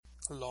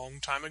A long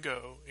time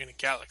ago, in a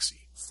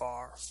galaxy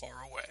far, far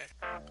away.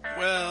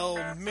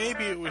 Well,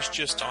 maybe it was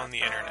just on the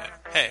internet.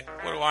 Hey,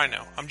 what do I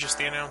know? I'm just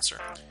the announcer.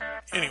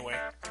 Anyway,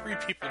 3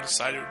 people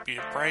decided it would be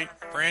a bright,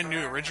 brand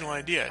new original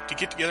idea to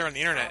get together on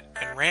the internet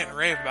and rant and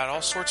rave about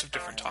all sorts of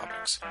different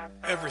topics.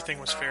 Everything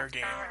was fair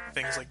game.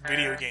 Things like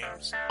video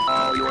games.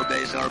 All your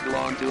base are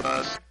belong to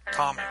us.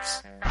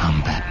 Comics.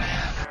 I'm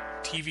Batman.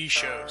 TV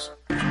shows.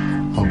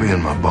 I'll be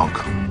in my bunk.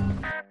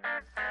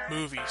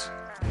 Movies.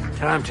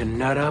 Time to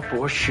nut up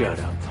or shut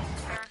up.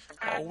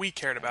 All we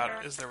cared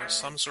about is there was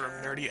some sort of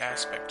nerdy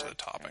aspect to the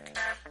topic.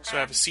 So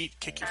have a seat,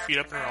 kick your feet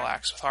up, and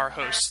relax with our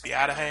hosts, the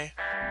ATGN.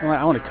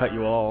 I want to cut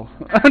you all.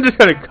 I'm just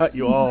going to cut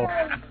you all.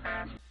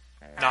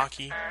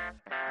 Naki.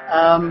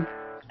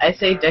 I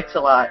say dicks a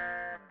lot.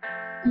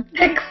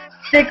 Dicks.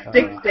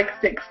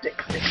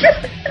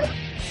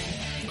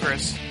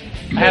 Chris.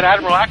 I had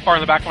Admiral Akbar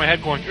in the back of my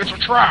head going, "It's a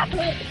trap!"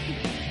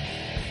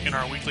 And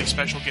our weekly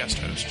special guest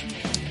host.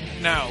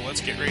 Now, let's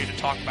get ready to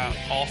talk about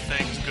all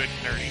things good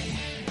and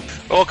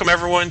nerdy. Welcome,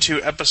 everyone,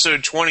 to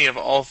episode 20 of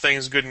All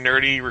Things Good and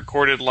Nerdy,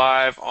 recorded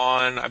live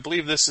on, I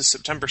believe this is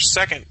September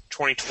 2nd,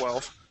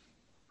 2012.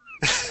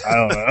 I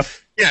don't know.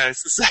 Yeah,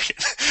 it's the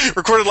 2nd.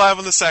 Recorded live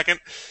on the 2nd.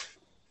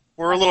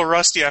 We're a little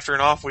rusty after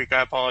an off week,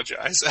 I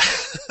apologize.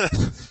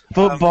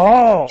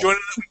 Football!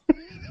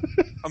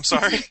 I'm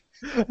sorry?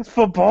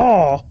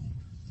 Football!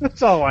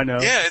 That's all I know.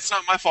 Yeah, it's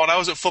not my fault. I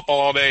was at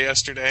football all day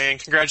yesterday,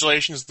 and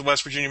congratulations to the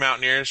West Virginia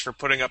Mountaineers for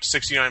putting up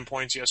 69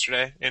 points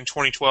yesterday. In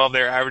 2012, they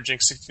were averaging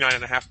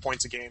 69.5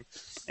 points a game.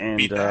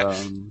 And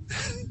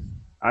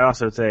I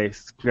also say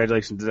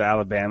congratulations to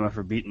Alabama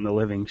for beating the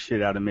living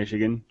shit out of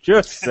Michigan.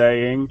 Just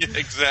saying. Yeah,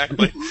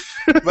 exactly.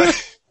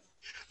 But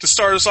to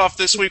start us off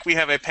this week, we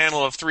have a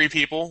panel of 3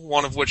 people,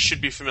 one of which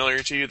should be familiar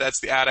to you. That's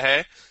the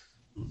ATGN.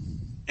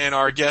 And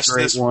our guest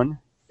Great one.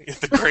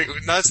 The great one.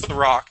 No, that's The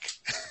Rock.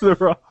 The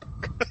Rock.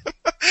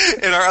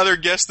 And our other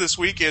guest this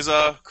week is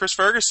Chris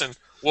Ferguson.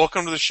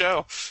 Welcome to the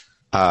show.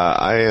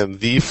 I am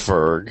the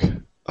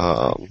Ferg.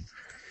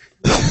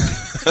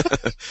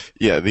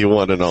 Yeah, the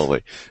one and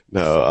only.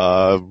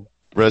 No,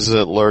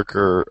 resident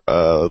lurker,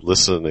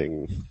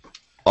 listening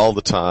all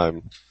the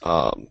time.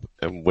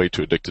 I'm way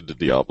too addicted to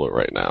Diablo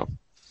right now.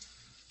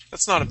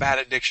 That's not a bad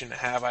addiction to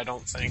have, I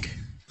don't think.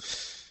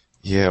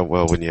 Yeah,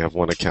 well, when you have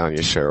one account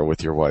you share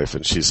with your wife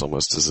and she's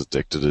almost as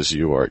addicted as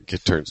you are,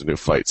 it turns into a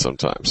fight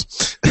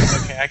sometimes.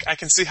 Okay, I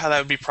can see how that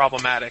would be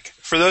problematic.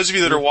 For those of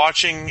you that are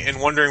watching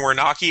and wondering where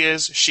Naki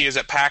is, she is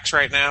at PAX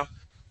right now.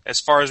 As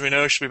far as we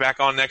know, she'll be back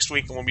on next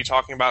week, and we'll be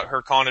talking about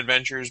her con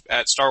adventures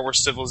at Star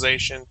Wars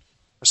Celebration,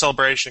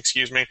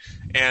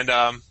 and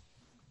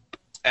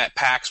at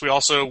PAX. We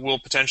also will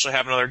potentially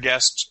have another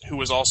guest who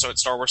was also at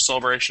Star Wars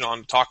Celebration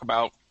on to talk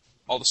about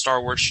all the Star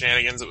Wars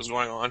shenanigans that was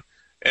going on,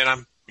 and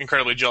I'm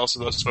incredibly jealous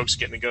of those folks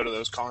getting to go to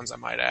those cons, I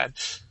might add.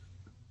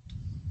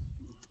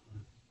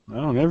 I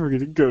don't ever get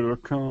to go to a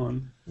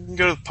con. You can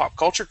go to the Pop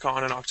Culture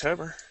Con in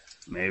October.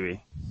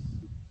 Maybe.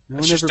 No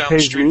That's one just ever down the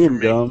pays street me, from I'm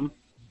me. dumb.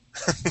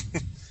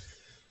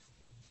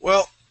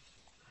 Well,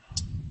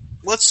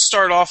 let's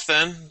start off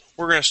then.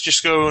 We're going to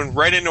just go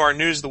right into our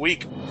news of the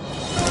week.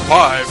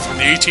 Live from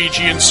the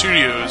ATGN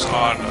studios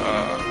on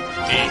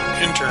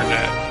the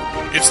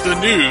internet, it's the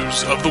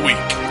news of the week.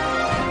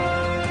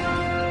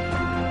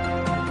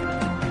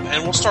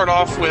 And we'll start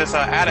off with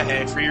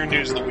ATGN for your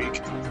news of the week.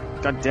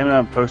 God damn it,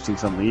 I'm posting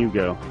something. You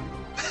go.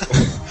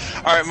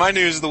 Alright, my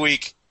news of the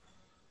week.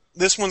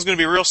 This one's going to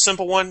be a real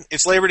simple one.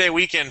 It's Labor Day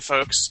weekend,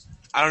 folks.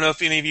 I don't know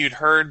if any of you had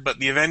heard, but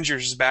The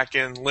Avengers is back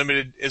in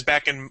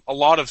a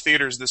lot of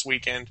theaters this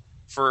weekend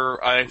for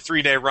a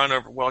 3-day run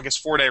over,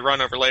 4-day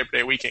run over Labor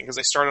Day weekend, because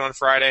they started on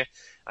Friday.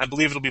 I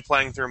believe it'll be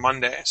playing through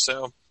Monday.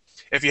 So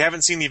if you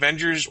haven't seen The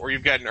Avengers or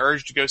you've got an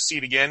urge to go see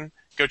it again,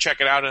 go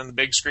check it out on the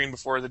big screen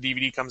before the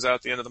DVD comes out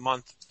at the end of the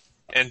month.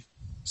 And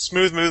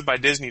smooth move by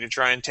Disney to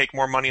try and take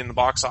more money in the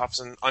box office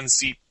and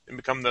unseat and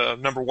become the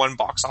number 1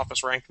 box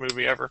office ranked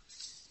movie ever.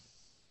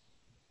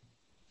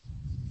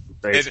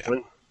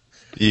 Basically.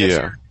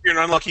 Yeah. If you're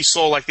an unlucky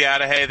soul like the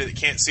ATGN that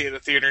can't see it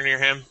at a theater near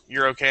him,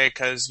 you're okay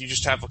because you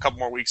just have a couple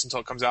more weeks until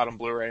it comes out on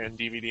Blu-ray and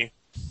DVD.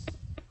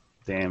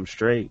 Damn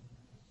straight.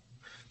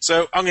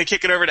 So I'm going to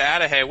kick it over to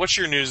ATGN. What's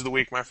your news of the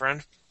week, my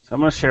friend? So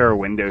I'm going to share a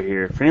window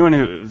here. For anyone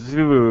who's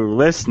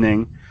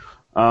listening,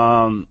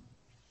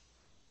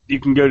 you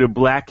can go to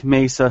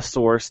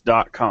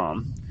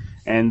blackmesasource.com.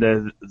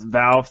 And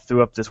Valve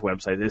threw up this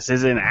website. This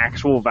is an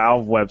actual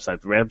Valve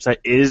website. The website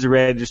is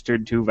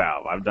registered to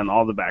Valve. I've done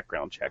all the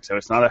background checks, so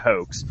it's not a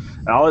hoax.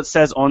 And all it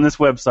says on this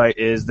website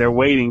is they're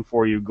waiting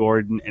for you,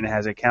 Gordon, and it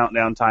has a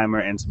countdown timer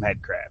and some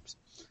head crabs.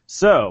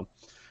 So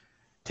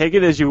take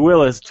it as you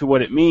will as to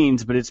what it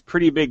means, but it's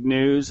pretty big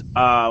news.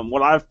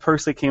 What I've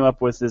personally came up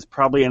with is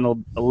probably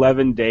in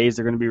 11 days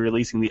they're going to be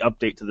releasing the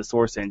update to the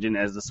Source Engine,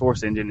 as the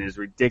Source Engine is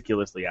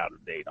ridiculously out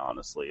of date,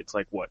 honestly. It's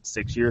like,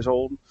 6 years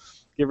old,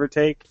 give or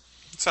take?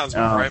 Sounds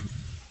about right.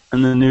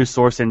 And the new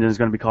Source Engine is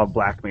going to be called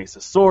Black Mesa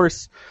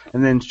Source,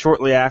 and then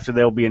shortly after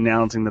they'll be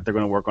announcing that they're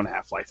going to work on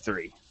Half-Life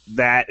 3.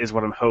 That is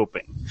what I'm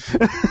hoping.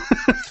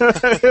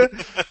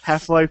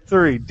 Half-Life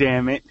 3,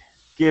 damn it.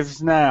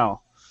 gifts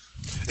now.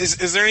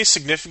 Is there any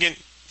significant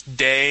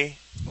day,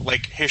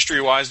 like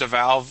history-wise, to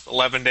Valve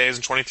 11 days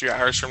and 23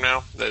 hours from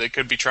now that they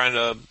could be trying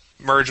to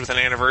merge with an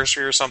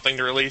anniversary or something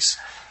to release?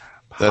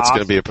 That's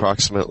going to be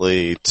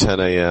approximately 10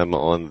 a.m.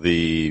 on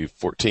the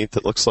 14th,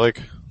 it looks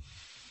like.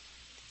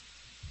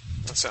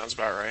 That sounds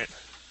about right.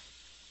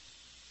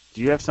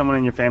 Do you have someone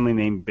in your family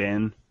named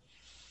Ben?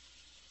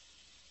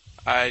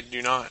 I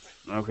do not.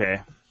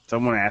 Okay.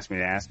 Someone asked me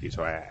to ask you,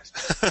 so I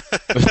asked.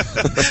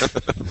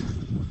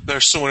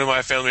 There's someone in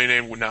my family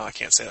named... No, I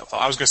can't say that.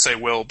 I was going to say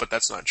Will, but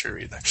that's not true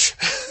either.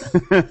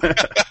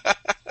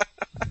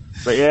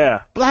 But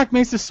yeah, Black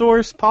Mesa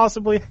Source,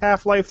 possibly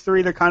Half-Life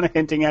 3. They're kind of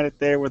hinting at it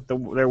there with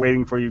they're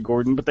waiting for you,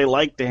 Gordon, but they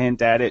like to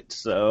hint at it,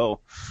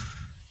 so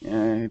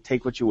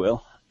take what you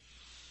will.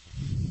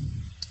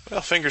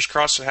 Well, fingers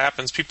crossed it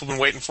happens. People have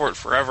been waiting for it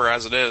forever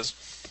as it is.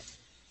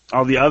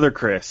 Oh, the other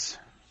Chris.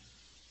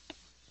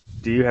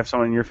 Do you have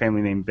someone in your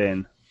family named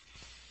Ben?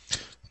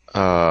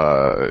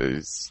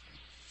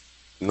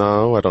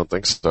 No, I don't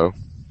think so.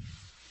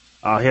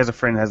 He has a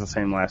friend that has the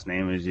same last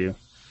name as you.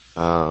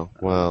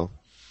 Well...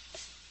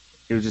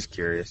 He was just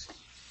curious.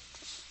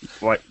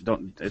 What?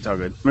 Don't. It's all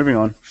good. Moving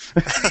on.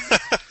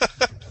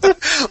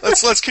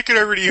 Let's kick it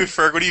over to you,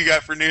 Ferg. What do you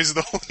got for news of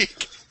the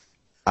week?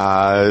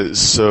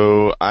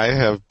 So I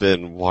have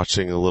been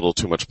watching a little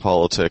too much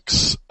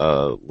politics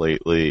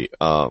lately.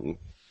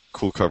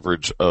 Cool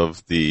coverage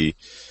of the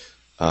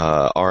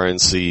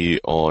RNC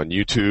on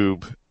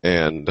YouTube,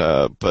 and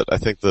but I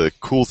think the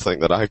cool thing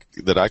that I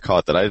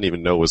caught that I didn't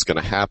even know was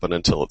going to happen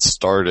until it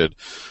started.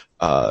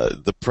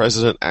 The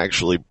president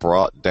actually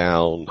brought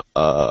down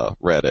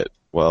Reddit.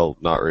 Well,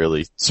 not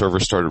really.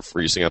 Servers started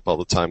freezing up all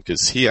the time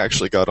because he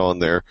actually got on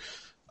there.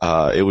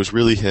 It was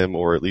really him,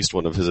 or at least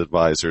one of his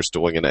advisors,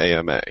 doing an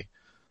AMA.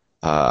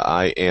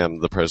 I am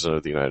the president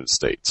of the United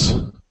States.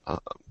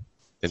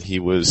 And he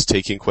was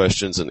taking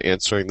questions and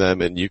answering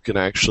them, and you can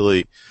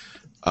actually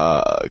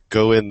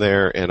go in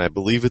there, and I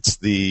believe it's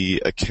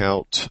the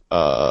account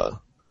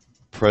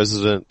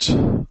President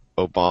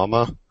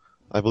Obama,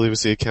 I believe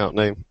is the account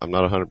name. I'm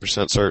not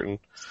 100% certain.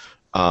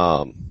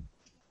 And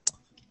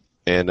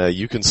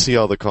you can see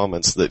all the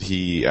comments that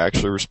he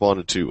actually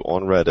responded to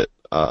on Reddit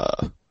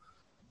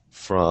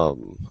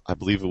from, I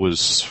believe it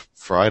was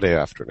Friday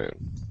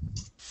afternoon.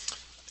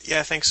 Yeah,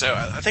 I think so.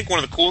 I think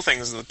one of the cool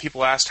things is that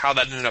people asked how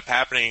that ended up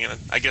happening, and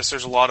I guess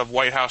there's a lot of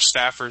White House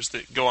staffers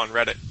that go on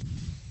Reddit.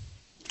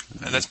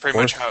 And that's pretty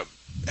much how...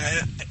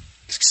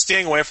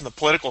 Staying away from the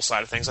political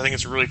side of things, I think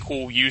it's a really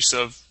cool use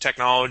of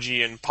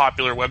technology and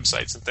popular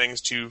websites and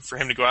things for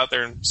him to go out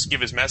there and give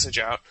his message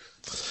out.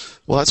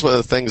 Well, that's one of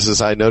the things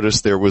is I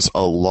noticed there was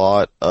a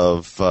lot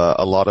of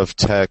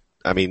tech.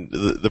 I mean,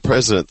 the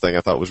president thing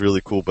I thought was really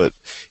cool, but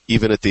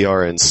even at the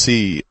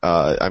RNC,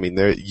 I mean,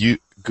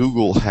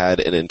 Google had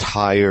an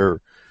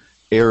entire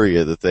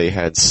area that they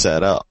had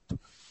set up,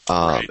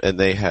 right. And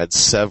they had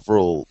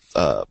several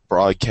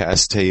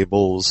broadcast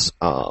tables.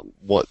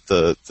 What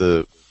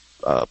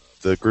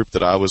the group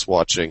that I was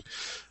watching,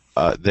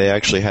 they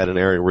actually had an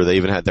area where they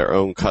even had their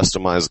own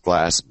customized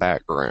glass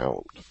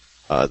background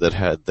that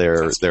had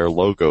their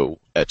logo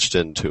etched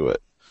into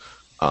it,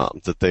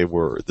 that they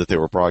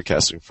were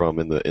broadcasting from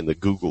in the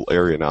Google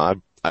area. Now,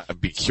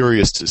 I'd be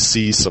curious to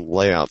see some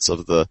layouts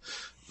of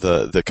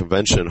the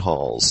convention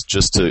halls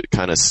just to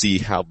kind of see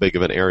how big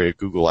of an area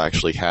Google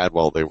actually had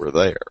while they were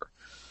there.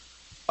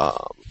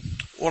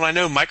 Well, I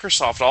know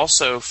Microsoft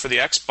also, for the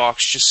Xbox,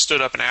 just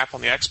stood up an app on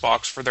the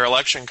Xbox for their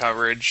election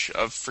coverage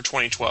for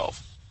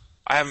 2012.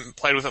 I haven't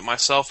played with it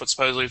myself, but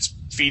supposedly it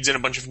feeds in a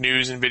bunch of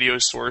news and video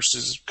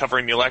sources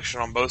covering the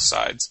election on both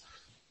sides,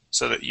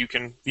 so that you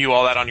can view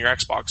all that on your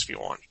Xbox if you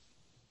want.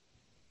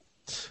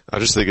 I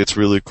just think it's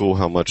really cool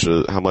how much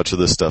of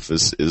this stuff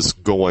is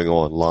going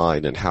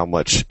online and how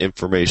much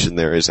information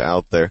there is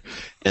out there.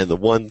 And the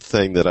one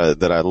thing that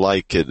I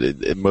like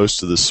in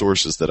most of the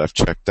sources that I've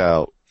checked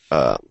out,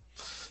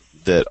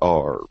 that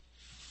are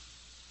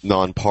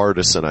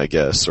nonpartisan, I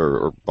guess,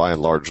 or by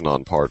and large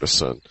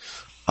nonpartisan,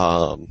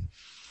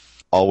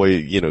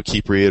 always,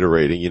 keep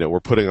reiterating, we're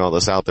putting all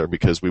this out there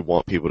because we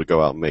want people to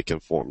go out and make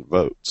informed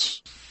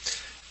votes.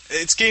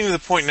 It's getting to the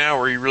point now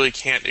where you really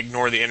can't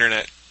ignore the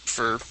internet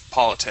for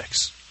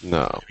politics.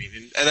 No. I mean,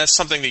 and that's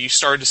something that you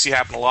started to see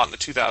happen a lot in the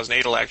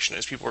 2008 election,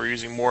 is people were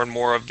using more and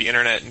more of the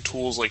internet and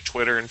tools like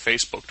Twitter and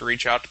Facebook to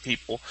reach out to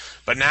people.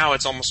 But now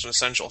it's almost an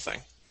essential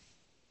thing.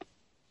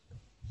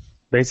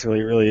 Basically,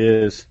 it really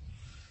is.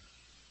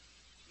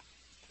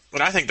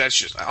 But I think that's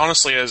just,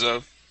 honestly, as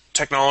a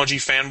technology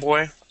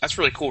fanboy, that's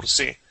really cool to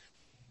see.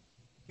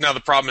 Now, the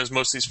problem is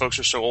most of these folks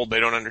are so old they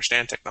don't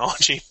understand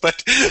technology,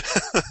 but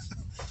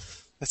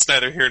that's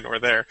neither here nor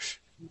there.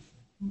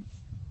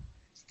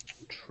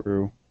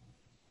 True.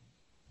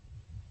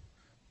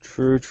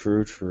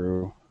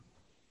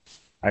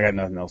 I got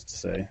nothing else to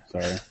say.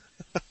 Sorry.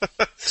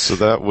 So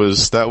that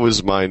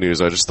was my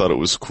news. I just thought it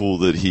was cool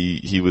that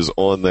he was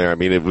on there. I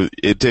mean,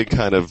 it did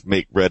kind of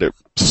make Reddit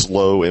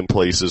slow in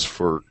places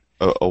for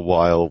a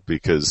while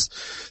because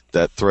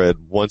that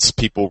thread, once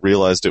people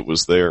realized it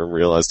was there and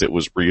realized it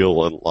was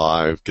real and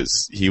live,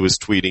 because he was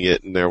tweeting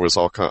it and there was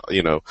all kind,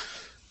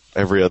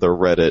 every other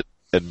Reddit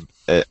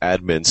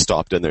admin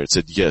stopped in there and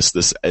said, yes,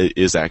 this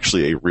is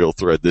actually a real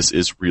thread. This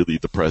is really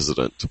the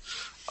president.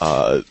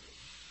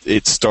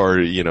 It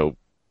started,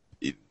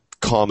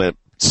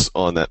 comments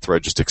on that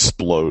thread just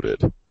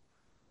exploded.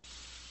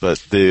 But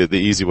the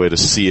easy way to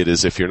see it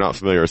is if you're not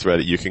familiar with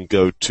Reddit, you can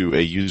go to a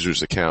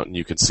user's account and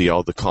you can see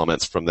all the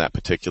comments from that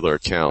particular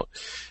account.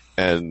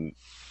 And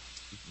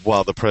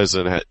while the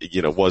president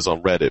was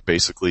on Reddit,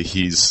 basically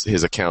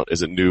his account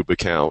is a noob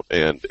account,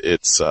 and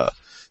it's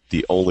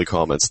the only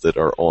comments that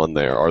are on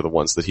there are the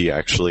ones that he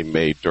actually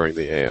made during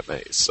the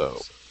AMA.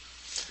 So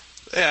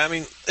yeah, I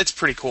mean, it's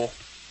pretty cool,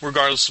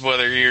 regardless of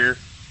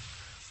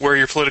where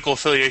your political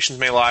affiliations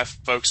may lie,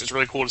 folks. It's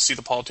really cool to see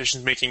the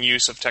politicians making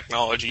use of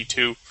technology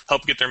to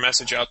help get their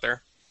message out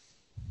there.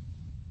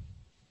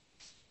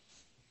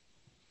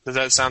 Does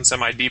that sound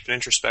semi-deep and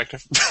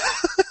introspective?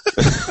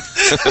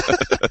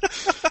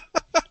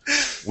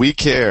 We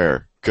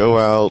care. Go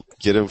out,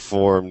 get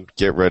informed,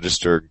 get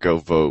registered, go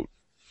vote.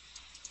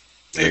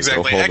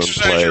 Exactly. Go home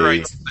Exercise and play your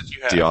rights that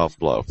you have.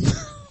 Diablo.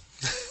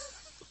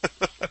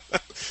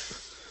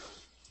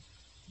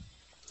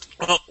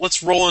 Well,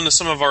 let's roll into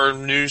some of our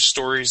news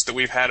stories that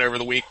we've had over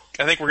the week.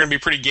 I think we're going to be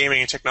pretty gaming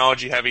and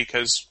technology heavy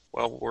because,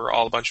 well, we're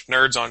all a bunch of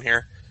nerds on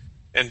here.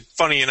 And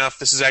funny enough,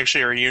 this is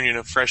actually a reunion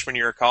of freshman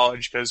year of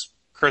college because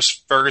Chris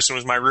Ferguson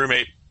was my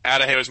roommate.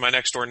 Adahay was my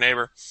next door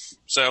neighbor.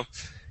 So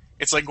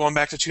it's like going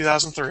back to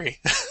 2003.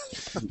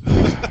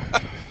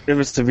 There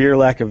was severe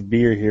lack of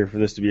beer here for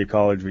this to be a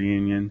college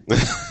reunion.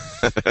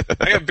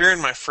 I got beer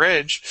in my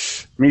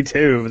fridge. Me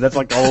too, but that's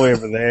like all the way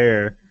over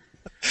there.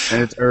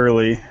 And it's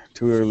early.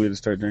 Too early to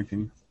start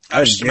drinking. I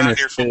was just out Guinness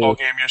here football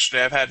game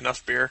yesterday. I've had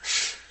enough beer.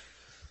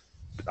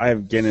 I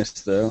have Guinness,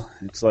 though.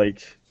 It's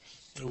like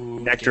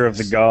nectar Guinness.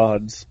 of the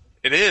gods.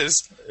 It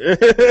is.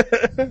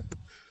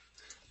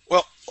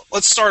 Well,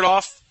 let's start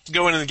off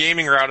going in the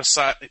gaming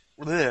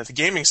the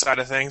gaming side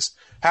of things.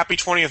 Happy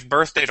 20th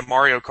birthday to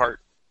Mario Kart.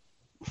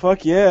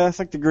 Fuck yeah, that's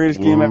like the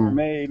greatest game ever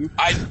made.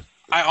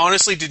 I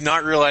honestly did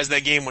not realize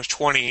that game was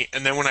 20,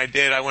 and then when I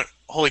did, I went,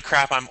 holy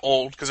crap, I'm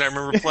old, because I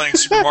remember playing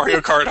Super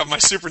Mario Kart on my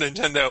Super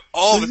Nintendo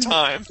all the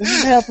time. This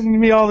is happening to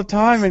me all the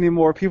time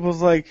anymore.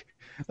 People's like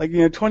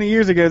 20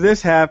 years ago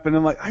this happened.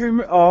 I'm like, I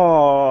remember,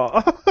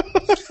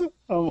 I'm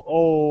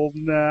old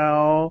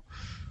now.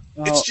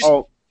 It's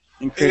just,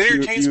 and Chris, it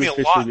entertains me a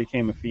officially lot.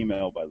 became a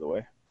female, by the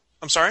way.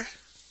 I'm sorry?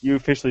 You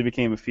officially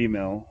became a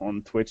female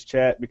on Twitch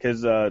chat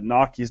because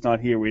Naki's not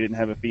here. We didn't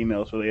have a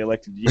female, so they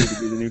elected you to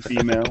be the new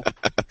female.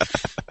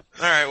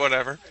 All right,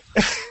 whatever.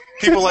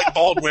 People like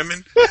bald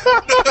women.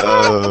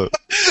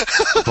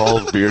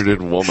 Bald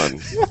bearded woman.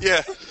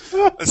 Yeah,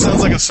 it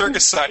sounds like a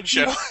circus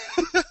sideshow.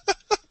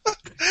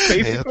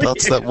 Hey,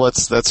 that's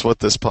what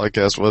this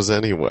podcast was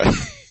anyway.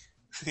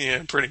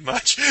 Yeah, pretty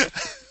much.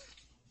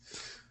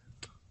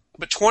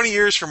 But 20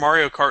 years for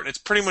Mario Kart, and it's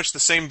pretty much the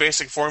same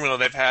basic formula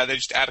they've had. They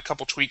just add a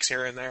couple tweaks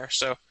here and there.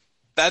 So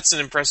that's an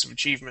impressive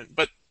achievement.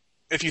 But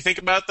if you think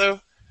about it, though,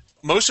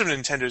 most of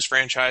Nintendo's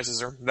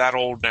franchises are that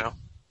old now.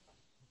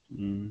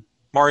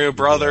 Mario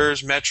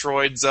Brothers,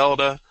 Metroid,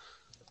 Zelda.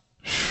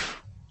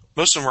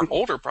 Most of them are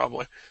older,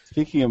 probably.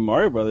 Speaking of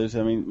Mario Brothers,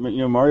 I mean,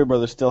 Mario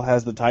Brothers still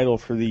has the title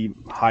for the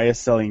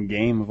highest-selling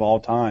game of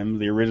all time.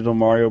 The original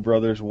Mario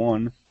Brothers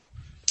 1.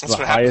 That's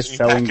the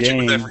highest-selling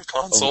game of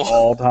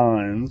all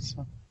times.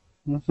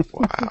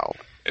 Wow.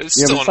 It's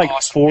still it's an like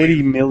awesome 40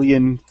 game.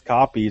 million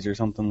copies or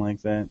something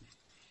like that.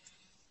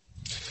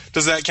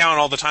 Does that count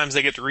all the times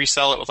they get to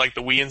resell it with like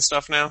the Wii and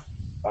stuff now?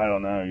 I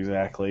don't know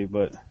exactly,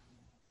 but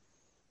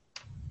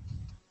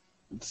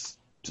it's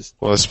just...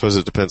 Well, I suppose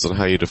it depends on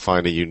how you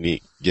define a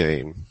unique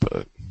game,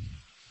 but...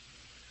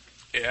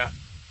 Yeah.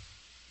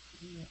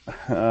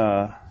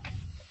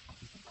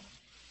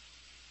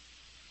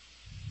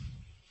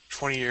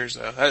 20 years,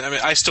 though. I mean,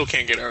 I still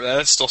can't get over that.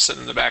 That's still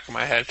sitting in the back of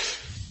my head.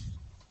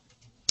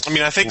 I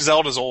mean, I think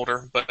Zelda's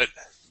older, but...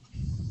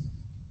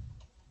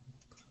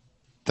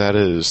 That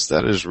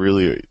is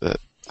really... I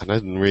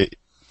didn't really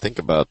think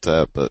about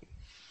that, but...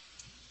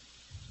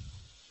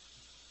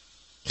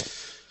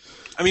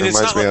 I mean, it it's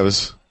reminds not me, like...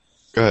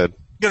 Go ahead.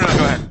 No, go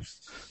ahead.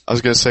 I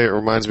was going to say, it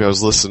reminds me, I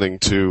was listening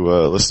to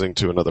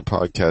another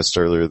podcast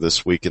earlier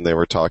this week, and they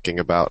were talking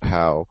about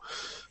how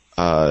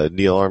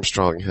Neil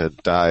Armstrong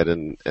had died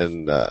and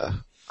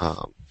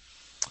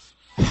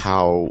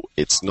how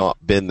it's not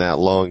been that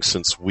long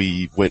since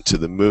we went to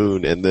the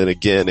moon, and then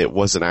again, it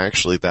wasn't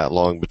actually that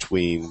long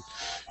between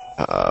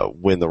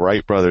when the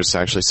Wright brothers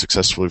actually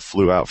successfully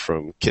flew out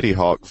from Kitty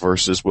Hawk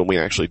versus when we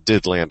actually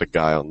did land a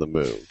guy on the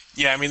moon.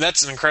 Yeah, I mean,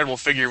 that's an incredible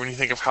figure when you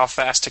think of how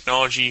fast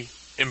technology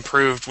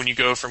improved when you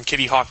go from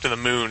Kitty Hawk to the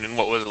moon in,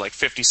 what was it, like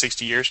 50,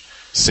 60 years?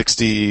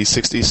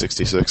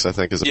 66, I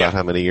think, is about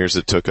how many years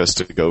it took us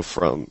to go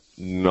from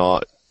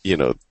not,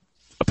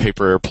 a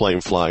paper airplane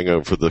flying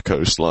over the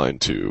coastline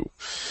to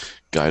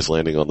guys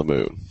landing on the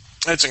moon.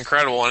 That's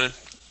incredible, and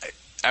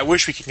I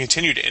wish we could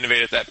continue to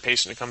innovate at that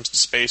pace when it comes to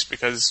space,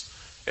 because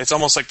It's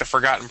almost like the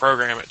forgotten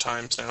program at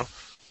times now.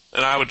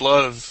 And I would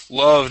love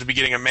to be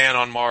getting a man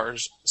on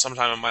Mars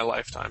sometime in my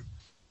lifetime.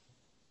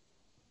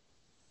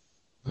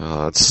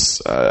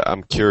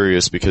 I'm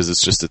curious because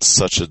it's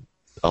such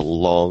a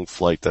long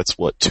flight. That's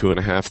what,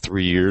 2.5,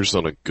 3 years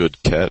on a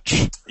good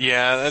catch.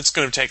 Yeah, that's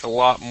going to take a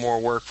lot more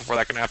work before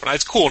that can happen.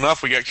 It's cool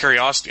enough we got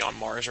Curiosity on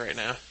Mars right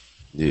now.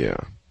 Yeah.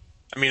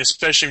 I mean,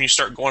 especially when you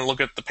start going to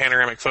look at the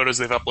panoramic photos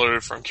they've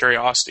uploaded from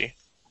Curiosity.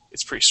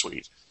 It's pretty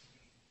sweet.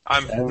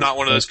 I'm not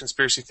one of those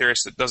conspiracy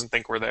theorists that doesn't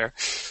think we're there.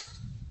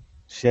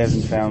 They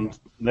haven't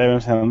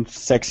found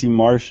sexy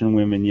Martian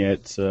women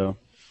yet, so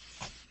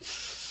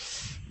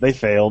they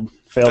failed.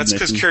 That's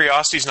because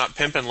Curiosity's not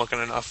pimping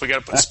looking enough. We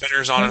got to put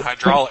spinners on and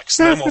hydraulics,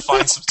 then we'll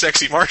find some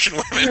sexy Martian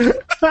women.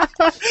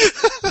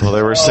 Well,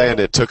 they were saying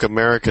it took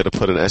America to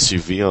put an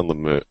SUV on the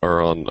moon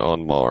or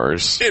on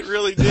Mars. It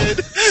really did.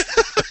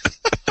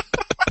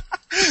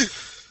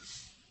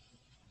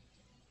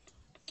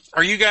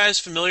 Are you guys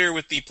familiar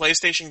with the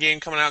PlayStation game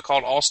coming out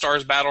called All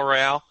Stars Battle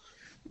Royale?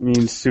 You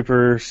mean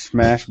Super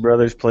Smash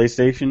Brothers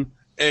PlayStation?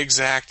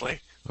 Exactly.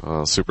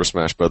 Super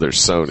Smash Brothers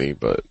Sony,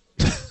 but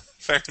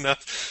fair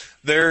enough.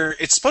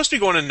 It's supposed to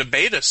be going into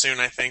beta soon,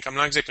 I think. I'm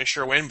not exactly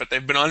sure when, but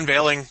they've been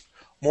unveiling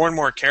more and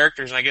more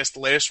characters, and I guess the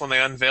latest one they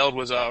unveiled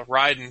was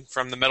Raiden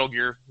from the Metal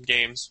Gear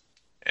games.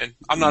 And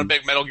I'm not a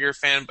big Metal Gear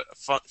fan, but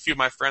a few of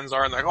my friends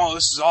are, and they're like, oh,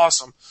 this is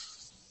awesome.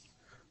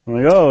 I'm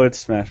like, oh, it's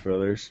Smash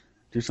Brothers.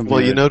 Do something.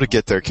 Well, to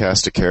get their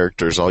cast of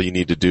characters, all you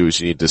need to do is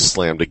you need to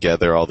slam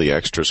together all the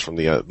extras from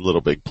the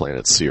Little Big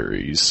Planet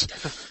series.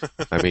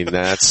 I mean,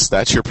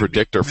 that's your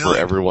predictor for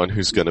everyone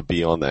who's going to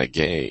be on that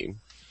game.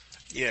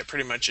 Yeah, it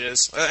pretty much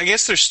is. I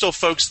guess there's still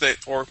folks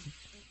or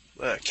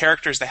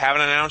characters that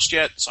haven't announced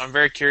yet, so I'm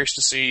very curious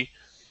to see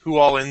who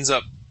all ends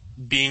up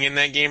being in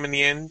that game in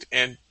the end,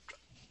 and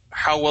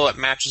how well it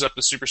matches up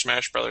to Super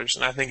Smash Brothers.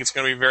 And I think it's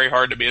going to be very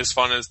hard to be as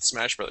fun as the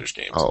Smash Brothers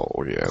games.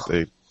 Oh, yeah.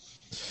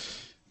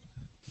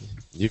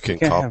 You can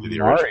Can't copy have the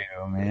Mario,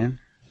 original. man.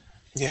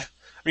 Yeah.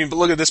 I mean, but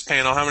look at this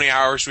panel. How many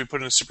hours did we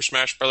put into Super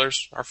Smash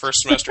Brothers our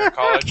first semester in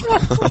college?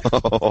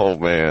 Oh,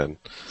 man.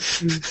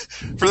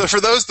 For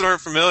those that aren't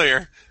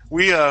familiar,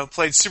 we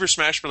played Super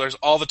Smash Brothers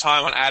all the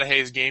time on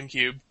Adahay's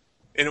GameCube,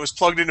 and it was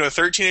plugged into a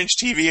 13-inch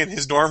TV in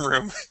his dorm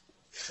room.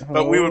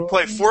 But we would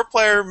play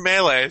 4-player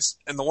melees,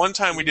 and the one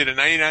time we did a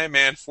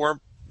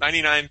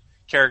 99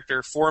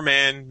 character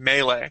 4-man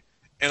melee.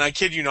 And I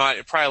kid you not,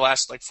 it probably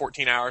lasted like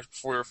 14 hours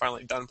before we were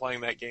finally done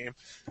playing that game.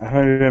 I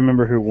don't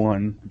remember who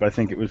won, but I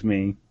think it was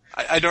me.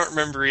 I don't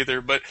remember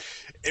either, but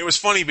it was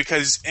funny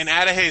because in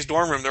Adahay's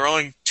dorm room, there were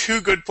only two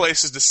good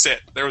places to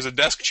sit. There was a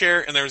desk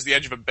chair and there was the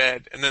edge of a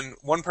bed. And then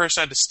one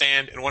person had to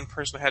stand and one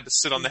person had to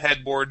sit on the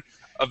headboard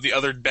of the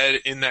other bed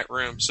in that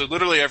room. So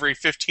literally every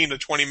 15 to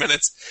 20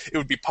 minutes, it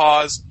would be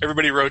pause,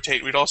 everybody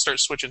rotate, we'd all start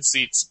switching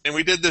seats. And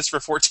we did this for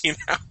 14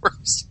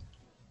 hours.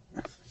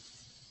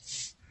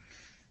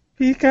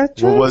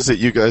 Pikachu. What was it?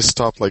 You guys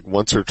stopped like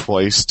once or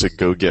twice to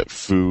go get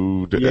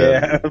food?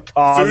 Yeah,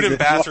 Food and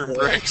bathroom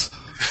breaks.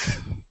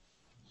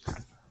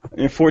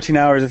 In 14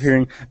 hours of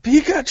hearing,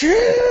 Pikachu!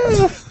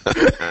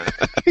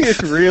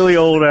 It's really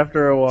old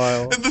after a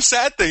while. And the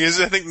sad thing is,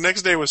 I think the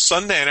next day was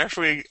Sunday, and after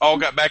we all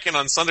got back in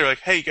on Sunday, we're like,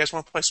 hey, you guys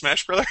want to play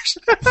Smash Brothers?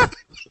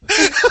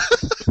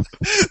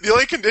 The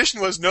only condition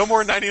was no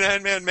more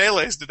 99-man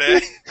melees today.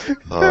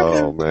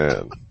 Oh,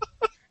 man.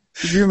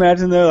 Could you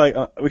imagine, though, like,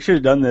 we should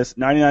have done this,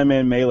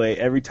 99-man melee,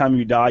 every time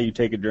you die, you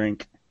take a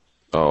drink.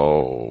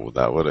 Oh,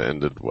 that would have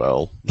ended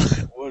well.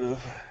 It would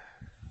have.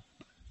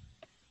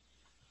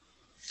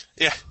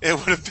 Yeah, it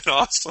would have been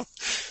awesome.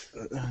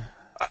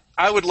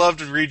 I would love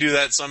to redo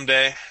that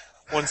someday,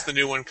 once the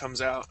new one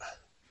comes out.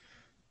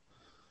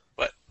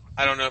 But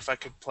I don't know if I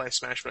could play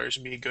Smash Brothers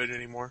and be good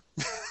anymore.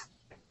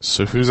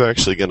 So who's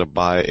actually going to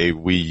buy a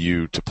Wii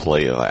U to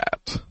play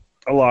that?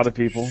 A lot of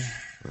people.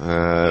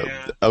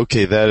 Yeah.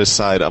 Okay, that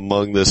aside,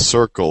 among this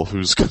circle,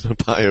 who's going to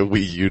buy a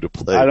Wii U to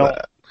play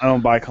that? I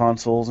don't buy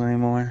consoles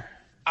anymore.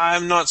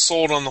 I'm not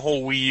sold on the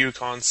whole Wii U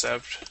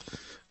concept.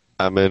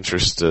 I'm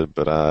interested,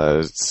 but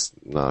I'm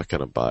not going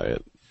to buy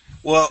it.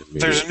 Well,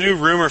 there's a new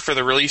rumor for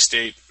the release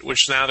date,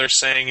 which now they're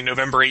saying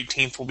November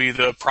 18th will be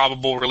the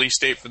probable release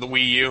date for the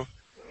Wii U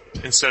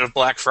instead of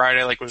Black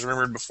Friday like was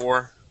rumored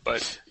before.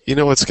 But you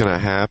know what's going to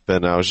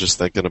happen? I was just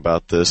thinking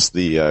about this.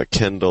 The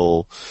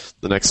Kindle,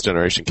 the next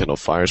generation Kindle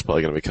Fire is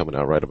probably going to be coming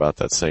out right about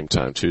that same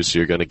time, too. So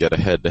you're going to get a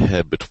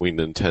head-to-head between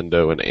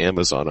Nintendo and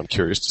Amazon. I'm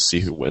curious to see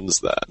who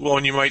wins that. Well,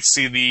 and you might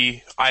see the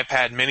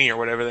iPad Mini or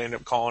whatever they end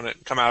up calling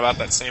it come out about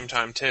that same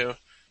time, too.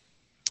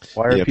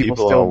 Why are people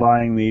still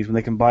buying these when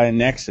they can buy a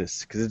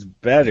Nexus? Because it's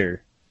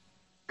better.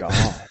 God.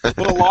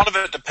 Well, a lot of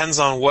it depends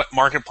on what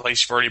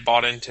marketplace you've already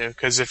bought into.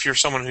 Because if you're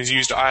someone who's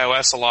used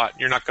iOS a lot,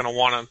 you're not going to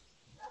want to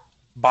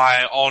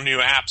buy all new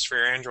apps for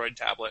your Android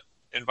tablet,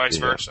 and vice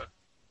versa.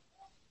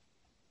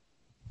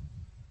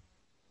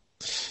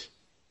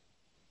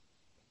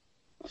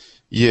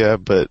 Yeah,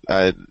 but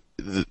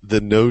the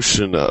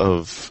notion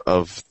of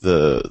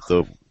the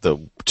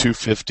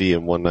 $250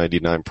 and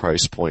 $199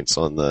 price points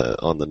on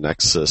the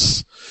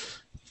Nexus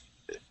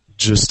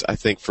just I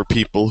think for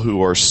people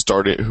who are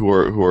who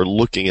are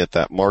looking at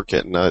that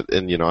market, and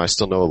I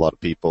still know a lot of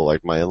people,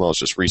 like my in-laws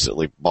just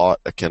recently bought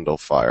a Kindle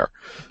Fire.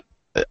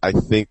 I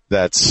think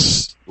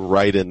that's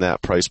right in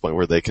that price point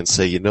where they can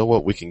say, you know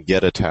what, we can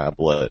get a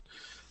tablet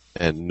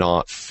and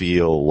not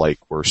feel like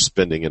we're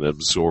spending an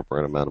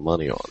absorbent amount of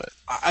money on it.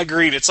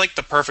 Agreed. It's like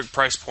the perfect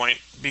price point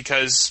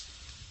because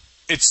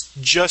it's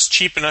just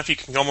cheap enough you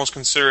can almost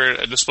consider it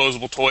a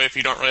disposable toy if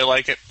you don't really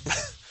like it.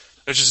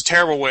 Which is a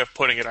terrible way of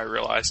putting it, I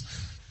realize.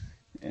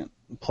 Yeah.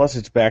 Plus,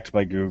 it's backed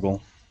by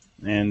Google.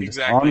 And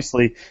exactly.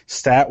 Honestly,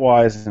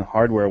 stat-wise and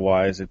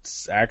hardware-wise,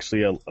 it's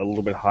actually a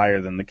little bit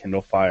higher than the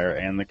Kindle Fire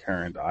and the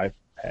current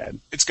iPad.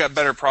 It's got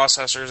better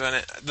processors in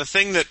it.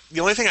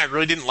 The only thing I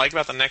really didn't like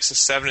about the Nexus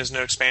 7 is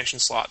no expansion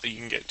slot that you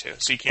can get to,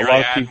 so you can't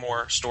really add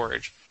more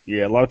storage.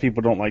 Yeah, a lot of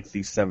people don't like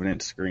the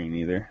 7-inch screen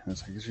either.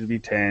 It's like it should be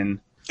 10.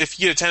 If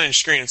you get a 10-inch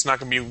screen, it's not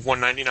going to be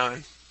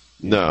 $199.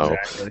 No,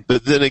 exactly.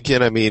 But then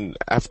again, I mean,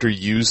 after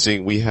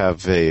using, I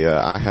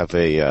have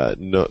a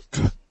Nook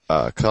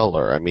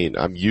Color. I mean,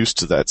 I'm used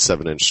to that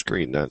 7-inch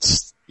screen.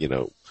 That's,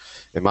 in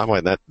my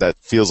mind, that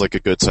feels like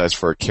a good size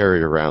for a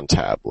carry-around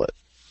tablet.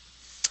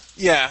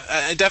 Yeah,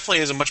 it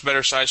definitely is a much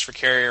better size for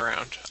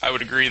carry-around. I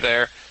would agree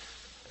there.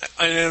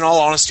 And in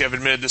all honesty, I've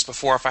admitted this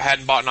before. If I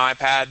hadn't bought an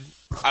iPad,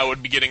 I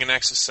would be getting a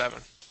Nexus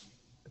 7.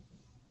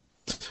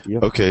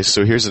 Yep. Okay,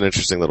 so here's an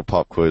interesting little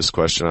pop quiz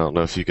question. I don't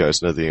know if you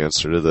guys know the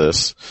answer to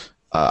this.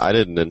 I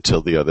didn't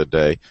until the other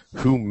day.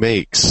 Who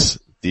makes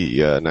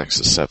the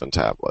Nexus 7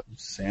 tablet?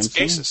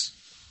 Samsung? Asus.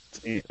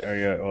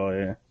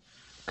 Yeah.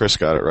 Chris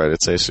got it right.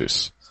 It's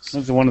Asus. It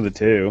was one of the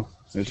two.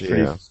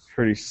 It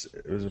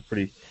was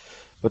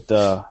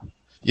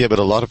Yeah, but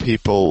a lot of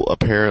people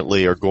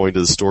apparently are going to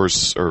the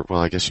stores, or,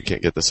 well, I guess you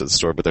can't get this at the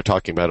store, but they're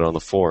talking about it on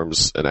the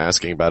forums and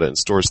asking about it in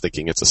stores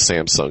thinking it's a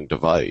Samsung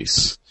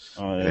device.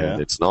 Oh, yeah.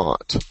 And it's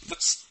not.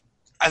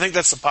 I think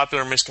that's the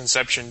popular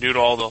misconception due to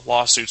all the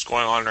lawsuits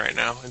going on right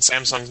now. And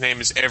Samsung's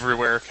name is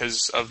everywhere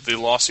because of the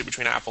lawsuit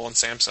between Apple and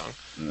Samsung.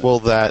 Well,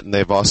 that, and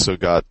they've also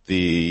got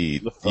the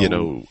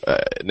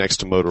next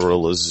to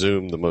Motorola's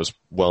Zoom, the most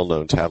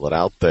well-known tablet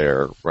out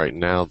there right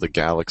now, the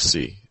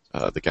Galaxy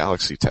Tab.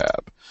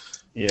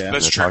 Yeah,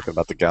 that's they're true. talking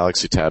about the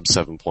Galaxy Tab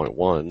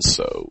 7.1,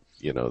 so,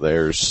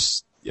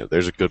 there's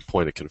a good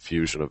point of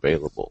confusion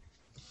available.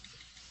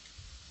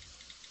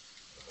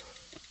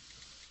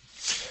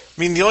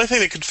 I mean, the only thing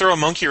that could throw a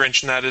monkey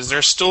wrench in that is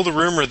there's still the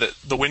rumor that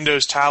the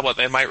Windows tablet,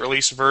 they might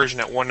release a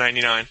version at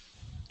 $199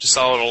 to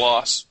sell at a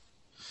loss.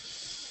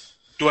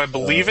 Do I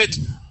believe it?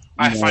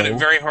 I find it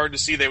very hard to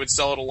see they would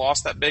sell at a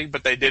loss that big,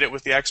 but they did it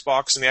with the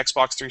Xbox and the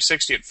Xbox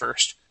 360 at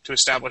first to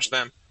establish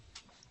them.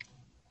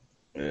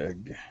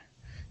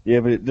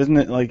 Yeah, but doesn't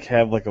it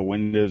have a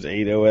Windows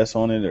 8 OS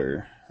on it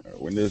or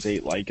Windows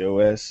 8 like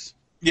OS?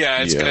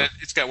 Yeah,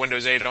 it's got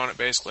Windows 8 on it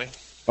basically.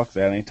 Fuck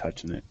that, I ain't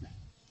touching it.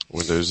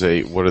 Windows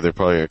 8, what are they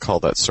probably going to call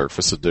that,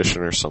 Surface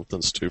Edition or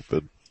something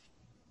stupid?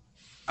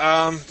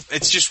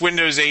 It's just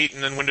Windows 8,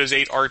 and then Windows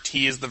 8 RT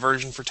is the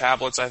version for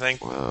tablets, I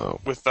think,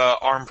 with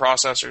ARM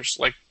processors.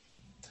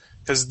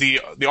 Because the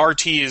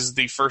RT is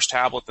the first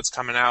tablet that's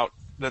coming out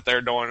that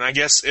they're doing. And I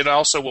guess it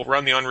also will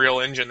run the Unreal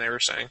Engine, they were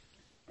saying.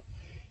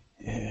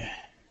 Yeah.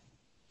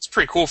 It's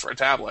pretty cool for a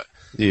tablet.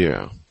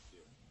 Yeah.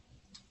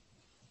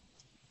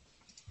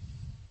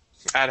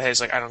 Adhay's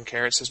like, I don't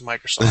care, it says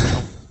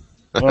Microsoft.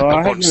 Well,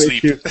 I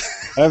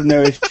have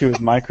no issue with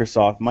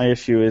Microsoft. My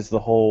issue is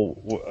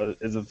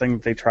the thing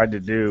that they tried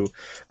to do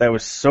that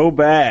was so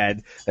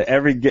bad that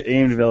every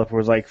game developer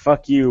was like,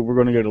 "Fuck you, we're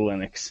going to go to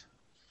Linux."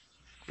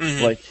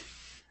 Mm-hmm. Like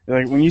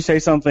when you say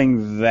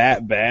something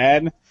that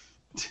bad,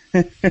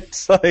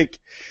 it's like,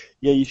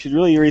 yeah, you should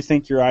really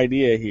rethink your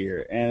idea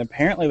here. And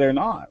apparently they're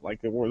not.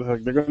 They're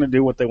going to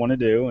do what they want to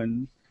do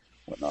and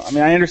whatnot. I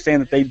mean, I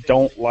understand that they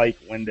don't like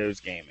Windows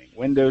gaming.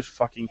 Windows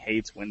fucking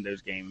hates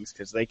Windows gaming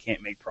because they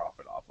can't make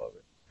profit off of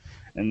it.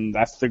 And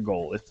that's their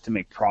goal, is to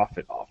make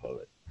profit off of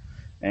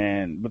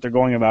it. But they're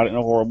going about it in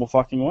a horrible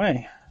fucking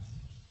way.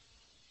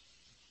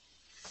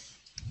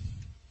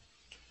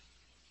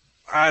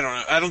 I don't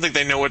know. I don't think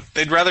they know what...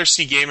 They'd rather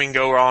see gaming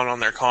go on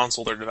their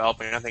console they're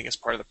developing, I think, is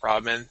part of the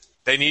problem. And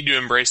they need to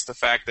embrace the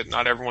fact that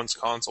not everyone's a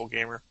console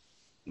gamer.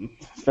 The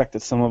fact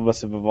that some of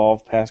us have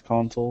evolved past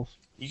consoles.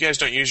 You guys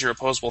don't use your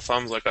opposable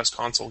thumbs like us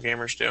console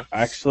gamers do.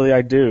 Actually,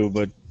 I do,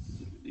 but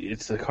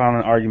it's a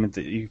common argument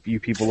that you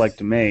people like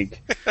to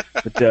make.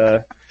 But,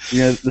 the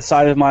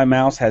side of my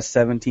mouse has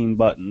 17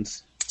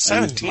 buttons.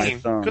 17?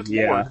 Good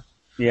yeah. Lord.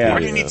 Yeah. Why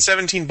do you need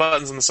 17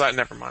 buttons on the side?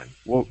 Never mind.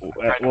 Well,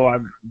 I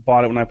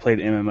bought it when I played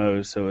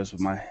MMOs, so it was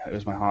my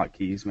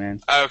hotkeys,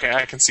 man. Okay,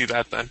 I can see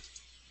that then.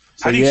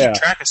 So, how do you keep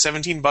track of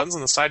 17 buttons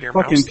on the side of your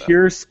mouse? Fucking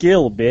pure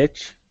skill,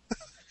 bitch.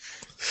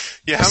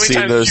 Yeah, how many I've seen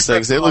times those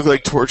things. They look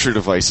like torture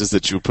devices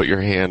that you put your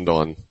hand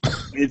on.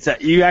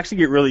 You actually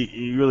you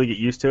really get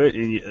used to it,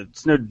 and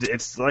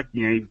it's like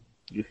you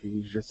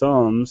use your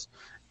thumbs,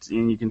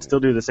 and you can still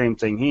do the same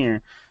thing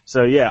here.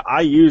 So yeah, I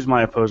use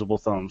my opposable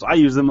thumbs. I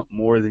use them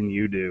more than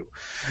you do.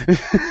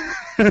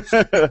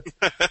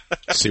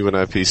 See, when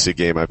I PC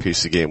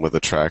game with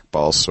a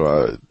trackball.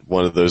 So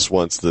one of those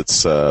ones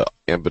that's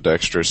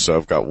ambidextrous, so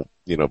I've got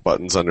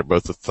buttons under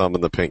both the thumb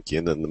and the pinky,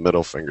 and then the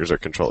middle fingers are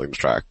controlling the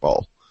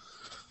trackball.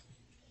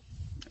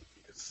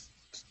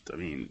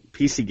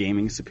 PC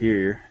gaming is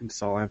superior.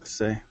 That's all I have to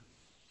say.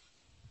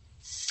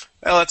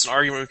 Well, that's an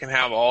argument we can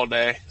have all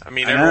day.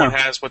 Everyone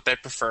has what they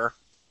prefer.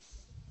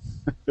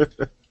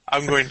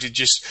 I'm going to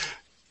just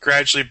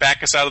gradually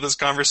back us out of this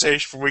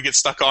conversation before we get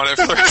stuck on it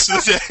for the rest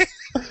of the day.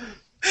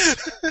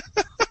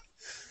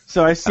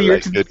 So I see you're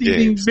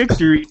conceding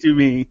victory to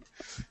me.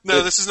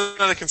 No, this is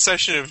not a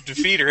concession of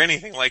defeat or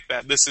anything like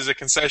that. This is a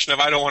concession of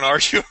I don't want to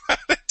argue about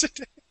it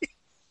today.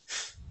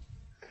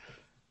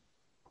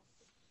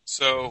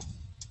 So,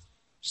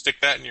 stick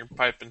that in your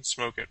pipe and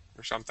smoke it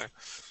or something.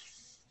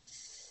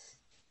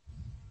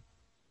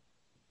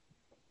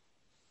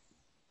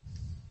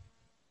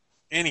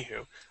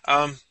 Anywho,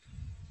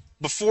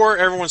 before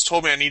everyone's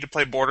told me I need to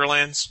play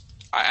Borderlands,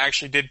 I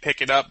actually did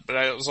pick it up, but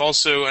it was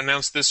also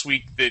announced this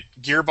week that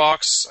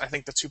Gearbox, I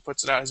think that's who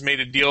puts it out, has made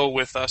a deal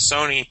with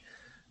Sony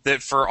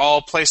that for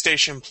all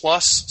PlayStation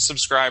Plus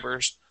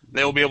subscribers,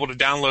 they will be able to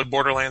download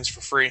Borderlands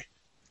for free.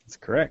 That's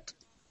correct.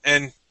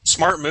 And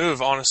smart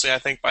move, honestly, I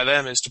think, by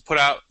them, is to put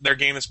out their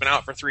game that's been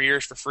out for 3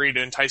 years for free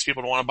to entice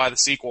people to want to buy the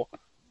sequel.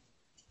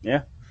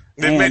 Yeah.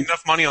 They've made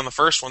enough money on the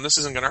first one. This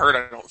isn't going to hurt,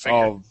 I don't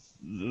figure.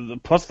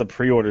 Plus the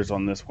pre-orders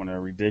on this one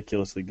are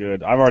ridiculously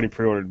good. I've already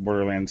pre-ordered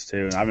Borderlands 2,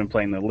 and I've been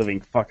playing the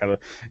living fuck out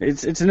of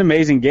it. It's an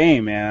amazing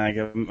game,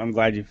 man. I'm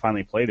glad you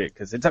finally played it,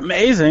 because it's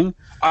amazing.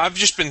 I've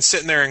just been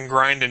sitting there and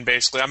grinding,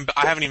 basically.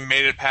 I haven't even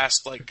made it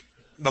past,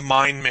 the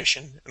mine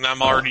mission, and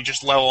I'm already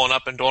just leveling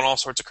up and doing all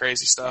sorts of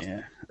crazy stuff.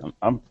 Yeah,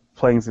 I'm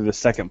playing through the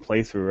second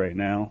playthrough right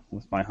now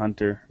with my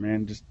hunter,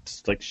 man, just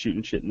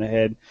shooting shit in the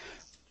head.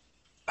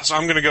 So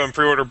I'm going to go and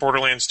pre-order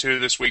Borderlands 2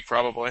 this week,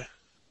 probably.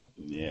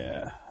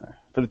 Yeah.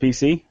 For the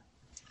PC?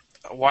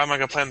 Why am I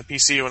going to play on the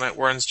PC when it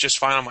runs just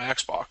fine on my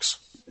Xbox?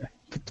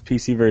 The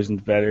PC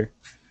version's better.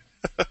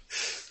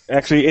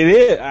 Actually, it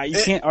is.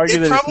 You can't argue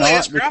that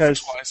it's not,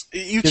 because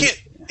you can't.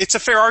 It's a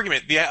fair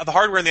argument. The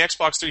hardware in the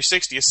Xbox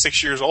 360 is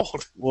 6 years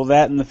old. Well,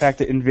 that and the fact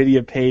that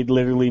Nvidia paid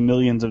literally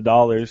millions of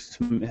dollars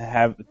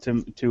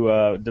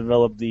to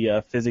develop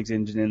the physics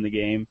engine in the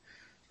game,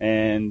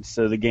 and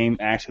so the game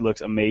actually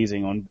looks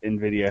amazing on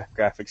Nvidia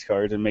graphics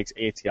cards and makes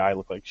ATI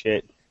look like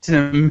shit. It's an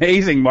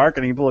amazing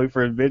marketing ploy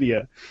for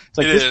Nvidia. It's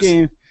like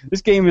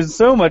this game is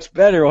so much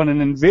better on an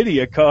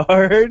Nvidia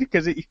card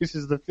because it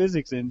uses the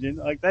physics engine.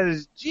 Like, that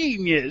is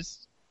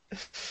genius.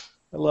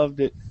 I loved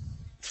it.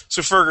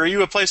 So, Ferg, are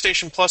you a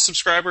PlayStation Plus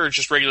subscriber or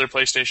just regular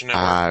PlayStation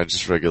Network?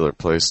 Just regular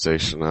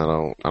PlayStation. I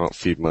don't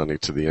feed money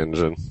to the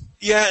engine.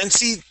 Yeah, and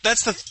see,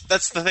 that's the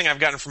thing I've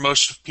gotten from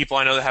most people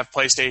I know that have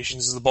PlayStations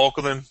is the bulk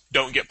of them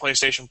don't get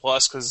PlayStation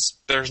Plus because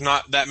there's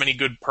not that many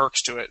good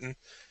perks to it. And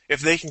if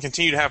they can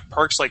continue to have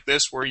perks like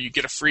this where you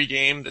get a free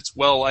game that's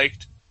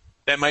well-liked,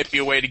 that might be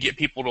a way to get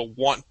people to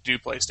want to do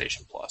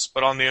PlayStation Plus.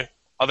 But on the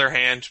other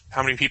hand,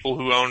 how many people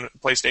who own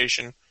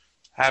PlayStation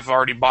have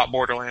already bought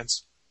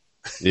Borderlands?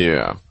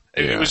 Yeah.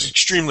 It was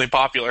extremely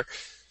popular.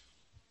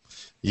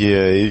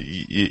 Yeah,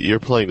 you're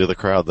playing to the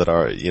crowd that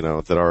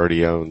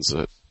already owns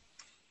it.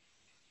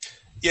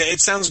 Yeah, it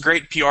sounds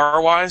great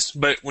PR-wise,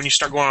 but when you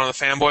start going on the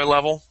fanboy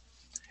level,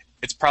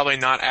 it's probably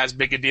not as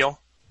big a deal.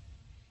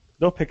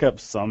 They'll pick up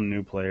some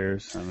new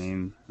players.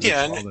 And from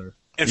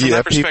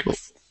that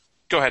perspective,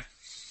 go ahead.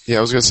 Yeah,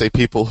 I was going to say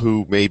people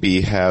who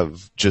maybe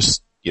have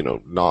just,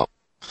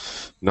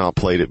 not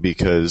played it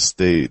because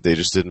they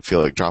just didn't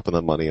feel like dropping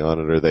the money on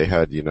it, or they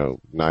had, 9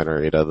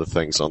 or 8 other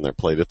things on their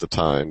plate at the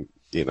time,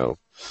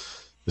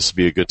 this would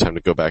be a good time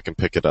to go back and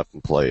pick it up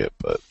and play it.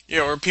 But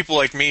or people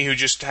like me who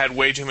just had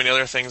way too many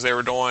other things they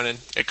were doing, and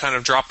it kind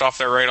of dropped off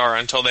their radar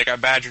until they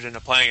got badgered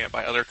into playing it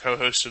by other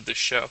co-hosts of this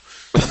show.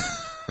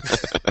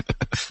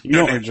 You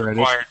don't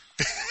regret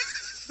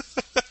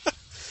it.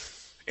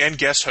 And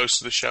guest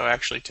hosts of the show,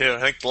 actually, too. I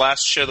think the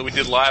last show that we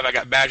did live, I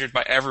got badgered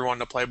by everyone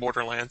to play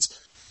Borderlands.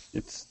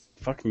 It's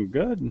fucking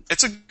good.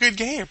 It's a good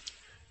game.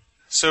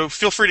 So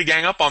feel free to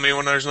gang up on me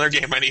when there's another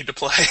game I need to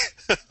play.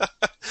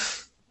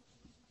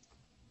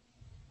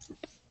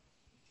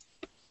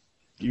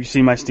 You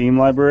see my Steam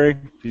library?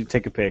 You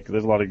take a pick.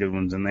 There's a lot of good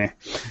ones in there.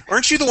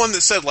 Weren't you the one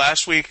that said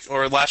last week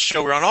or last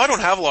show we're on, I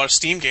don't have a lot of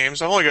Steam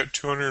games. I've only got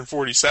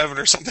 247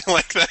 or something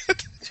like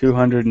that.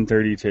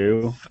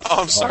 232.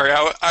 Oh, I'm sorry.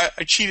 I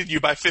cheated you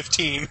by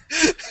 15.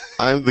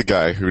 I'm the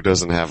guy who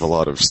doesn't have a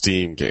lot of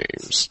Steam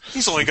games.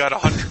 He's only got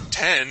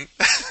 110.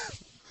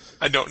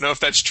 I don't know if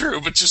that's true,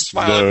 but just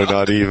smile. No,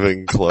 not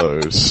even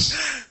close.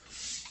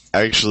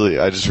 Actually,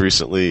 I just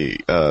recently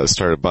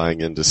started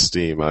buying into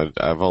Steam.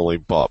 I've only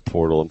bought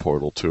Portal and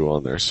Portal 2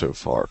 on there so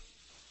far.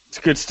 It's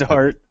a good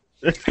start.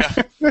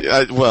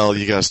 Well,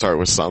 you gotta start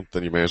with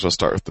something. You may as well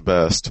start with the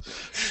best.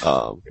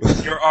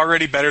 You're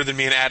already better than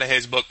me in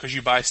Adahe's book because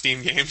you buy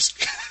Steam games.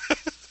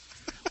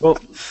 Well,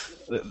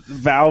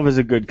 Valve is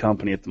a good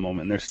company at the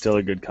moment, and they're still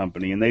a good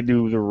company, and they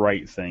do the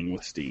right thing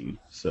with Steam.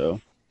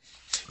 So,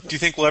 do you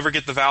think we'll ever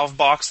get the Valve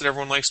box that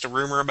everyone likes to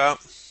rumor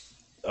about?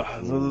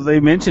 They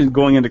mentioned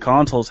going into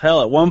consoles.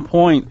 Hell, at one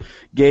point,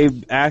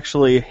 Gabe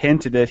actually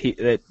hinted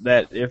that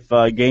that if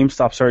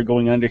GameStop started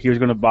going under, he was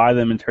going to buy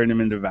them and turn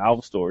them into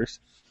Valve stores.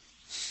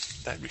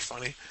 That'd be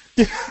funny.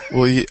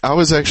 Well, I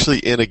was actually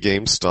in a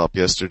GameStop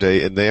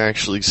yesterday, and they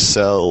actually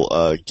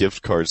sell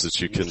gift cards that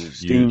you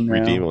can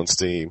redeem on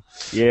Steam.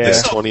 Yeah,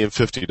 it's $20 and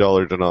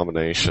 $50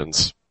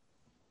 denominations.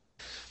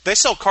 They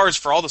sell cards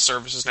for all the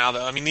services now,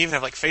 though. I mean, they even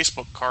have like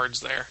Facebook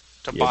cards there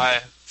to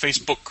buy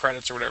Facebook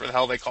credits or whatever the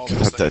hell they call those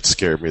things. That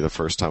scared me the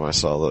first time I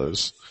saw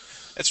those.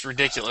 It's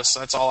ridiculous.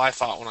 That's all I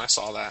thought when I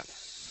saw that.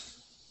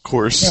 Of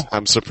course,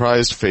 I'm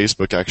surprised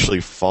Facebook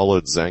actually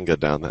followed Zynga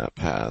down that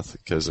path,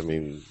 because, I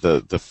mean,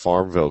 the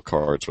Farmville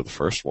cards were the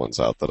first ones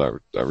out that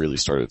I really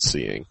started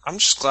seeing. I'm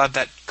just glad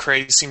that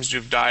craze seems to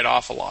have died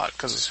off a lot,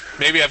 because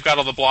maybe I've got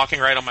all the blocking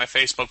right on my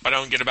Facebook, but I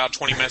don't get about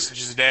 20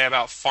 messages a day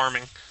about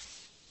farming.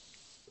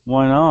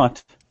 Why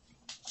not?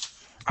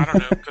 I don't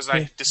know, because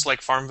I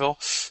dislike Farmville.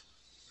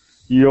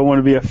 You don't want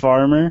to be a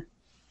farmer?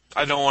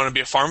 I don't want to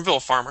be a Farmville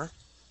farmer.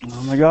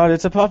 Oh my god,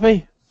 it's a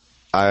puppy!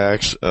 I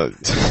actually...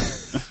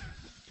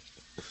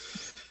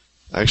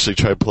 I actually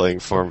tried playing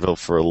Farmville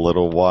for a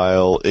little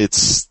while.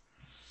 It's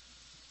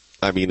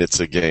a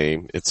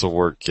game. It's a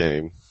work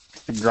game.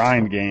 It's a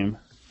grind game.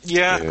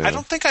 Yeah, I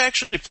don't think I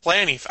actually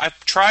play any. I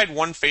tried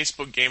one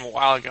Facebook game a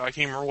while ago. I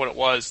can't remember what it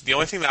was. The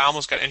only thing that I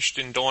almost got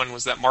interested in doing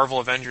was that Marvel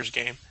Avengers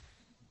game.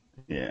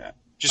 Yeah.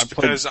 Just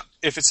because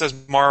if it says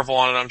Marvel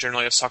on it, I'm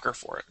generally a sucker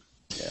for it.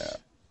 Yeah.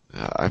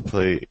 I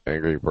play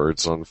Angry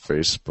Birds on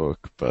Facebook,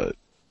 but...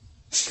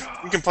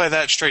 You can play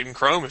that straight in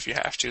Chrome if you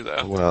have to,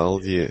 though. Well,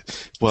 yeah.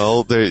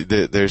 Well,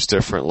 there's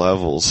different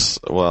levels.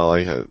 Well,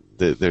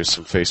 there's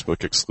some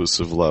Facebook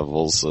exclusive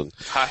levels, and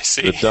I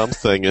see. The dumb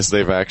thing is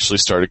they've actually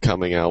started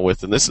coming out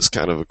with, and this is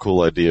kind of a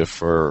cool idea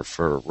for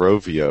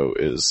Rovio,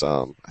 is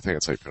I think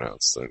that's how you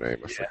pronounce their name.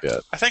 I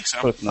forget. I think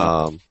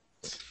so.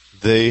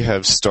 They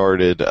have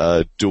started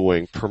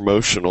doing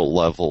promotional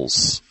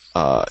levels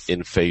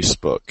in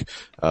Facebook.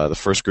 The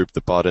first group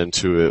that bought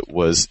into it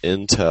was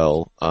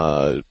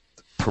Intel.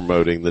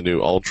 Promoting the new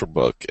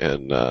Ultrabook,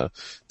 and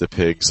the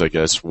pigs, I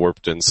guess,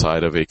 warped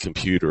inside of a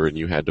computer, and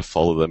you had to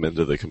follow them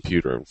into the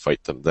computer and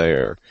fight them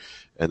there.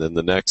 And then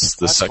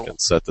the second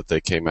set that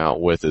they came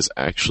out with is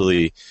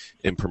actually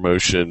in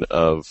promotion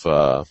of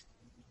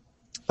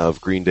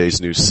Green Day's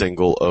new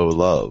single, "Oh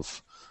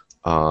Love."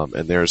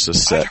 And there's a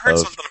set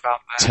of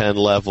 10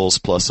 levels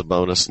plus a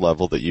bonus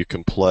level that you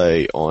can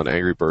play on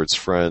Angry Birds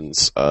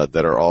Friends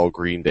that are all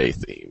Green Day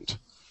themed.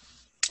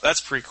 That's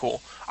pretty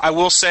cool. I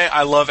will say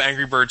I love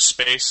Angry Birds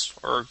Space,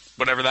 or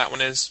whatever that one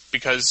is,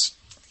 because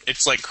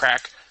it's like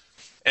crack.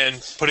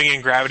 And putting in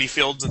gravity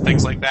fields and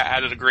things like that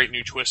added a great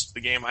new twist to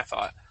the game, I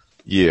thought.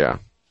 Yeah.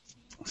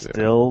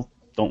 Still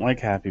don't like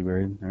Happy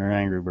Bird, or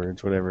Angry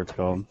Birds, whatever it's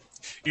called.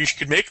 You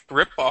could make a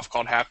ripoff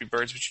called Happy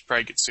Birds, but you'd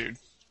probably get sued.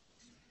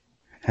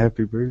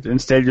 Happy Birds?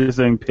 Instead you're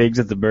throwing pigs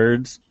at the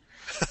birds?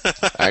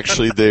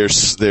 Actually,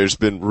 there's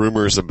been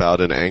rumors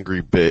about an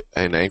Angry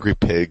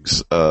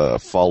Pigs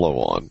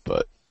follow-on,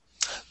 but...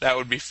 That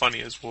would be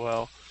funny as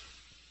well.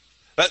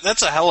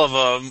 That's a hell of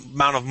a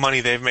amount of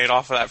money they've made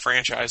off of that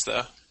franchise,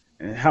 though.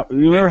 You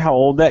remember how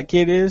old that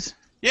kid is?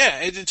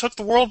 Yeah, it took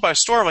the world by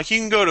storm. Like, you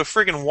can go to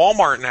friggin'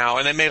 Walmart now,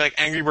 and they make, like,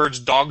 Angry Birds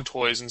dog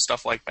toys and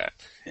stuff like that.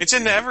 It's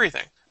into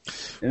everything.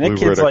 We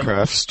were at a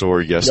craft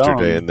store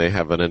yesterday, and they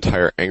have an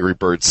entire Angry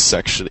Birds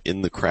section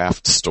in the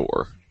craft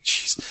store.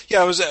 Jeez.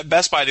 Yeah, I was at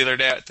Best Buy the other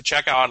day at the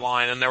checkout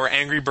line, and there were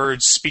Angry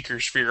Birds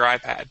speakers for your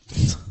iPad.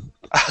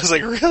 I was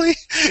like, really?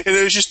 And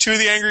it was just two of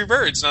the Angry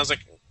Birds. And I was like,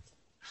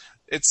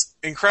 it's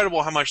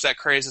incredible how much that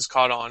craze has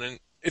caught on. And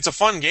it's a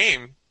fun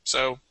game,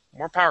 so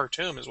more power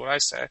to them is what I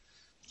say.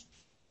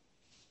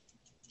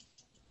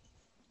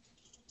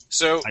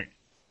 So,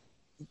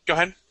 go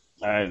ahead.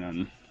 I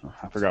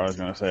forgot what I was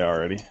going to say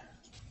already.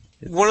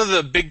 One of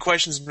the big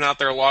questions that's been out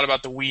there a lot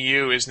about the Wii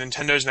U is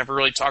Nintendo's never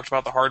really talked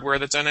about the hardware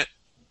that's in it.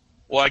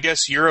 Well, I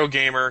guess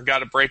Eurogamer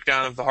got a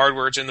breakdown of the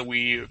hardware that's in the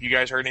Wii U. Have you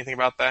guys heard anything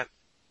about that?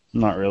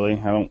 Not really.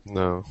 I don't.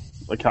 No.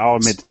 Like, I'll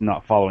admit to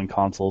not following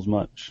consoles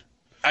much.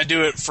 I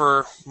do it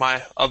for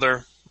my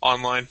other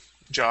online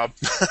job.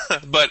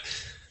 But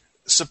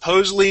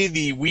supposedly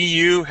the Wii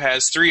U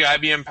has 3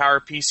 IBM Power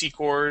PC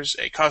cores,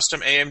 a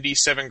custom AMD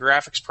 7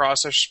 graphics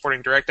processor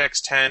supporting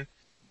DirectX 10,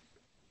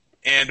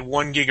 and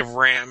 1 gig of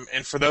RAM.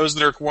 And for those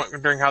that are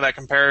wondering how that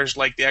compares,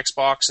 like the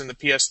Xbox and the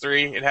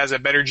PS3, it has a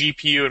better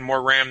GPU and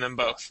more RAM than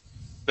both,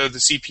 though the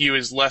CPU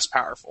is less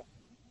powerful.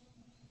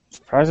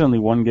 Surprisingly,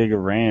 1 gig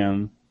of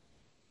RAM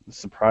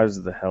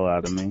surprises the hell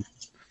out of me.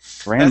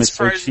 RAM is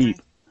so cheap.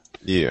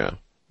 Yeah.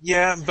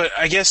 Yeah, but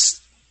I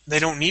guess they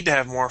don't need to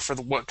have more for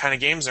what kind of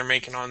games they're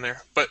making on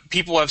there. But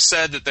people have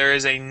said that there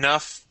is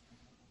enough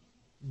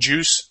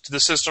juice to the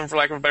system, for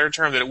lack of a better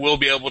term, that it will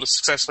be able to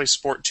successfully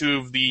support 2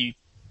 of the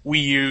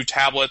Wii U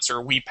tablets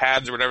or Wii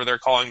pads or whatever they're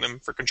calling them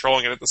for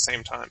controlling it at the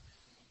same time.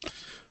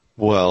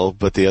 Well,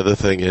 but the other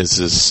thing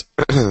is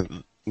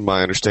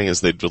my understanding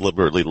is they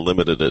deliberately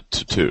limited it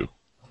to 2.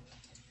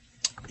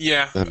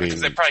 Yeah,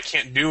 because they probably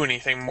can't do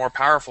anything more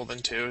powerful than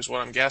 2 is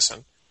what I'm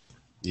guessing.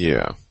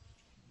 Yeah.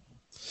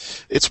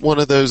 It's one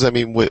of those. I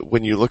mean,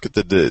 when you look at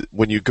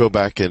when you go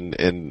back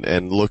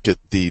and look at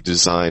the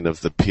design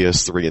of the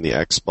PS3 and the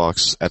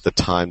Xbox at the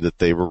time that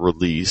they were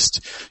released,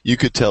 you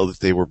could tell that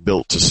they were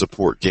built to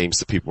support games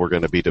that people were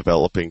going to be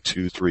developing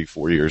 2, 3,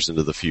 4 years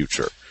into the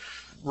future.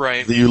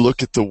 Right. You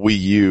look at the Wii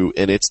U,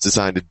 and it's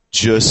designed to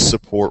just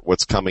support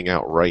what's coming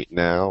out right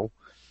now,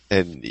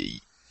 and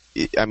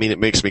it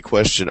makes me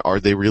question: are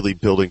they really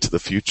building to the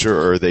future,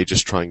 or are they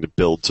just trying to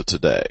build to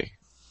today?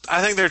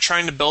 I think they're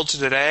trying to build to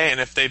today, and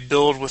if they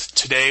build with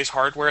today's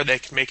hardware, they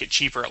can make it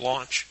cheaper at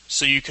launch.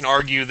 So you can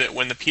argue that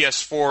when the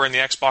PS4 and the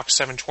Xbox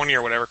 720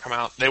 or whatever come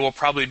out, they will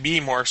probably be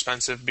more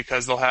expensive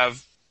because they'll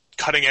have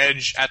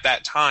cutting-edge, at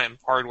that time,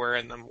 hardware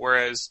in them,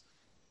 whereas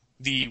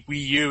the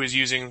Wii U is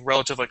using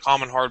relatively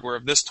common hardware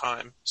of this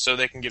time, so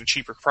they can get a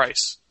cheaper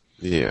price.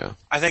 Yeah.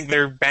 I think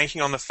they're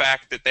banking on the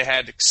fact that they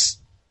had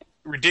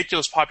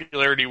ridiculous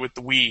popularity with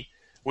the Wii,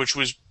 which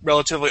was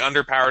relatively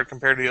underpowered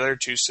compared to the other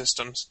two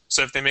systems.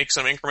 So if they make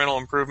some incremental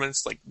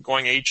improvements, like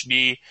going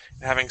HD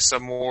and having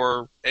some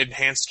more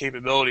enhanced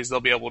capabilities, they'll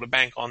be able to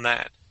bank on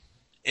that.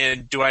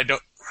 And I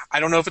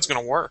don't know if it's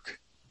going to work.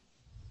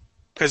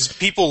 Because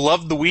people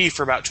loved the Wii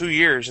for about 2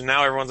 years, and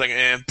now everyone's like,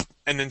 and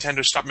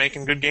Nintendo stopped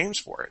making good games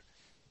for it.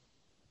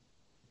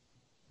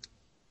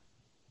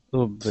 A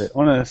little bit.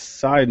 On a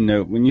side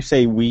note, when you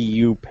say Wii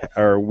U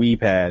or Wii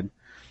Pad,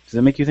 does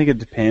that make you think it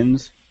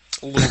depends?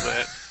 A little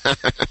bit.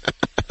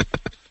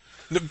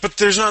 But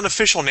there's not an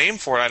official name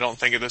for it, I don't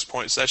think, at this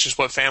point. So that's just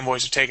what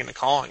fanboys have taken to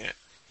calling it.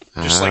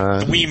 Just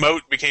like the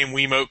Wiimote became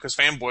Wiimote because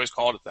fanboys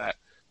called it that.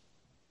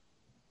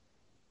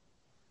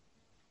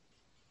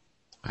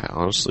 I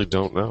honestly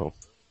don't know.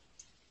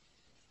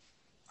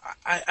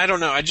 I don't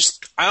know.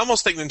 I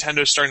almost think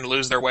Nintendo's starting to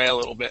lose their way a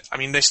little bit. I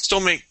mean, they still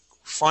make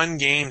fun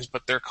games,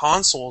 but their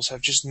consoles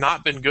have just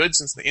not been good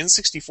since the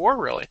N64,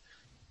 really.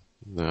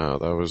 No,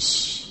 that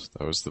was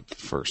the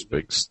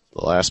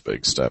last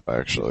big step,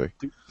 actually.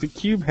 The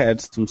Cube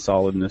had some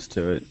solidness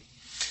to it.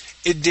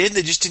 It did.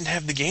 They just didn't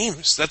have the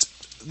games. That's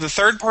the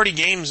third-party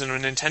games in a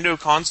Nintendo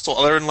console,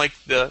 other than like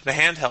the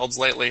handhelds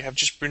lately, have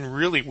just been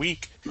really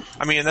weak.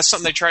 I mean, that's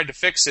something they tried to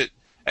fix it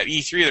at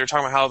E3. They're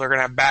talking about how they're going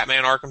to have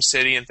Batman Arkham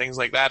City and things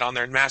like that on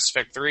there in Mass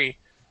Effect 3.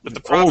 But the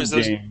problem is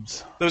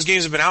those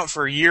games have been out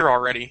for a year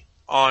already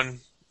on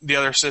the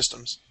other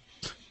systems.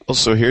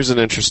 Also, here's an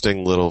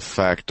interesting little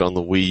fact on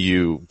the Wii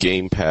U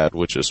gamepad,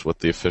 which is what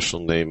the official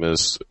name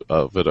is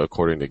of it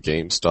according to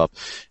GameStop.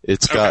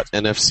 It's got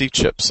NFC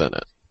chips in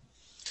it.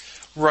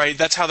 Right,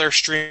 that's how they're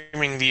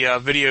streaming the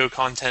video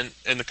content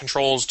and the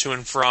controls to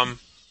and from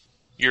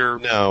your...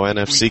 No,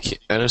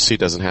 NFC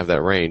doesn't have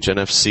that range.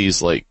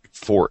 NFC's like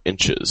 4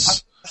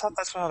 inches. I thought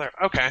that's how they're...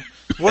 Okay.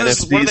 What are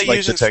they like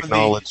using the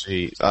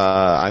technology?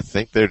 I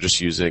think they're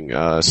just using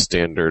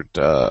standard...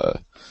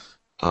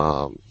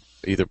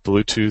 either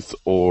Bluetooth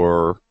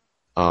or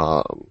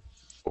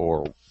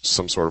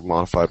some sort of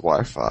modified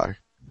Wi-Fi.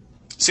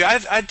 See,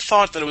 I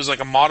thought that it was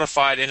like a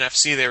modified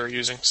NFC they were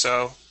using,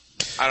 so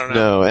I don't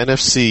know. No,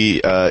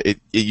 NFC, it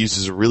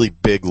uses a really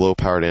big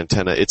low-powered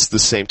antenna. It's the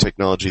same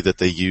technology that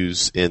they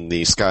use in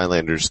the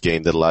Skylanders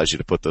game that allows you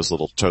to put those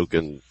little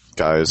token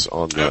guys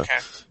on the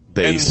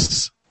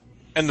base.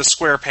 And the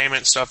Square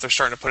payment stuff they're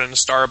starting to put into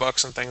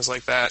Starbucks and things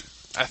like that.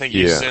 I think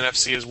uses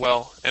NFC as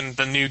well. And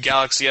the new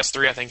Galaxy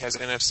S3, I think, has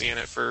NFC in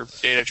it for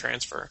data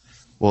transfer.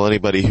 Well,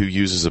 anybody who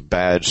uses a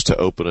badge to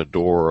open a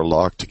door or a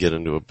lock to get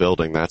into a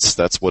building,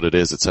 that's what it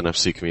is. It's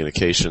NFC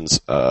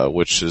communications,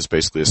 which is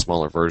basically a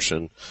smaller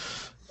version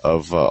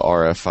of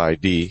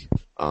RFID.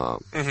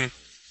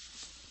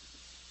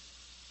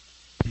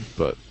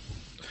 But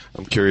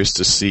I'm curious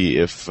to see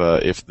if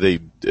they,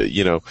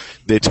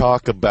 they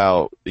talk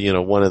about,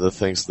 one of the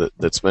things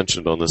that's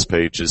mentioned on this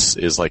page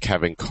is like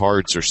having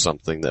cards or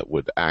something that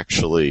would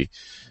actually,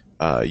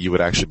 you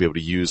would actually be able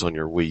to use on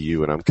your Wii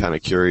U, and I'm kind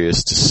of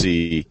curious to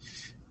see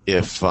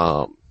if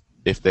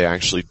they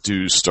actually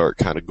do start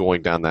kind of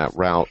going down that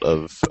route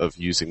of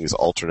using these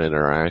alternate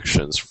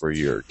interactions for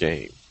your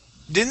game.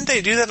 Didn't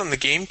they do that on the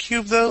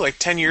GameCube, though? Like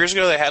 10 years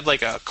ago, they had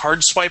like a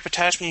card swipe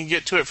attachment you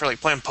get to it for like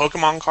playing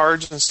Pokemon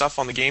cards and stuff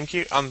on the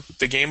GameCube, on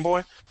the Game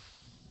Boy?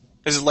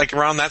 Is it like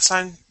around that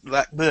same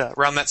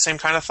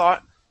kind of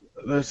thought?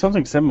 There's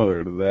something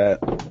similar to that.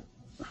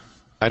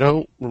 I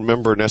don't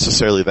remember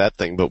necessarily that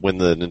thing, but when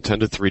the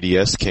Nintendo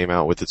 3DS came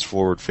out with its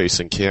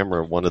forward-facing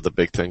camera, one of the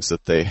big things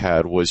that they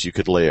had was you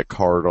could lay a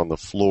card on the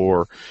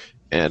floor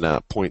and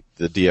point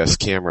the DS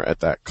camera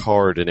at that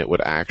card, and it would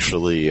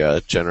actually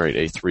generate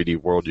a 3D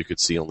world you could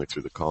see only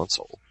through the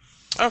console.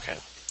 Okay.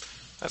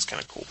 That's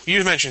kind of cool.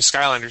 You mentioned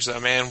Skylanders,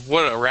 though, man.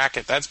 What a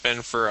racket that's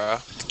been for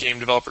a game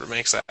developer to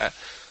make that.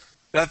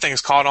 That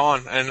thing's caught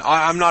on, and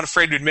I'm not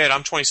afraid to admit,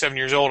 I'm 27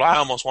 years old. I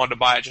almost wanted to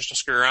buy it just to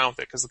screw around with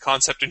it, because the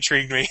concept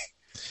intrigued me.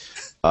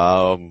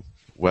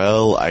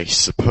 Well, I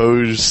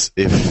suppose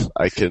if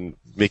I can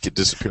make it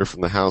disappear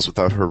from the house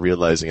without her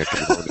realizing I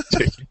can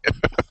take it.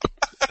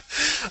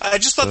 I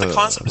just thought the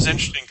concept was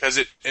interesting because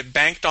it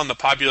banked on the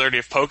popularity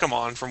of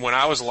Pokemon from when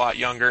I was a lot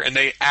younger, and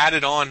they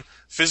added on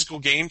physical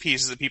game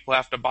pieces that people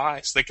have to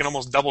buy, so they can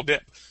almost double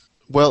dip.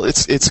 Well,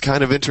 it's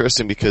kind of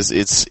interesting because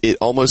it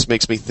almost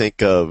makes me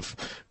think of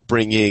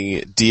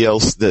bringing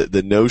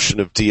the notion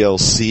of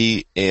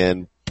DLC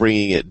and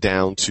bringing it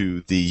down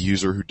to the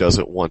user who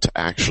doesn't want to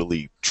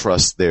actually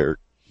trust their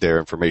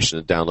information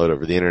and download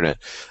over the internet.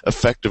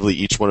 Effectively,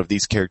 each one of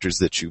these characters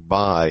that you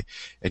buy,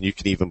 and you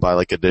can even buy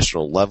like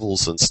additional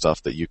levels and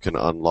stuff that you can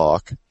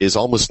unlock, is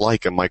almost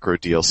like a micro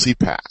DLC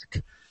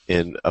pack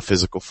in a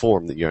physical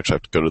form that you actually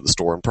have to go to the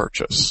store and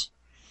purchase.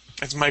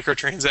 As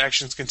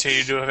microtransactions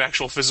continue to have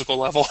actual physical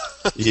level.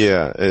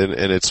 Yeah,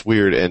 and it's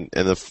weird. And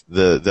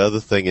the other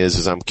thing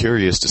is I'm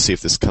curious to see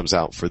if this comes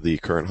out for the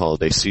current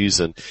holiday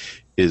season.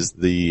 Is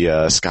the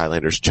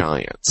Skylanders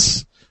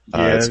Giants?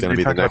 It's going to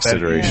be the next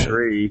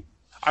iteration.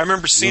 I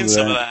remember seeing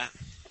some of that.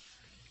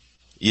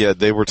 Yeah,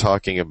 they were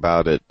talking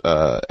about it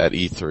at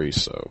E3.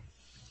 So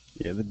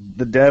yeah,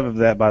 the dev of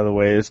that, by the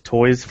way, is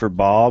Toys for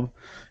Bob,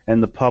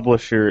 and the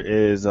publisher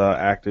is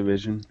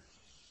Activision.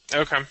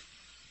 Okay.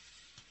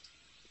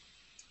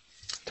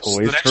 Toys so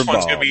the next for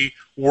one's Bob. going to be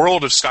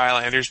World of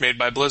Skylanders, made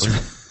by Blizzard.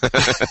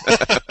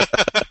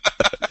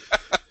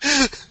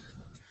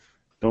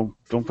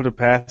 Don't put it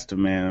past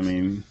him, man. I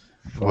mean,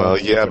 well,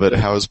 yeah, but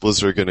how is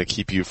Blizzard going to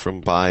keep you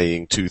from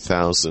buying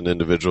 2,000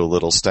 individual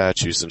little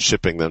statues and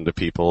shipping them to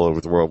people all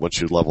over the world once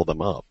you level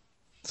them up?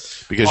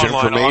 Because your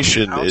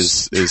information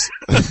is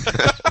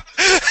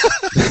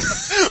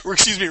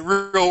excuse me,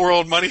 Real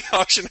World Money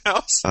Auction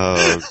House.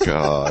 Oh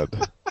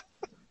God.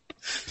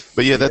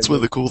 But yeah, that's one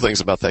of the cool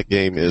things about that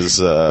game is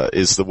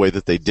the way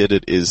that they did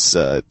it is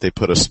they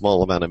put a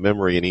small amount of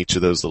memory in each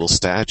of those little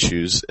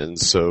statues, and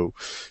so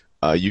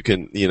you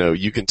can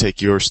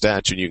take your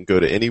statue and you can go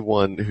to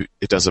anyone who,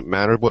 it doesn't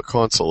matter what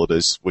console it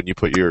is, when you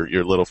put your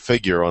little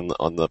figure on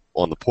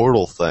the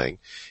portal thing,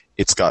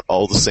 it's got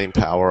all the same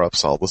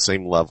power-ups, all the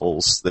same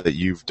levels that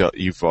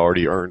you've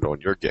already earned on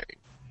your game.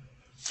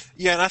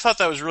 Yeah, and I thought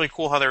that was really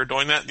cool how they were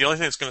doing that. The only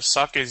thing that's going to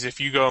suck is if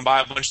you go and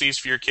buy a bunch of these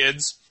for your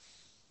kids,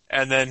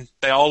 and then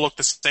they all look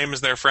the same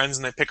as their friends,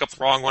 and they pick up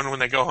the wrong one when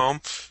they go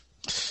home.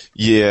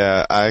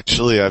 Yeah,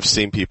 I've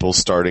seen people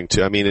starting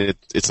to. I mean,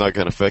 it's not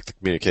going to affect the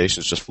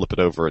communications. Just flip it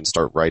over and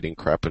start writing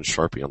crap in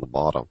Sharpie on the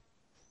bottom.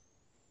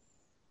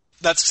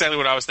 That's exactly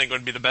what I was thinking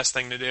would be the best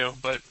thing to do,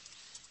 but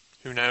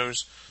who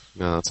knows?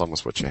 No, that's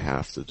almost what you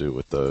have to do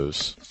with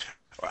those.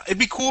 It'd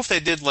be cool if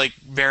they did like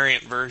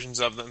variant versions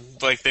of them,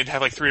 like they'd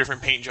have like 3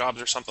 different paint jobs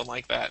or something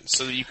like that,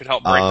 so that you could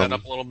help break that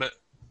up a little bit.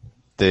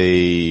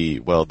 They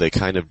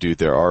kind of do.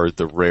 There are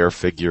the rare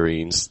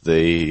figurines.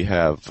 They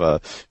have,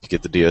 you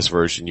get the DS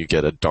version, you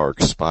get a dark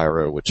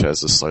Spyro, which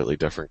has a slightly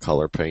different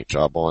color paint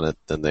job on it.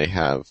 Then they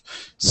have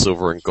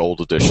silver and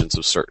gold editions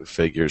of certain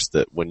figures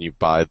that when you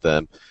buy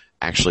them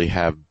actually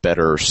have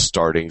better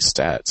starting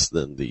stats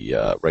than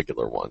the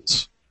regular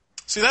ones.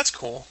 See, that's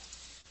cool.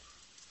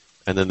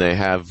 And then they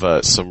have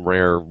some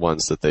rare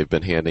ones that they've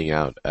been handing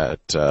out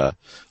at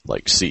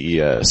like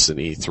CES and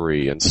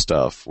E3 and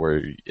stuff.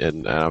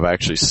 And I've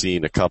actually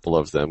seen a couple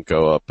of them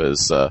go up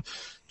as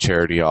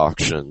charity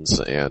auctions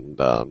and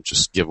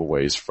just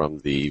giveaways from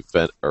the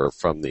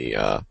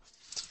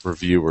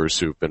reviewers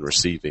who've been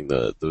receiving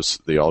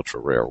the ultra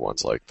rare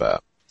ones like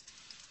that.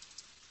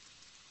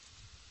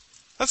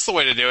 That's the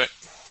way to do it.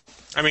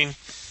 I mean,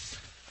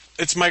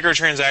 it's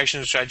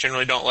microtransactions, which I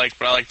generally don't like,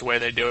 but I like the way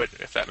they do it,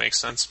 if that makes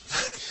sense.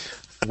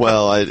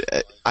 Well,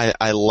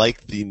 I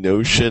like the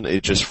notion.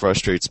 It just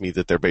frustrates me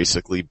that they're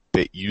basically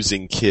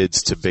using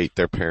kids to bait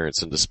their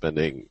parents into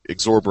spending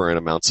exorbitant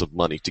amounts of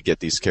money to get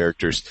these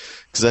characters.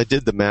 Because I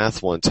did the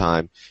math one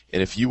time,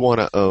 and if you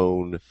want to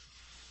own,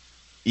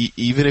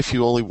 even if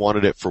you only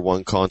wanted it for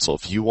one console,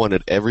 if you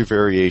wanted every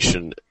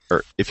variation,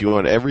 or if you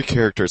wanted every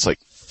character, it's like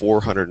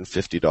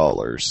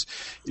 $450.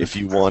 If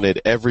you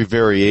wanted every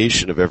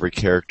variation of every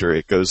character,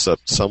 it goes up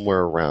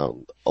somewhere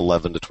around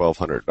 $1,100 to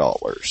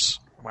 $1,200.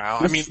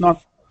 Wow,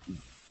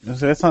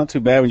 that's not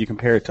too bad when you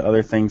compare it to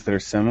other things that are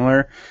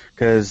similar.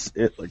 Because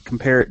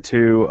compare it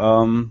to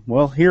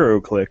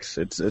HeroClix.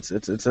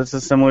 It's a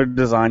similar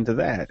design to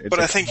that. But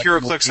I think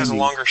HeroClix has a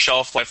longer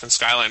shelf life than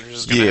Skylanders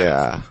is going to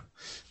have.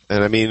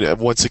 And I mean,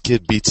 once a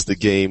kid beats the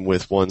game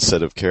with one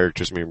set of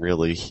characters, I mean,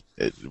 really,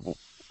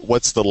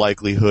 what's the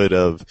likelihood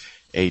of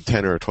a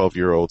 10 or a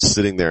 12-year-old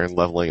sitting there and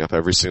leveling up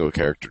every single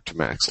character to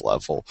max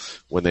level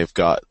when they've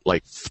got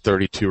like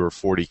 32 or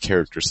 40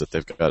 characters that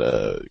they've got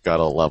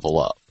to level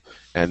up?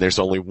 And there's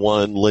only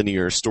one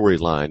linear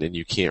storyline, and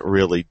you can't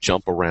really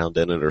jump around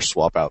in it or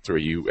swap out through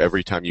you.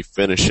 Every time you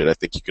finish it, I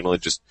think you can only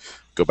just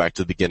go back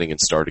to the beginning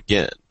and start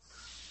again.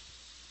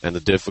 And the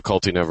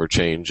difficulty never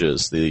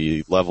changes,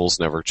 the levels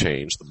never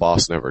change, the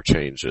boss never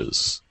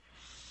changes.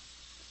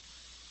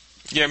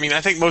 Yeah, I mean,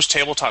 I think most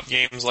tabletop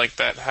games like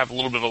that have a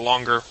little bit of a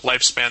longer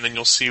lifespan than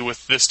you'll see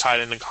with this tied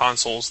into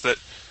consoles, that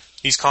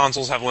these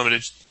consoles have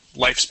limited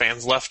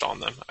lifespans left on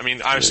them. I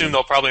mean, I assume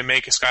they'll probably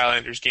make a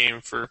Skylanders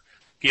game for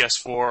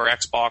PS4,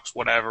 Xbox,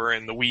 whatever,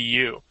 and the Wii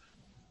U.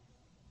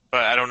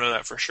 But I don't know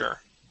that for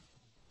sure.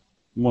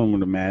 One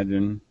would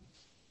imagine.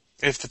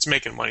 If it's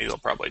making money, they'll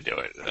probably do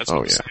it. That's Oh,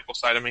 what the yeah. cynical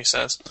side of me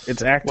says.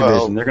 It's Activision.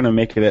 Well- They're gonna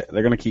make it.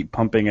 They're gonna keep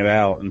pumping it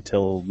out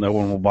until no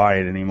one will buy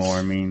it anymore.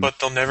 I mean, But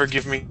they'll never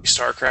give me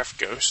StarCraft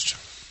Ghost.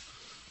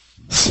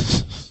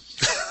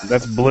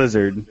 that's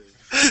Blizzard.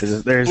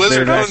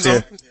 Blizzard owns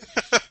them.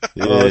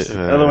 It's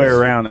the other way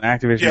around.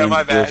 Activision Yeah, my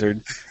owns bad.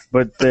 Blizzard,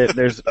 but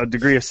there's a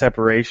degree of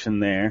separation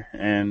there,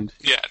 and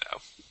Yeah, no.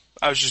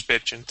 I was just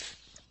bitching.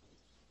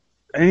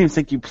 I didn't even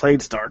think you played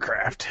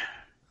StarCraft.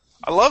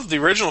 I love the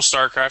original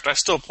StarCraft. I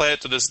still play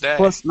it to this day.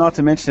 Plus, not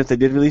to mention, if they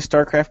did release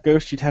StarCraft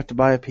Ghost, you'd have to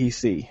buy a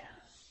PC.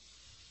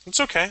 It's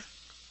okay.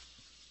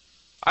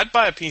 I'd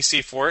buy a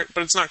PC for it,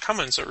 but it's not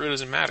coming, so it really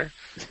doesn't matter.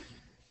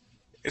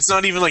 It's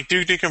not even like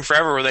Duke Nukem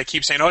Forever where they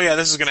keep saying, oh yeah,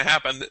 this is going to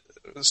happen.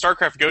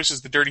 StarCraft Ghost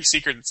is the dirty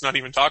secret that's not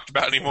even talked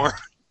about anymore.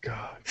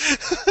 God.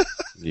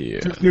 Yeah.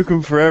 Duke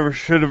Nukem Forever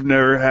should have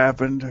never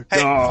happened.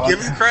 Hey, God.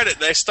 give them credit.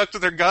 They stuck to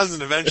their guns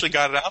and eventually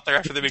got it out there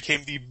after they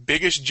became the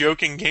biggest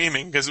joke in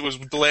gaming because it was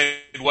delayed,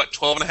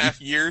 12 and a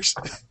half years?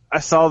 I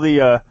saw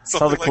the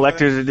Something like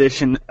collector's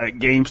edition at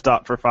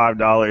GameStop for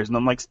 $5, and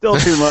I'm like, still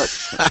too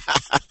much.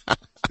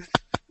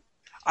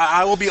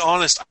 I will be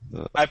honest.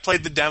 I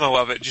played the demo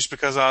of it just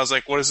because I was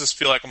like, what does this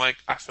feel like? I'm like,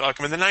 I feel like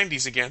I'm in the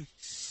 90s again.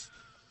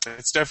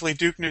 It's definitely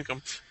Duke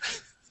Nukem.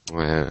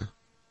 Yeah.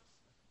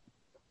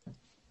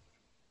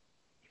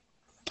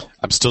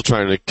 I'm still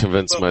trying to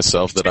convince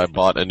myself that I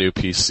bought a new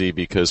PC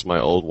because my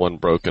old one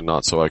broke and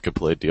not so I could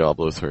play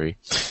Diablo 3.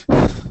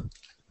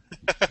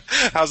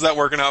 How's that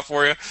working out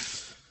for you?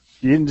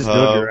 You didn't just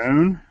build your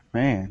own?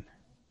 Man.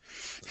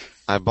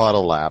 I bought a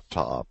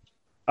laptop.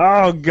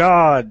 Oh,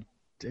 God.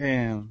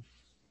 Damn.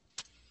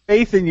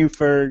 Faith in you,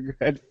 Ferg.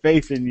 I had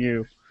faith in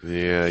you.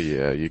 Yeah,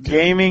 you can.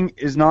 Gaming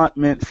is not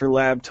meant for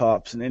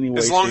laptops in any way.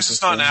 As long as shape,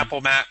 it's or not an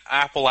form.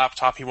 Apple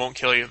laptop, he won't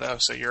kill you though,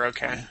 so you're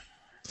okay.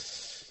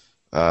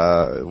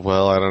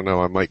 Well, I don't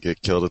know. I might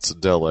get killed. It's a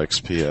Dell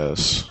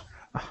XPS.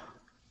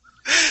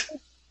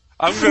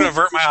 I'm going to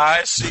avert my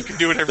eyes so you can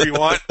do whatever you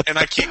want, and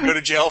I can't go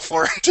to jail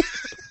for it.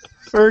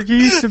 Ferg, you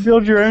used to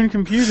build your own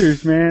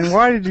computers, man.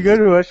 Why did you go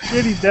to a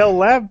shitty Dell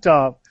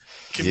laptop?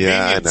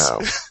 Yeah,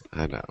 Convenience.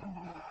 I know.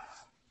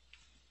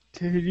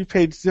 Dude, you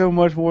paid so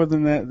much more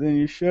than that than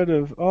you should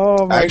have.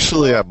 Oh my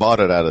Actually, I bought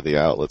it out of the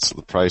outlet, so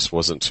the price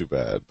wasn't too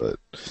bad. But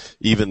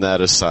even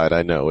that aside,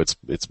 I know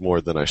it's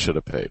more than I should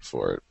have paid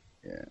for it.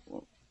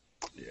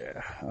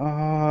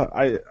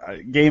 I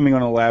gaming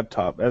on a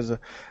laptop as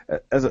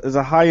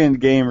a high end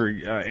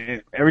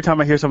gamer. Every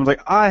time I hear someone's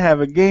like, "I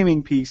have a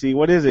gaming PC,"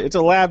 what is it? It's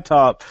a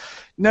laptop.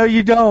 No,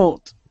 you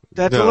don't.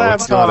 That's a No, laptop.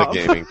 it's not a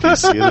gaming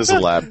PC. It is a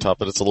laptop,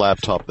 but it's a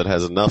laptop that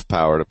has enough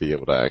power to be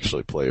able to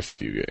actually play a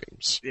few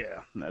games.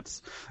 Yeah,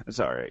 that's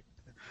all right.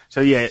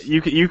 So yeah,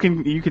 you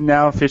can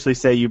now officially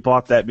say you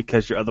bought that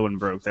because your other one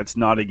broke. That's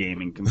not a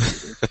gaming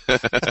computer.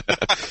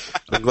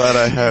 I'm glad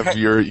I have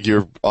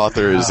your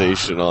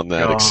authorization on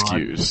that God.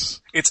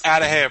 excuse. It's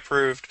ATGN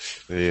approved.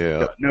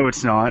 Yeah. No,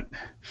 it's not.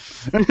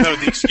 No,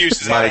 the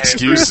excuse is My ATGN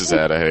excuse approved. is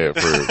ATGN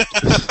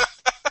approved.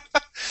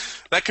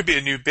 That could be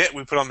a new bit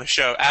we put on the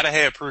show.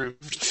 ATGN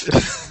approved.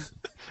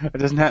 It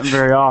doesn't happen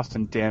very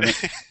often. Damn it.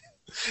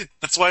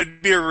 That's why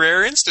it'd be a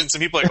rare instance,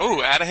 and people are like,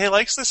 oh, ATGN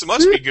likes this? It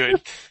must be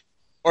good.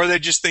 Or they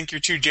just think you're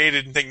too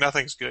jaded and think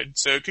nothing's good.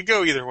 So it could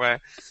go either way.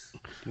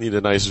 Need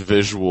a nice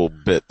visual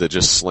bit that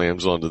just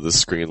slams onto the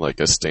screen like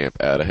a stamp.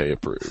 ATGN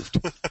approved.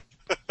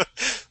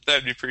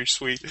 That'd be pretty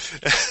sweet.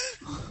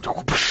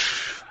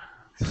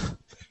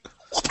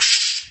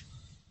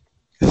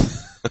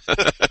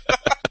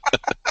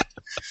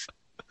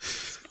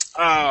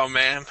 Oh,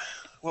 man.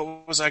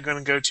 What was I going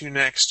to go to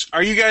next?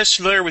 Are you guys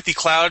familiar with the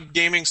cloud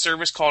gaming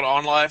service called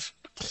OnLive?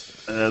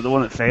 The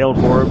one that failed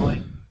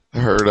horribly.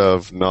 Heard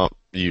of, not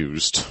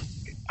used.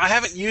 I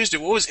haven't used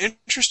it. What was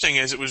interesting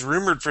is it was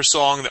rumored for so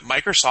long that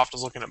Microsoft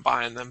was looking at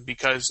buying them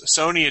because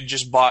Sony had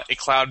just bought a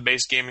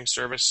cloud-based gaming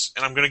service,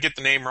 and I'm going to get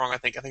the name wrong. I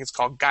think it's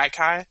called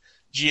Gaikai,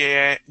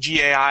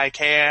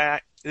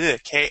 G-A-I-K-A-I.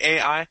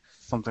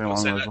 Something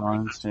along those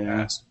lines.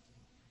 Yeah.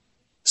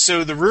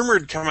 So the rumor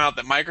had come out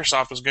that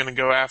Microsoft was going to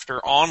go after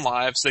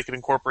OnLive so they could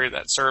incorporate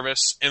that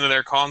service into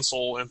their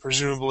console and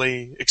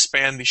presumably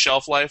expand the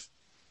shelf life.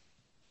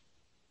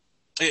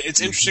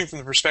 It's interesting from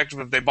the perspective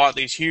of they bought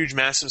these huge,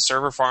 massive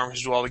server farms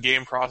to do all the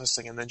game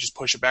processing and then just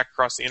push it back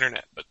across the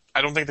internet. But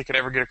I don't think they could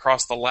ever get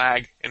across the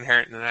lag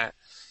inherent in that.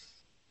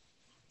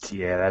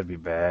 Yeah, that'd be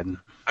bad.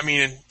 I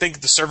mean, I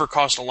think the server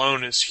cost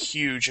alone is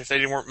huge. If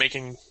they weren't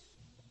making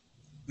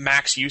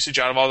max usage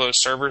out of all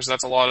those servers,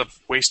 that's a lot of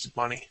wasted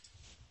money.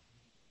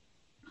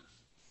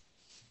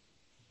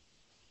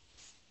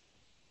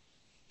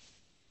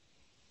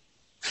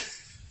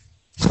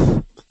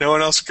 No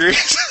one else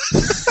agrees?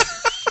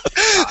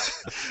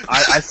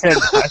 I said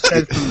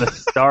from the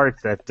start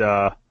that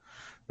the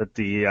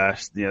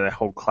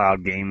whole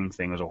cloud gaming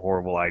thing was a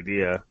horrible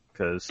idea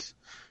because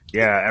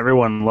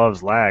everyone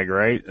loves lag,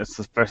 right? That's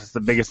the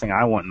biggest thing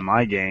I want in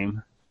my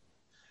game.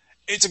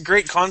 It's a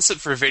great concept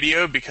for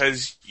video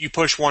because you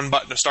push one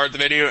button to start the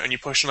video and you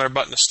push another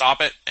button to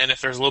stop it, and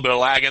if there's a little bit of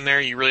lag in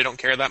there, you really don't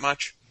care that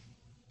much.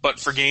 But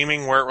for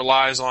gaming, where it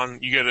relies on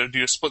you got to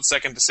do a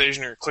split-second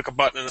decision or click a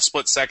button in a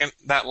split second,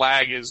 that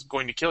lag is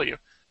going to kill you.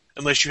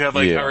 Unless you have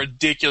a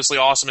ridiculously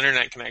awesome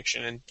internet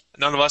connection, and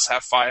none of us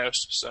have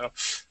FiOS, so...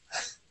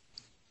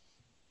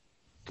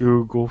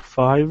 Google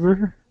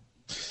Fiber?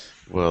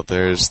 Well,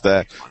 there's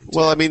that.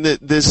 Well, I mean,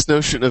 this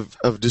notion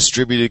of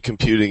distributed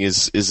computing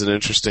is an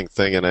interesting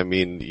thing, and I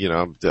mean,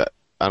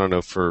 I don't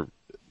know, for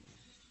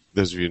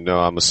those of you who know,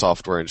 I'm a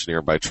software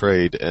engineer by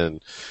trade,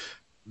 and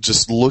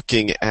just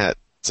looking at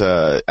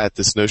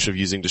this notion of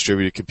using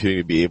distributed computing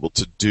to be able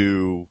to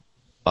do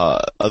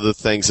other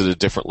things at a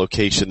different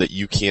location that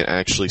you can't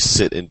actually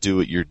sit and do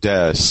at your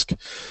desk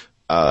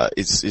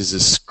is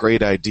this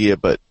great idea,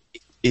 but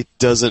it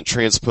doesn't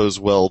transpose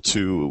well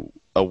to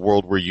a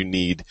world where you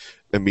need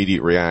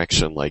immediate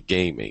reaction like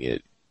gaming.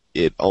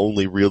 It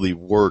only really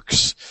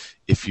works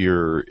if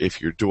you're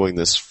doing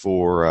this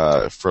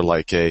for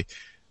like an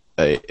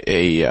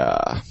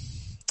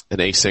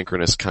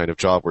asynchronous kind of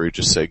job where you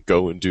just say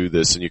go and do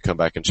this and you come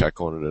back and check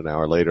on it an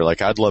hour later.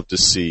 Like I'd love to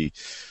see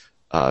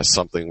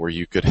something where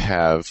you could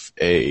have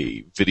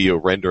a video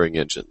rendering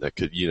engine that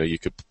could you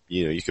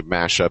could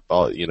mash up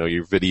all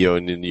your video,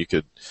 and then you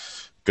could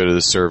go to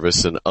the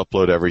service and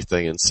upload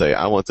everything and say,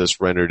 I want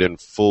this rendered in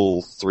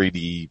full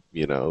 3D,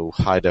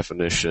 high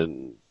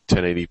definition,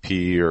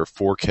 1080p or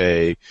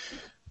 4K,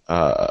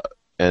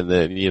 and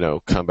then,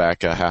 come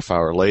back a half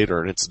hour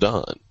later and it's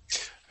done.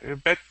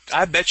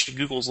 I bet you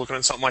Google's looking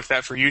at something like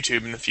that for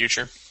YouTube in the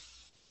future.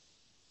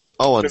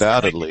 Oh,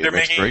 undoubtedly. They're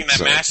making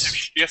that massive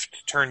shift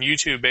to turn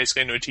YouTube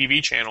basically into a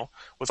TV channel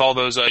with all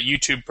those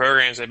YouTube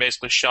programs they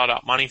basically shot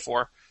out money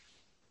for.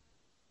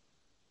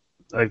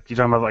 Like, you're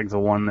talking about, like, the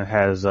one that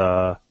has,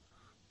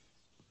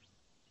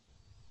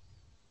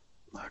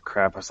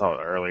 crap, I saw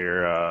it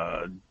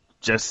earlier,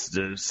 just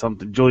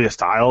something, Julia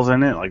Stiles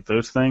in it, like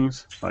those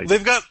things? Like,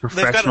 they've got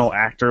professional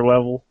actor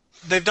level?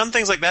 They've done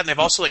things like that, and they've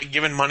also, like,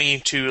 given money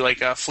to, like,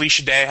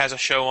 Felicia Day has a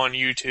show on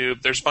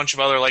YouTube. There's a bunch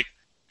of other, like,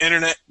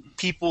 internet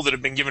people that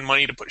have been given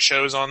money to put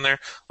shows on there.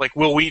 Like,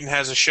 Will Wheaton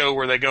has a show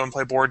where they go and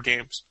play board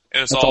games,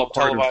 and it's all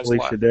televised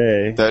live.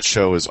 Day. That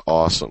show is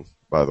awesome,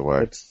 by the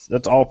way.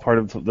 That's all part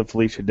of the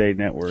Felicia Day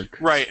network.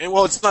 Right. And,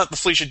 well, it's not the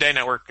Felicia Day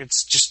network.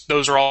 It's just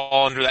those are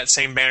all under that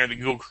same banner that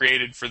Google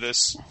created for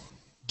this.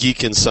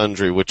 Geek and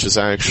Sundry, which is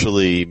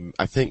actually,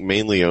 I think,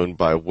 mainly owned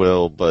by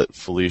Will, but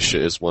Felicia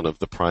is one of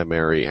the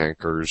primary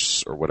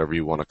anchors, or whatever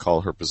you want to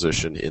call her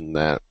position in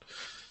that.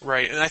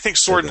 Right. And I think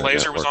Sword and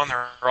Laser was on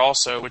there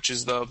also, which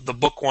is the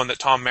book one that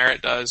Tom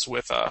Merritt does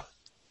with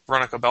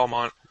Veronica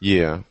Belmont.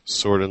 Yeah.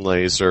 Sword and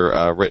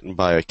Laser, written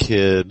by a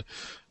kid.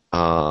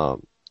 The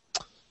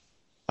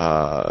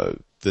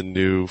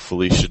new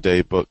Felicia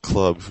Day book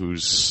club,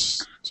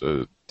 who's,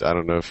 I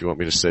don't know if you want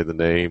me to say the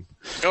name.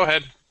 Go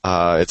ahead.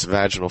 It's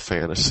Vaginal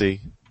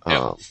Fantasy.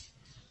 Yep.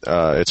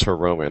 It's her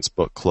romance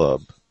book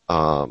club.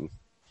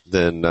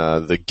 Then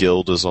the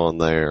Guild is on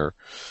there.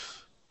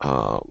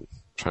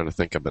 Trying to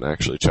think, I've been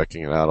actually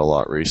checking it out a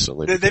lot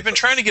recently. They've been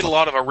trying to get a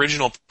lot of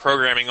original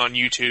programming on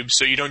YouTube,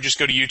 so you don't just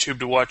go to YouTube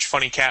to watch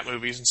funny cat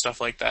movies and stuff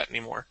like that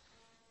anymore.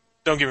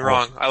 Don't get me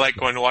wrong, I like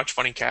going to watch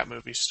funny cat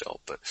movies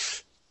still, but...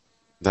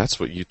 That's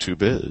what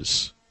YouTube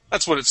is.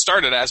 That's what it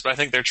started as, but I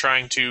think they're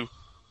trying to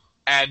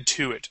add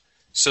to it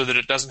so that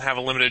it doesn't have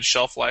a limited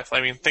shelf life.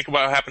 I mean, think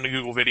about what happened to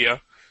Google Video.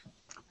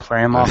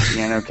 Play 'em off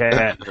Piano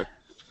Cat. The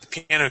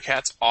Piano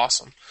Cat's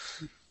awesome.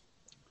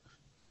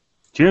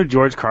 Do you know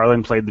George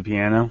Carlin played the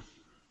piano?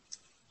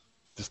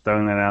 Just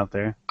throwing that out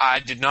there. I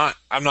did not.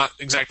 I'm not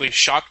exactly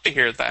shocked to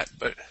hear that,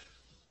 but...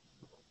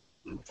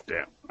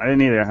 Yeah, I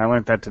didn't either. I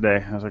learned that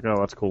today. I was like, oh,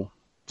 that's cool.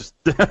 Just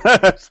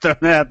throwing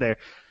that out there.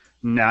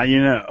 Now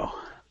you know.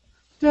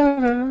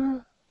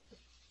 Do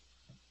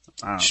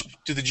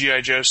the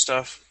G.I. Joe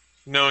stuff.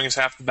 Knowing is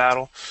half the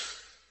battle.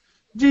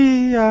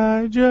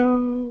 G.I.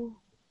 Joe.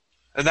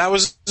 And that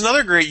was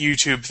another great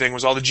YouTube thing,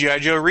 was all the G.I.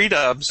 Joe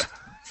redubs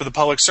for the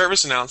public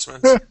service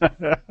announcements.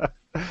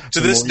 To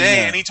this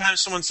day, anytime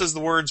someone says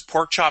the words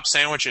pork chop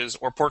sandwiches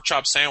or pork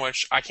chop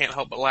sandwich, I can't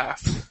help but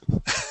laugh.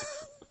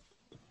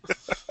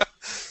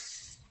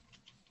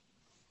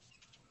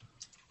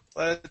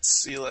 Let's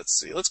see.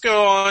 Let's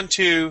go on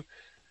to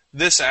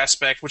this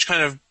aspect, which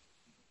kind of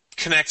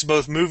connects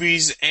both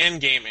movies and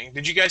gaming.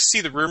 Did you guys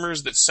see the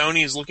rumors that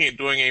Sony is looking at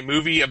doing a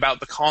movie about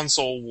the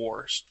console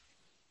wars?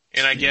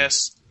 And I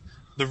guess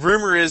the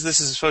rumor is this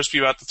is supposed to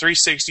be about the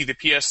 360, the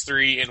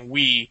PS3, and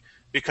Wii,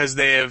 because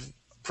they have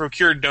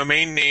procured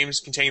domain names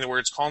containing the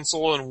words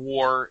console and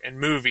war and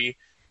movie,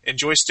 and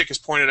Joystick has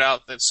pointed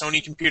out that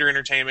Sony Computer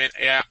Entertainment,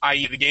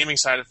 i.e. the gaming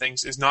side of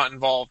things, is not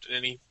involved in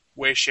any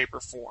way, shape,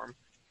 or form.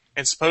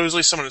 And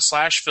supposedly someone at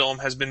Slash Film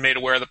has been made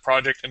aware of the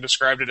project and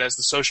described it as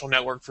the social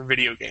network for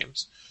video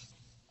games.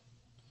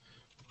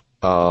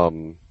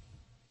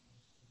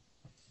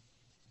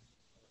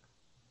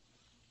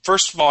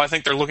 First of all, I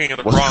think they're looking at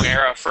the wrong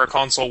era for a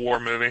console war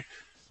movie.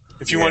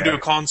 If you want to do a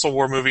console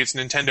war movie, it's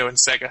Nintendo and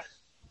Sega.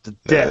 The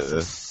death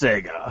of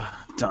Sega.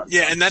 Dun,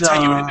 yeah, and that's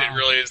how you end it,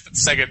 really, is that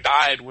Sega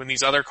died when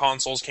these other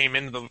consoles came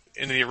into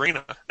the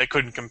arena. They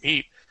couldn't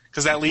compete,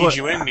 because that leads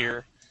you into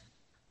your...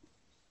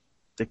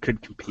 they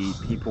could compete.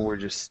 People were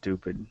just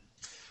stupid.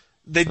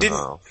 They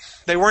didn't.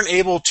 They weren't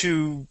able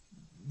to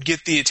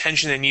get the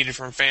attention they needed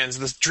from fans.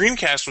 The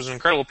Dreamcast was an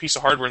incredible piece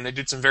of hardware, and they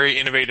did some very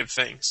innovative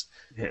things.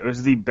 It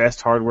was the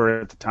best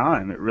hardware at the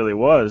time. It really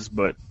was,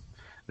 but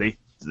they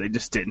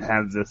just didn't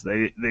have this.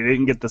 They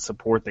didn't get the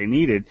support they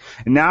needed.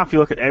 And now, if you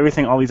look at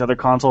everything all these other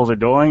consoles are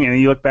doing, and then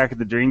you look back at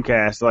the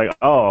Dreamcast, like,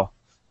 oh,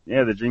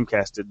 yeah, the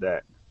Dreamcast did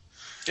that.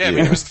 Yeah, I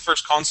mean, it was the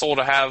first console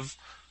to have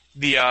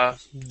the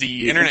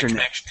internet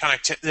connection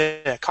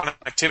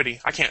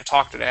connectivity. I can't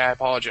talk today. I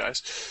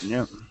apologize.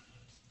 Yep.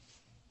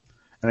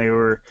 And they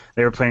were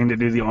planning to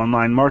do the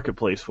online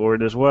marketplace for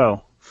it as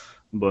well,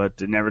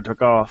 but it never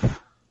took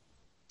off.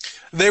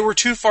 They were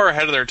too far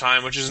ahead of their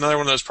time, which is another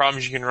one of those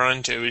problems you can run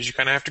into, is you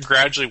kind of have to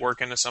gradually work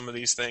into some of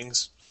these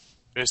things.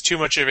 There's too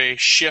much of a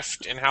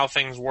shift in how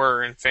things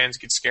were, and fans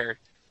get scared.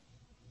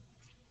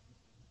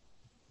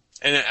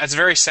 And it's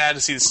very sad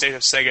to see the state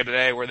of Sega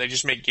today, where they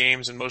just make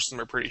games and most of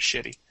them are pretty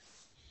shitty.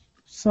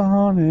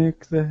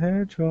 Sonic the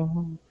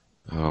Hedgehog.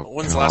 Oh,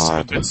 When's the last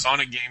time a good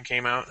Sonic game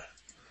came out?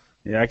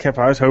 Yeah,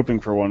 I was hoping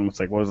for one. It's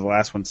like, what was the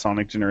last one?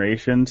 Sonic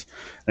Generations.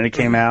 Then it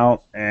came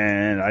out,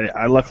 and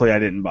I luckily I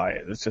didn't buy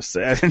it. It's just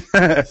sad.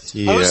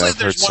 Yeah, I've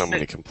heard so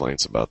many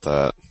complaints about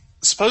that.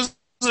 Suppose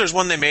there's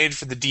one they made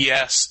for the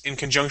DS in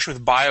conjunction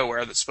with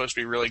BioWare that's supposed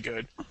to be really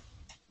good.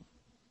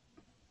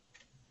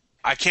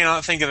 I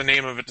cannot think of the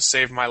name of it to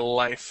save my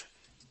life.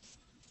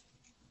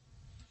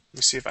 Let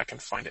me see if I can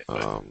find it.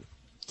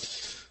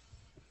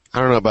 I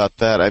don't know about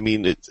that. I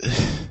mean,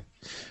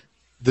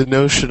 the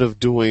notion of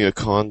doing a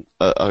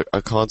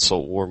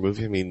console war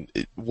movie, I mean,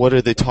 what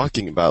are they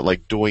talking about?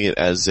 Like doing it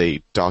as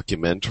a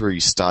documentary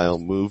style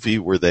movie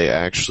where they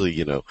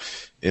actually,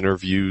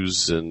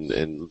 interviews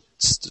and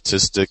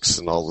statistics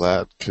and all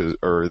that?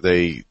 Or are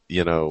they,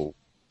 I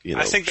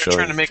think they're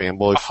trying to make a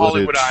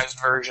Hollywoodized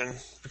version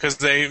because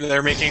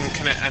they're making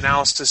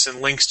analysis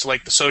and links to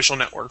like the Social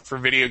Network for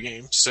video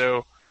games.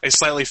 So a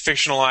slightly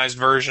fictionalized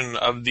version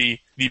of the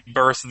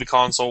birth of the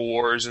console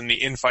wars and the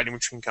infighting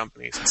between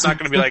companies. It's not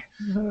going to be like,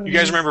 you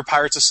guys remember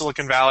Pirates of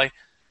Silicon Valley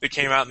that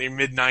came out in the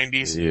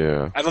mid-90s?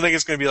 Yeah. I don't think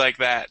it's going to be like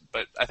that,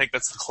 but I think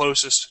that's the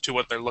closest to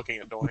what they're looking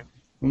at doing.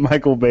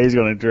 Michael Bay's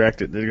going to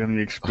direct it. There's going to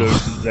be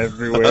explosions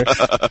everywhere.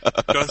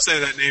 Don't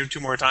say that name 2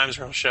 more times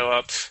or he'll show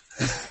up.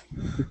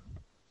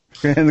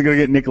 And they're going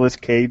to get Nicolas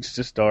Cage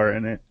to star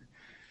in it.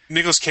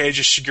 Nicolas Cage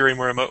is Shigeru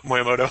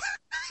Miyamoto.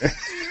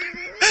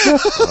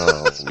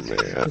 Oh,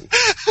 man.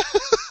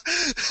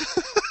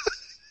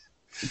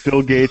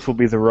 Bill Gates will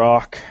be The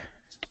Rock.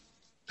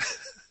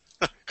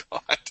 Oh,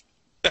 God.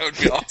 That would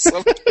be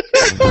awesome.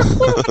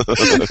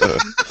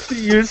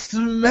 You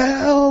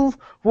smell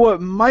what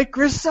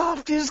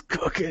Microsoft is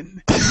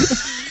cooking.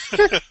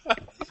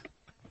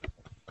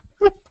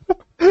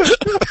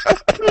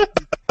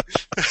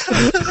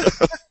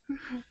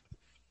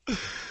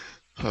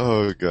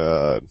 Oh,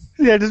 God.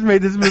 Yeah, I just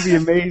made this movie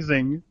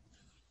amazing.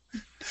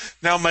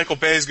 Now Michael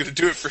Bay is going to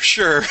do it for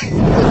sure.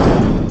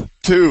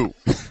 2.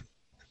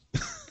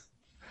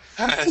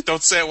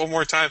 Don't say it one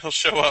more time, he'll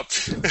show up.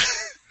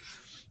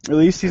 At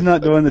least he's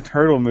not doing the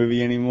Turtle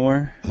movie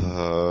anymore.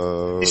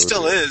 He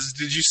still is.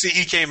 Did you see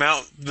he came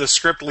out, the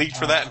script leaked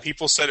for that, and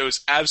people said it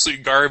was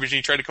absolute garbage, and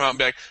he tried to come out and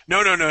be like,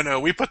 no,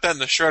 we put that in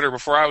the shredder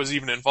before I was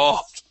even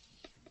involved.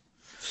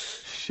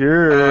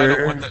 Sure. I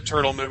don't want that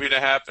Turtle movie to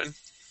happen.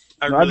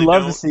 I'd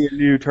love to see a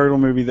new Turtle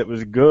movie that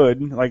was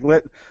good. Like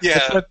exactly.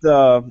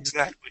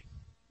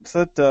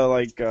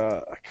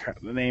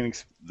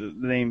 The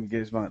name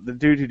gives my the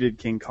dude who did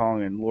King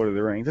Kong and Lord of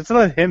the Rings. Let's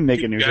let him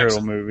make a new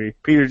Turtle movie.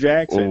 Peter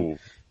Jackson. Oh.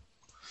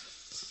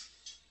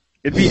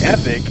 It'd be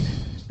epic,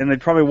 and they'd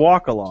probably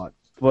walk a lot,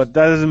 but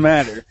that doesn't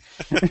matter.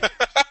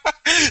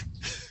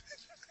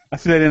 I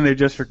threw that in there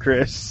just for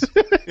Chris.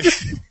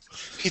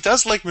 He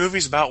does like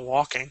movies about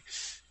walking.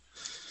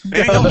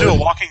 Maybe he'll do a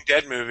Walking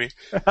Dead movie.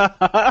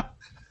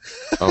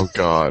 Oh,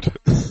 God.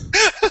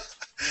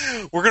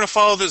 We're going to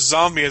follow this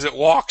zombie as it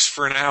walks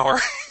for an hour.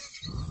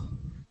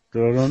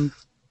 Dun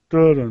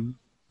dun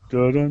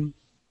dun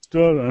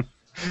dun.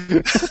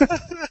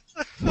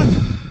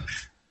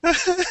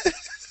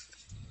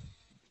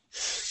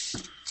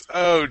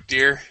 Oh,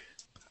 dear.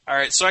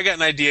 Alright, so I got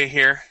an idea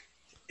here,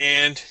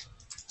 and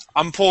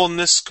I'm pulling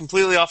this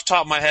completely off the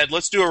top of my head.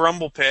 Let's do a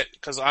Rumble Pit,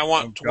 because I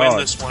want to win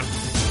this one.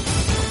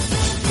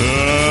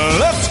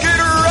 Let's get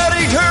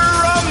ready to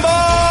rumble!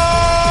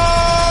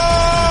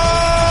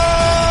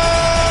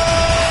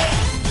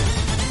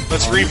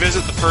 Let's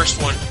revisit the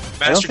first one.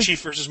 Master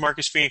Chief versus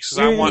Marcus Phoenix,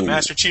 because I want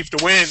Master Chief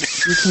to win.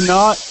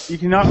 You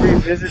cannot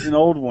revisit an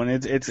old one.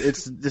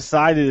 It's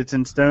decided. It's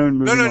in stone.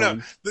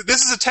 No.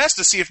 This is a test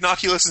to see if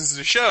Naki listens to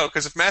the show.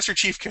 Because if Master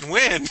Chief can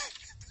win,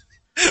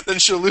 then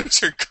she'll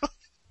lose her.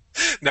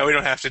 No, we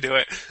don't have to do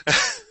it.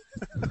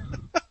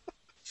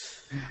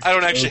 I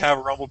don't actually have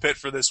a Rumble Pit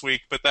for this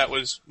week, but that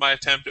was my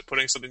attempt at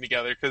putting something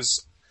together.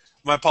 Because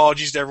my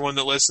apologies to everyone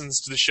that listens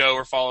to the show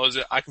or follows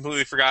it. I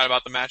completely forgot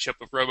about the matchup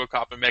of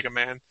RoboCop and Mega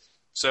Man.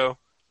 So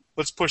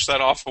let's push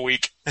that off a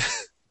week.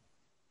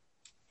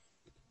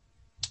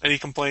 Any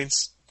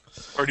complaints?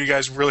 Or do you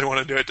guys really want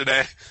to do it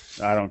today?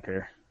 I don't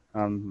care.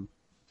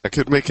 I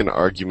could make an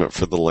argument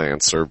for the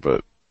Lancer,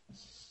 but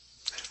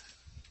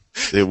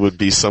it would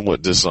be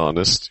somewhat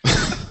dishonest.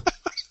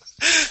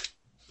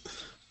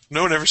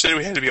 No one ever said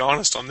we had to be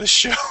honest on this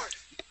show.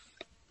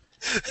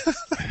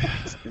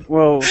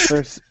 Well,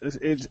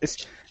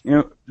 it's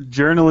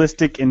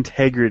journalistic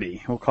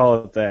integrity. We'll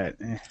call it that.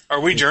 Are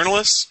we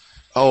journalists?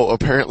 Oh,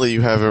 apparently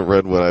you haven't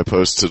read what I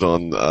posted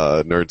on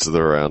Nerds of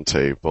the Round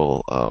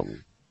Table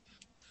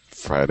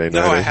Friday night.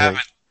 No, I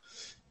haven't.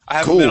 I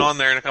haven't been on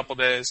there in a couple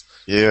days.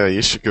 Yeah,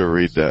 you should go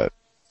read that.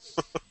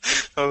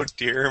 Oh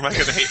dear, am I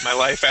going to hate my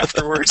life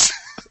afterwards?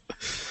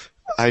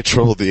 I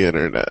troll the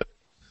internet.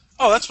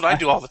 Oh, that's what I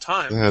do all the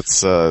time.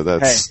 That's.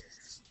 Hey,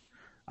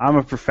 I'm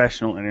a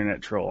professional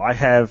internet troll. I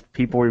have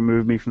people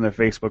remove me from their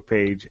Facebook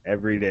page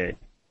every day.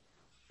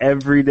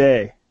 Every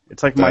day.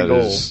 It's like my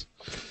goal.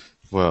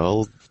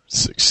 Well,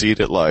 succeed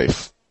at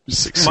life.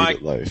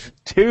 At life.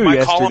 Two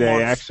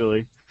yesterday,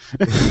 actually.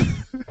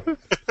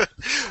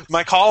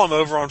 My column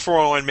over on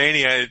 401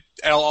 Mania,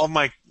 all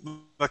my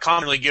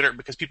commonly get it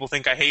because people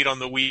think I hate on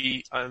the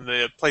Wii, on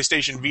the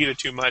PlayStation Vita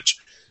too much.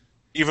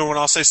 Even when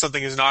I'll say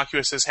something as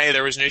innocuous as, hey,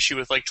 there was an issue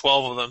with like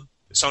 12 of them.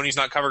 Sony's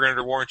not covered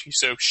under warranty,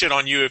 so shit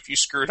on you if you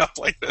screwed up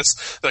like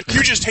this. Like,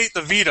 you just hate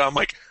the Vita. I'm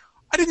like,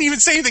 I didn't even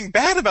say anything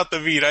bad about the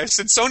Vita. I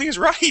said Sony is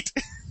right.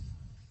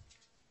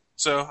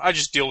 So I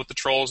just deal with the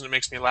trolls and it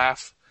makes me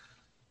laugh.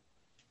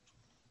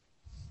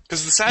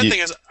 Because the sad thing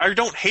is, I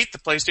don't hate the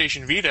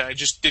PlayStation Vita. I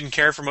just didn't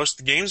care for most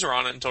of the games that were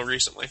on it until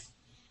recently.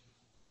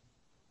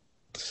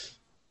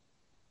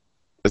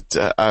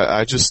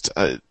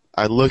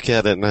 I look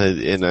at it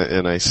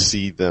and I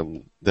see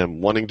them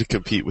wanting to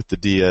compete with the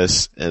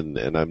DS, and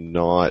I'm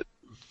not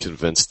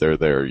convinced they're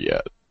there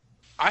yet.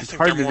 It's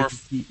hard to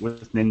compete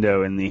with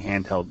Nintendo in the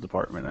handheld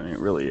department. I mean, it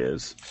really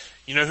is.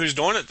 You know who's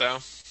doing it though?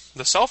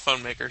 The cell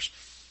phone makers.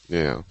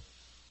 Yeah.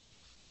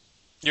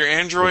 Your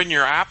Android and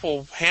your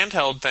Apple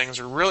handheld things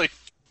are really,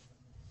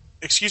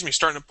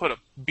 starting to put a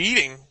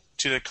beating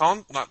to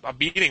the not a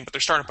beating, but they're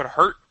starting to put a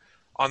hurt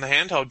on the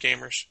handheld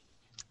gamers.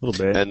 A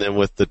little bit. And then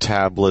with the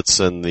tablets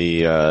and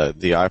the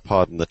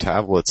iPod and the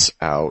tablets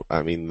out,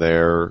 I mean,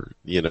 they're,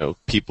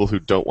 people who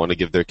don't want to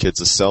give their kids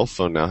a cell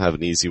phone now have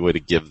an easy way to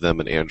give them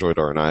an Android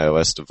or an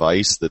iOS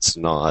device that's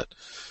not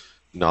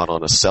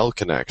on a cell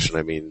connection.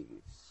 I mean,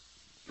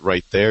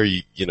 right there,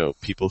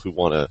 people who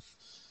want to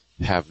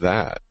have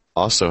that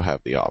also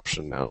have the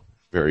option now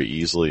very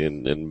easily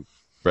and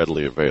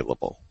readily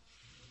available.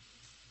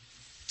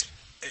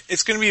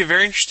 It's going to be a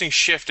very interesting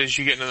shift as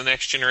you get into the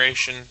next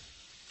generation.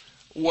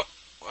 When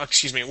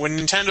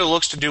Nintendo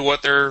looks to do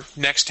what their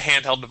next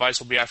handheld device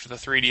will be after the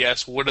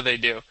 3DS, what do?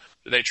 Do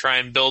they try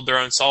and build their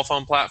own cell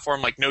phone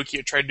platform like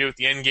Nokia tried to do with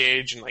the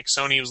N-Gage and like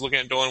Sony was looking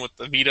at doing with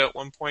the Vita at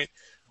one point?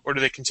 Or do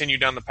they continue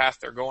down the path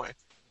they're going?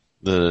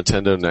 The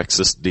Nintendo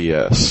Nexus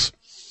DS.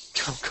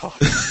 Oh,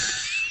 God.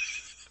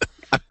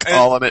 I'm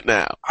calling it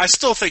now. I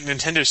still think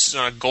Nintendo's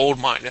on a gold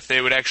mine if they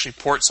would actually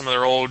port some of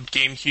their old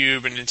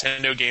GameCube and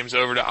Nintendo games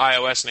over to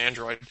iOS and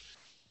Android.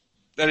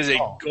 That is a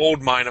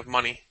gold mine of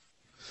money.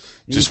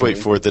 Just wait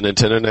for the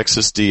Nintendo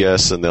Nexus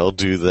DS, and they'll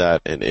do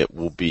that, and it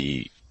will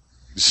be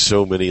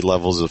so many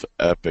levels of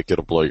epic,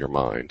 it'll blow your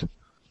mind.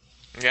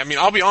 Yeah, I mean,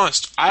 I'll be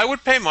honest. I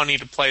would pay money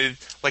to play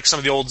like some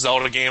of the old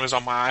Zelda games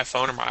on my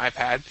iPhone or my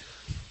iPad.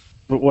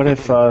 But what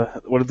if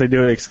they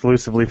do it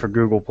exclusively for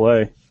Google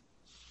Play?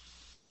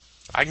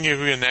 I can give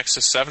you a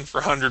Nexus 7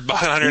 for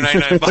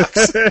 $199.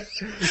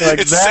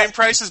 It's the same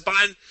price as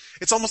buying.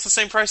 It's almost the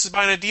same price as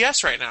buying a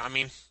DS right now. I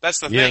mean, that's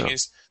the thing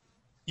is,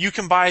 you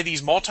can buy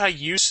these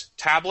multi-use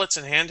tablets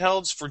and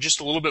handhelds for just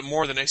a little bit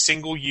more than a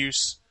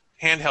single-use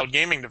handheld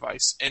gaming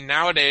device. And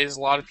nowadays,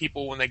 a lot of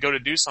people, when they go to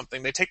do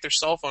something, they take their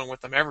cell phone with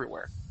them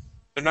everywhere.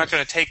 They're not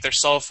going to take their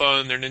cell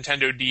phone, their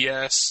Nintendo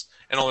DS,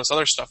 and all this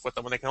other stuff with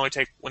them when they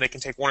can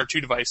take one or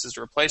two devices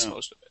to replace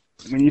most of it.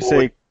 When you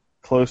say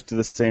close to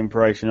the same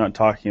price, you're not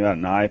talking about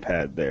an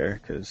iPad there,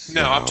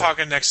 No, I'm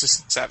talking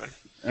Nexus 7.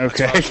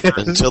 Okay.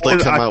 Until they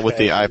come out with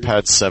the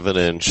iPad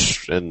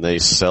 7-inch and they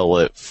sell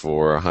it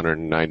for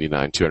 $199,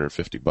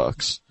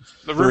 $250.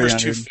 The rumor's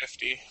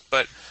 $250,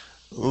 but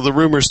the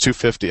rumor's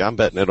 $250. I'm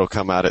betting it'll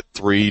come out at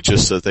 $3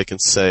 just so they can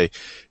say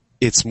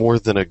it's more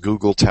than a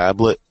Google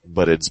tablet,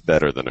 but it's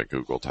better than a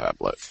Google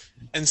tablet.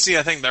 And see,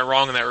 I think they're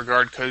wrong in that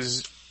regard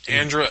because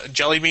Android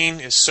Jelly Bean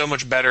is so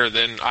much better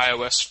than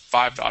iOS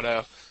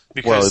 5.0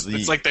 because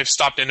it's like they've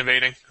stopped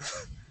innovating.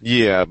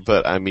 Yeah,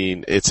 but I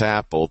mean, it's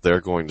Apple.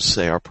 They're going to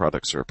say our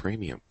products are a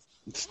premium.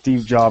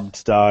 Steve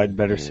Jobs died.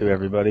 Better sue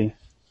everybody.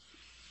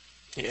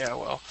 Yeah,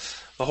 well,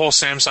 the whole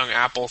Samsung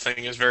Apple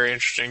thing is very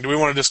interesting. Do we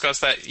want to discuss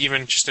that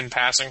even just in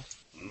passing?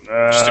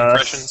 Just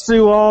impressions?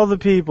 Sue all the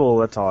people.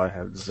 That's all I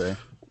have to say.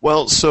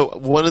 Well, so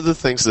one of the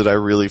things that I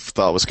really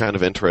thought was kind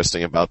of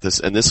interesting about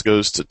this, and this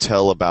goes to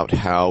tell about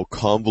how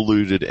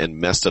convoluted and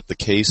messed up the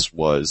case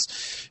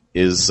was,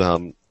 is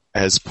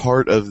as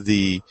part of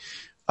the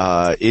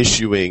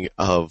issuing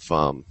of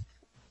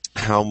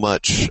how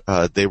much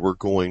they were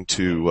going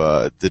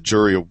to, the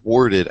jury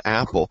awarded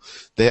Apple.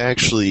 They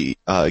actually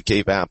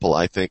gave Apple,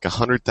 I think,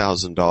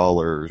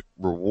 $100,000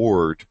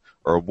 reward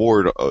or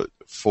award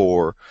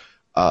for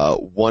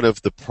one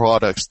of the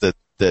products that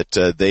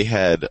they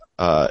had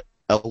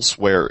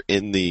elsewhere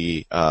in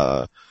the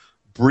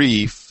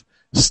brief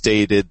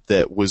stated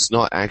that was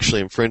not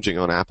actually infringing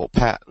on Apple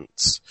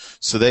patents.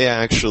 So they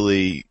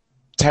actually,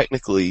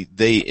 technically,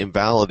 they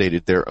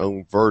invalidated their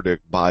own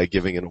verdict by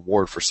giving an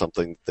award for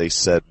something they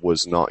said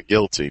was not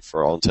guilty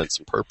for all intents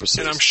and purposes.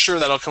 And I'm sure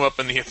that'll come up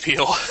in the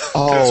appeal.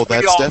 Oh,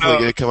 that's definitely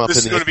going to come up in the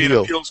appeal. This is going to be an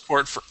appeals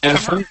court And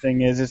the forever. funny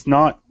thing is, it's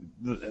not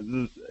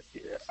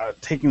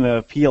taking the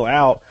appeal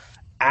out.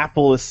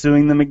 Apple is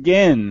suing them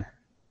again.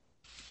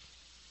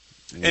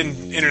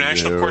 In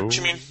international court,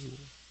 you mean?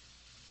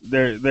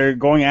 They're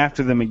going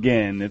after them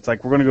again. It's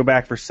like we're going to go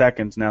back for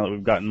seconds now that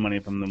we've gotten money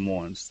from them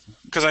once.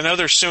 Because I know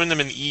they're suing them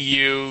in the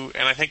EU,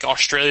 and I think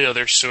Australia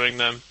they're suing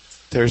them.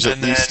 There's at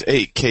least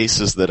 8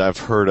 cases that I've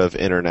heard of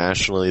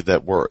internationally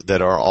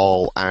that are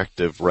all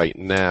active right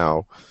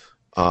now,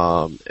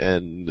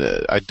 and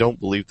I don't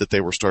believe that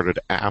they were started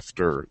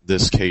after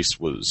this case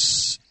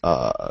was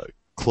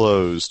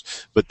closed.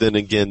 But then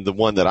again, the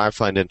one that I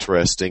find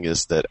interesting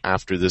is that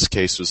after this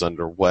case was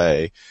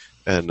underway,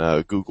 and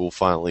Google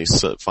finally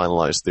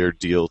finalized their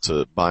deal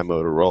to buy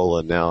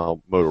Motorola,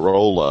 now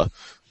Motorola,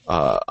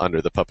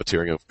 under the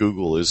puppeteering of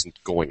Google, is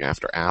going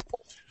after Apple.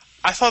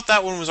 I thought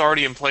that one was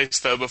already in place,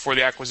 though, before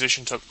the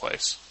acquisition took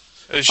place.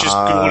 It's just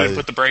Google didn't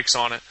put the brakes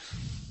on it.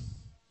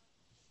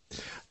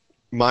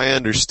 My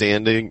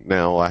understanding,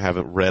 now I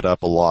haven't read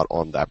up a lot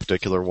on that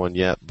particular one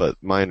yet, but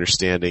my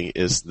understanding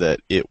is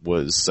that it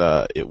was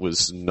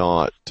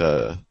not,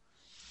 or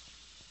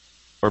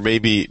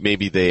maybe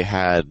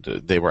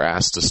they were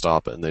asked to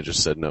stop it and they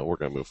just said, no, we're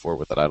going to move forward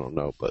with it. I don't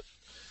know, but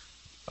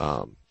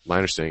my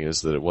understanding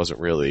is that it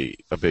wasn't really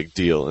a big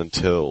deal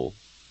until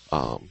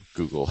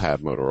Google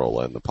had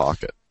Motorola in the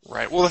pocket.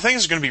 Right. Well, the thing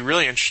that's going to be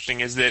really interesting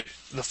is that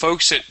the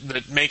folks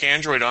that make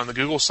Android on the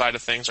Google side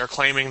of things are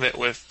claiming that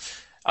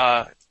with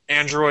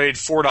Android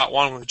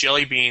 4.1 with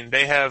Jelly Bean,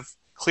 they have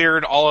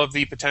cleared all of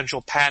the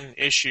potential patent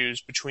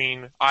issues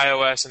between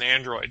iOS and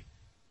Android.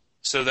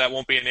 So that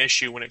won't be an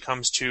issue when it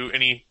comes to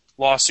any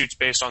lawsuits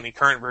based on the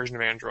current version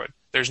of Android.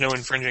 There's no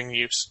infringing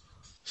use.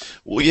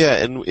 Well, yeah,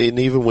 and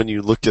even when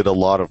you look at a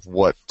lot of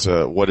what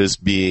is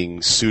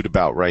being sued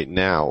about right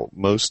now,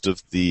 most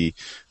of the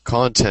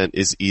content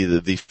is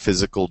either the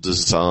physical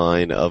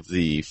design of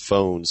the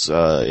phones,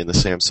 in the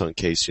Samsung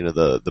case,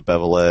 the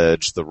bevel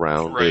edge, the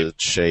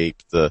rounded shape,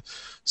 the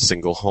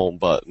single home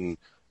button,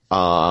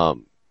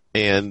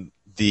 and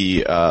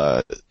the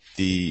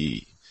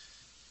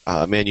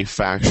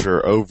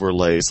manufacturer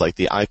overlays like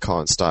the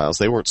icon styles.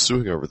 They weren't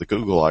suing over the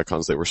Google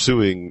icons. They were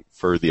suing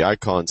for the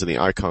icons and the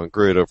icon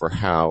grid over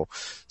how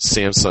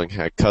Samsung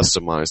had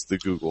customized the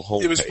Google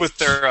homepage. It was with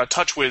their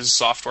TouchWiz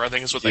software, I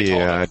think is what they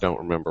called it. Yeah, I don't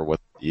remember what.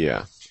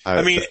 Yeah,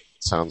 I mean, that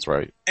sounds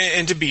right.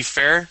 And to be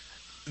fair,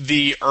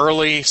 the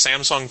early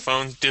Samsung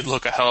phones did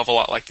look a hell of a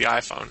lot like the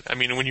iPhone. I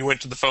mean, when you went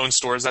to the phone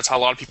stores, that's how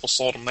a lot of people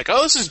sold them. Like,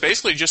 oh, this is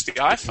basically just the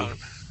iPhone,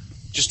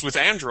 just with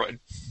Android.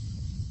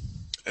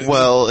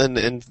 Well,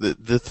 and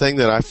the thing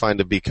that I find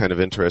to be kind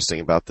of interesting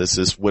about this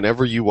is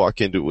whenever you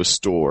walk into a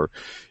store,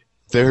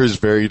 there is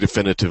very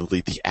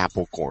definitively the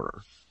Apple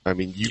corner. I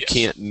mean, you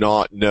can't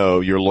not know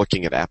you're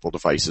looking at Apple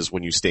devices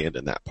when you stand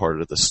in that part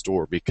of the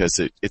store because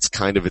it's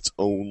kind of its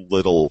own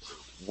little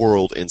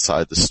world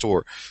inside the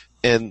store.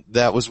 And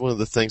that was one of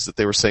the things that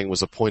they were saying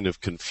was a point of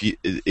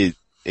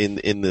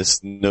in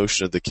this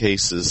notion of the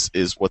case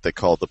is what they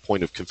call the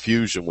point of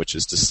confusion, which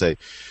is to say,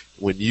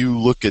 when you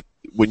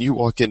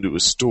walk into a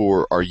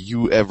store, are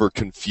you ever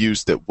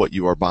confused that what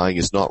you are buying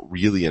is not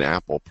really an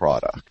Apple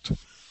product?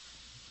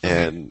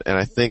 And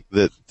I think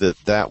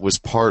that was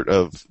part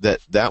of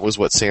that was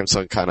what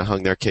Samsung kind of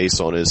hung their case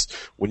on, is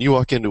when you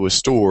walk into a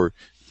store,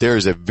 there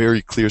is a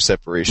very clear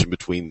separation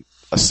between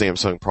a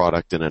Samsung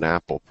product and an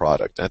Apple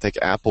product. I think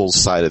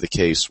Apple's side of the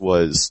case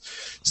was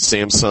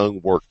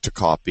Samsung worked to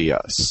copy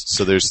us.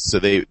 So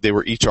they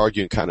were each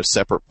arguing kind of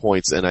separate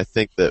points, and I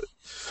think that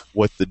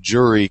what the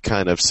jury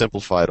kind of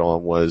simplified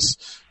on was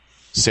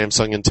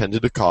Samsung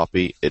intended to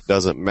copy. It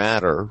doesn't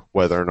matter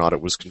whether or not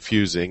it was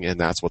confusing, and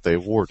that's what they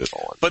awarded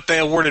on. But they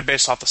awarded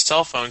based off the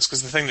cell phones,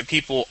 because the thing that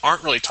people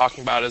aren't really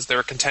talking about is there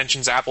are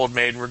contentions Apple had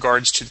made in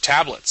regards to the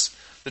tablets,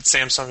 that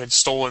Samsung had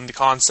stolen the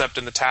concept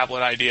and the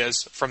tablet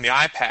ideas from the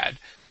iPad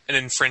and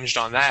infringed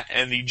on that,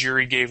 and the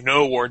jury gave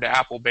no award to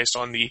Apple based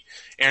on the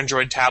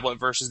Android tablet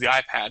versus the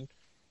iPad.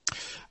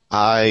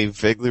 I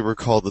vaguely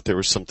recall that there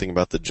was something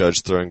about the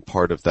judge throwing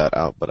part of that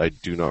out, but I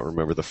do not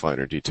remember the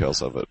finer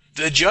details of it.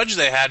 The judge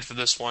they had for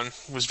this one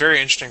was very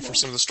interesting from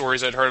some of the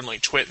stories I'd heard on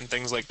like Twit and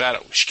things like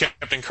that. She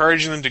kept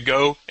encouraging them to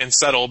go and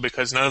settle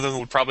because none of them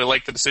would probably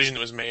like the decision that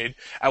was made.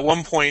 At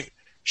one point,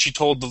 she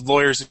told the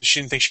lawyers that she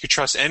didn't think she could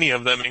trust any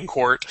of them in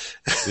court.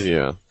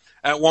 Yeah.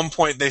 At one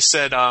point, they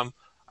said,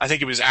 I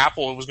think it was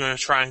Apple was going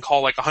to try and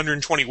call like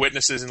 120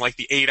 witnesses in like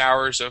the 8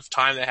 hours of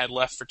time they had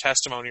left for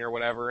testimony or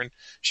whatever, and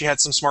she had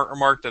some smart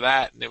remark to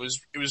that, and it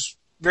was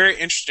very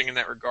interesting in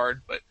that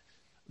regard. But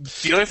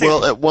the other thing,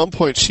 well, at one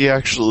point she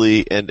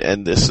actually,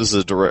 and this is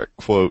a direct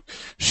quote,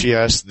 she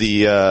asked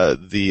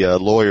the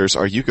lawyers,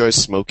 "Are you guys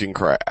smoking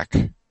crack?"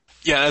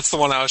 Yeah, that's the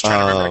one I was trying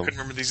to remember. I couldn't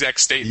remember the exact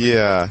statement.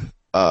 Yeah,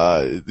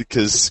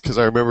 because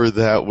I remember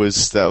that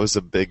was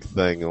a big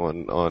thing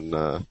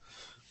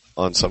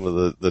on some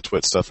of the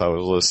Twit stuff I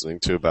was listening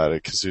to about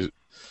it,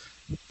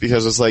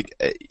 because it's like,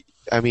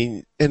 I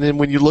mean, and then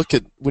when you look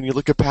at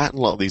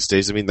patent law these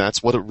days, I mean,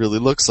 that's what it really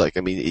looks like.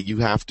 I mean, you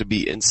have to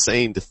be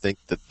insane to think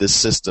that this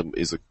system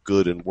is a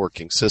good and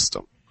working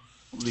system.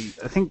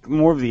 I think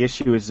more of the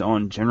issue is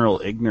on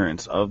general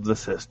ignorance of the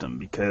system,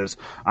 because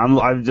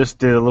I just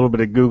did a little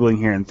bit of Googling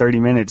here in 30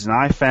 minutes, and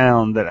I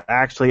found that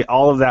actually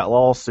all of that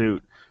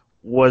lawsuit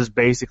was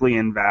basically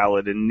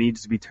invalid and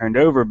needs to be turned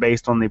over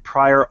based on the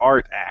Prior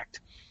Art Act.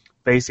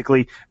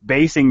 Basically,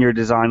 basing your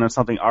design on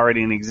something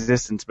already in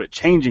existence, but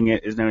changing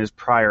it is known as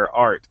prior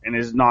art and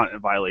is not a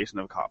violation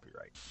of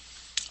copyright.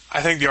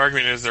 I think the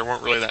argument is there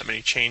weren't really that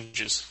many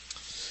changes.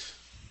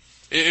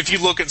 If you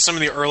look at some of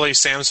the early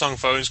Samsung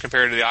phones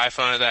compared to the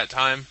iPhone at that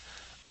time,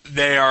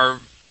 they are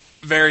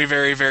very,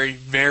 very, very,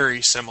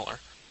 very similar.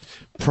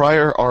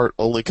 Prior art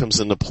only comes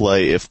into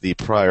play if the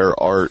prior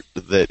art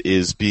that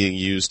is being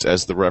used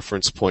as the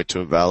reference point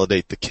to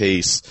invalidate the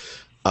case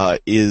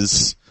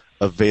is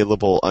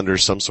available under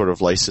some sort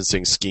of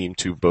licensing scheme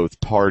to both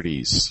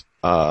parties.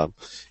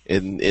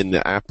 In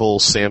the Apple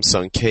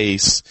Samsung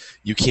case,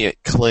 you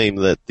can't claim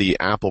that the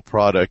Apple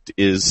product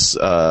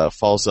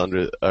falls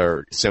under,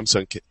 or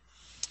Samsung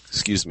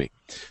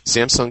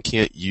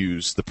can't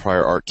use the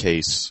prior art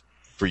case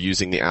for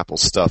using the Apple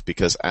stuff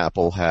because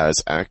Apple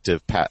has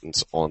active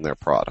patents on their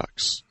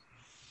products.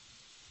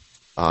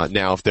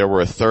 Now, if there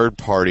were a third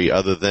party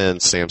other than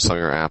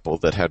Samsung or Apple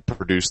that had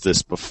produced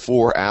this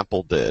before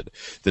Apple did,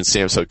 then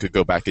Samsung could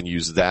go back and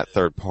use that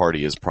third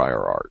party as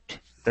prior art.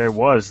 There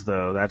was,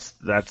 though. That's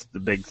the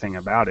big thing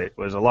about it,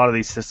 was a lot of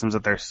these systems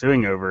that they're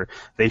suing over,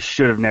 they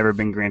should have never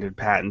been granted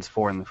patents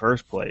for in the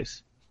first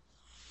place.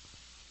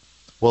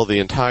 Well, the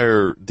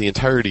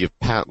entirety of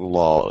patent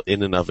law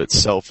in and of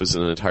itself is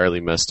an entirely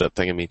messed up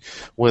thing. I mean,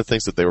 one of the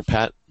things that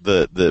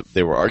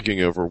they were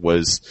arguing over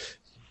was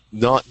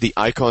not the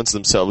icons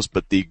themselves,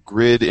 but the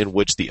grid in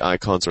which the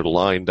icons are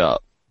lined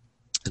up.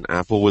 And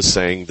Apple was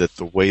saying that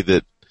the way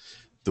that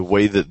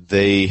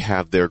they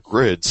have their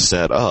grid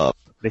set up,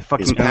 they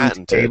fucking is patented.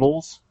 own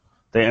tables.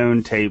 They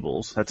own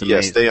tables. That's amazing.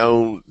 Yes, they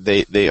own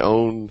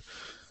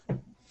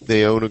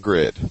a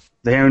grid.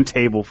 They own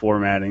table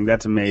formatting.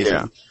 That's amazing.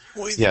 Yeah.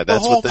 Well, yeah,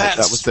 that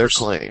was their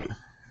claim.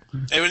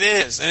 It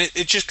is, and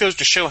it just goes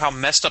to show how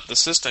messed up the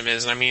system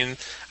is. And I mean,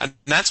 and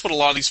that's what a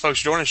lot of these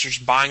folks are doing, is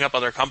just buying up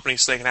other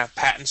companies so they can have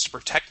patents to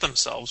protect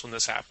themselves when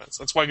this happens.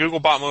 That's why Google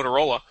bought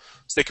Motorola,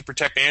 so they could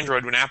protect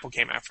Android when Apple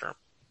came after them.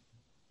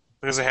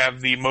 Because they have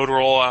the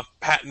Motorola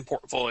patent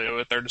portfolio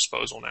at their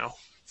disposal now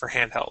for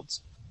handhelds.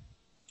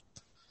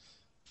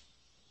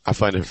 I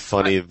find it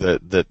funny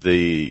that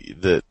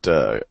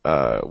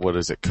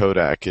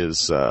Kodak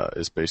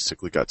is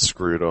basically got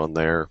screwed on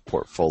their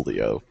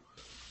portfolio.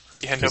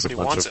 Yeah, nobody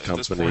wants it at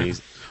this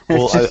point.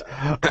 Well,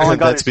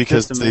 that's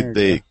because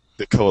the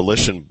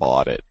coalition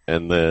bought it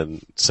and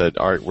then said,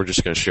 all right, we're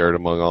just going to share it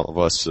among all of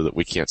us so that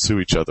we can't sue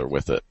each other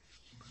with it.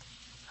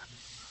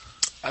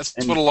 That's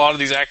what a lot of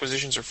these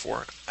acquisitions are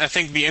for. I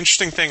think the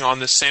interesting thing on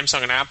this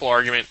Samsung and Apple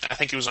argument, I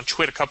think it was on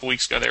Twitter a couple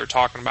weeks ago, they were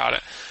talking about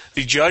it.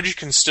 The judge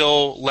can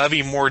still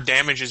levy more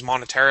damages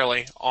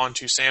monetarily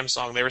onto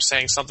Samsung. They were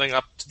saying something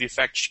up to the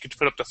effect she could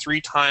put up to 3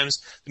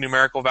 times the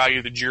numerical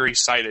value the jury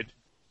cited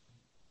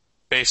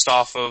based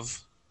off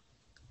of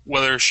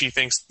whether she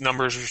thinks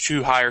numbers are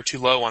too high or too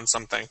low on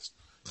some things.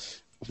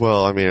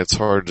 Well, I mean, it's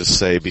hard to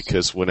say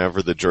because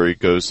whenever the jury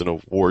goes and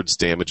awards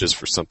damages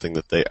for something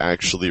that they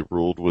actually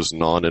ruled was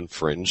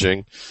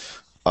non-infringing,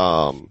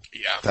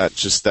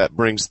 that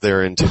brings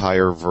their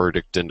entire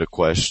verdict into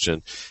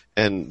question.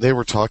 And they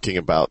were talking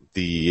about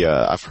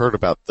I've heard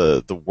about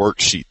the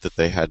worksheet that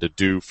they had to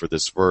do for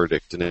this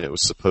verdict, and it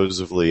was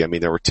supposedly, I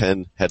mean, there were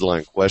 10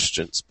 headline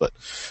questions, but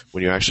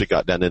when you actually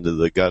got down into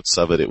the guts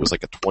of it was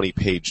like a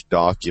 20-page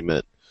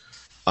document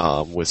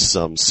with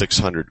some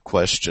 600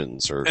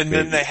 questions.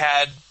 Then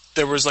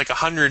there was like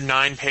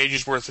 109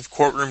 pages worth of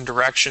courtroom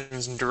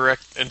directions and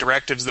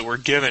directives that were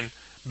given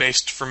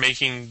based for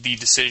making the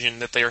decision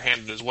that they were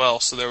handed as well.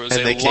 So there was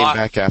they came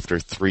back after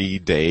 3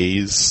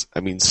 days.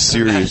 I mean,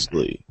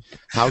 seriously.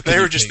 They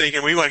were just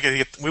thinking, we want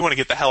to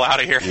get the hell out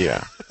of here.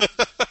 Yeah.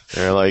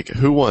 They're like,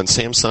 who won?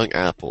 Samsung,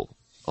 Apple.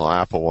 Oh,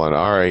 Apple won.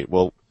 All right,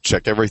 well,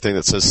 check everything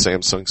that says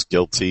Samsung's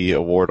guilty,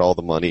 award all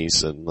the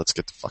monies, and let's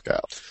get the fuck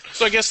out.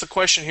 So I guess the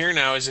question here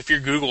now is, if you're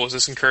Google, does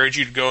this encourage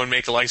you to go and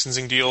make a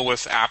licensing deal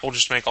with Apple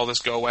just to make all this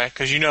go away?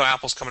 Because you know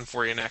Apple's coming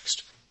for you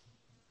next.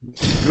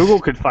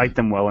 Google could fight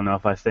them well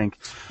enough, I think.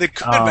 They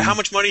could, but how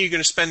much money are you going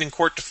to spend in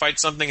court to fight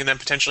something and then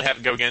potentially have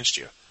it go against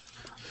you?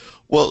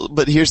 Well,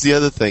 but here's the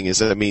other thing is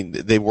that, I mean,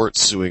 they weren't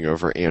suing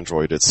over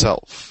Android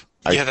itself.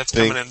 Yeah, that's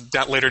coming in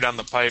later down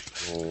the pipe.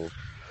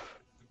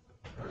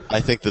 I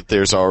think that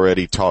there's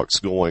already talks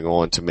going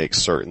on to make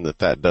certain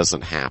that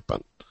doesn't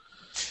happen.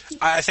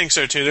 I think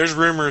so too. There's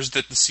rumors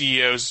that the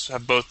CEOs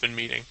have both been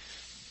meeting.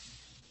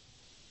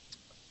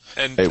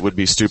 And it would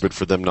be stupid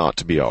for them not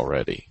to be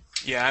already.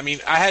 Yeah, I mean,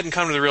 I hadn't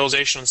come to the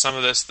realization on some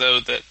of this, though,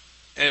 that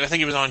I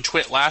think it was on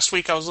Twit last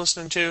week I was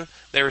listening to.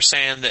 They were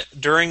saying that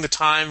during the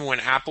time when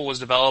Apple was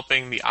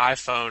developing the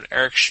iPhone,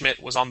 Eric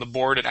Schmidt was on the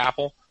board at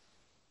Apple,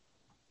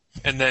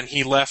 and then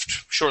he left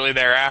shortly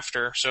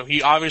thereafter. So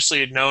he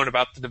obviously had known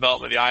about the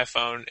development of the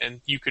iPhone,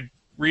 and you could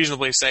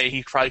reasonably say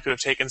he probably could have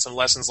taken some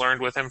lessons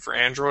learned with him for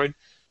Android.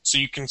 So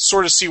you can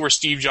sort of see where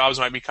Steve Jobs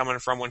might be coming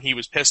from when he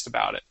was pissed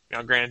about it.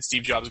 Granted,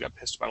 Steve Jobs got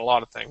pissed about a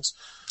lot of things.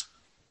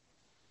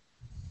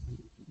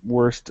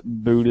 Worst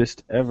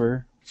Buddhist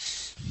ever.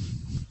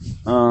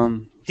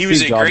 He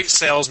was a great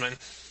salesman.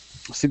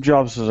 Steve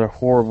Jobs was a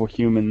horrible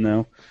human,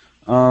 though.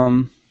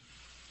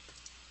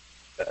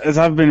 As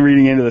I've been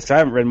reading into this, I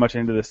haven't read much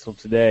into this till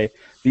today.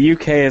 The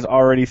UK has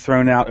already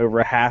thrown out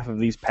over half of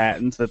these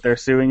patents that they're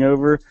suing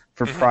over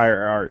for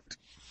prior art.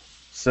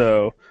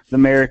 So the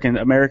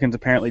Americans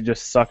apparently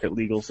just suck at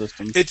legal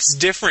systems. It's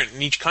different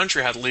in each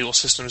country how the legal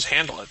systems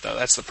handle it, though.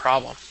 That's the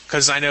problem.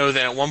 Because I know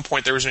that at one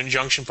point there was an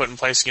injunction put in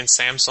place against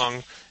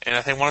Samsung, and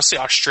I want to say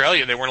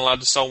Australia, they weren't allowed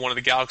to sell one of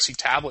the Galaxy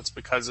tablets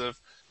because of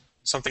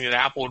something that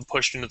Apple had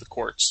pushed into the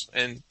courts.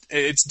 And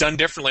it's done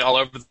differently all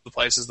over the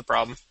place is the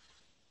problem.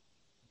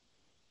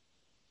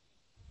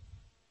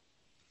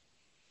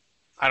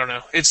 I don't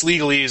know. It's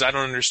legalese. I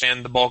don't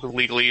understand the bulk of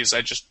legalese.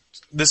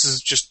 This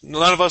is just,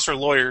 none of us are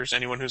lawyers,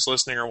 anyone who's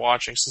listening or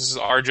watching, so this is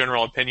our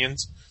general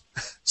opinions.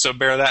 So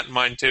bear that in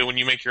mind, too, when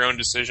you make your own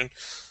decision.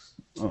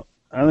 Well,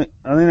 I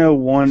only know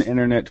one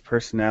internet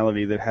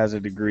personality that has a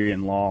degree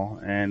in law,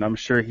 and I'm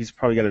sure he's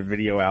probably got a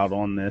video out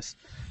on this,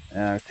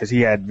 because he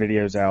had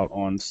videos out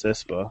on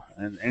CISPA,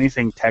 and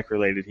anything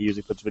tech-related he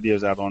usually puts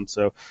videos out on,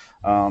 so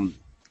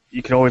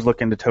you can always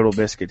look into Total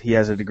Biscuit. He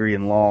has a degree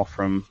in law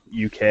from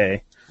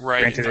UK.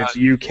 Right. Granted, it's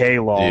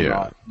UK law,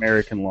 not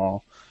American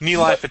law.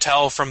 Nilay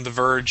Patel from The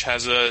Verge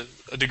has a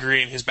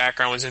degree, and his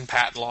background was in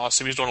patent law,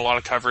 so he was doing a lot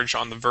of coverage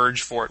on The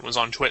Verge for it and was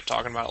on Twit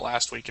talking about it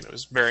last week, and it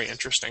was very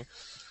interesting.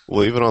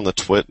 Well, even on the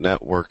Twit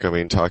network, I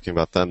mean, talking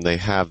about them, they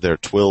have their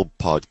Twill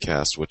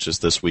podcast, which is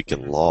This Week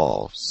in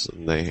Law,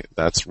 and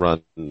that's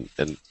run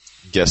and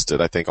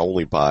guested, I think,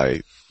 only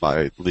by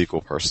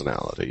legal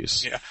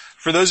personalities. Yeah.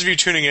 For those of you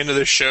tuning into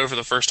this show for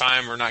the first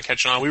time or not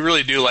catching on, we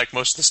really do like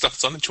most of the stuff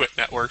that's on the Twit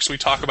network, so we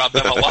talk about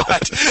them a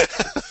lot.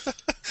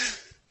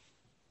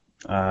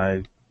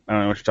 I don't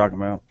know what you're talking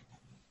about.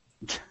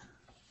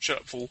 Shut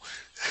up, fool.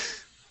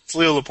 It's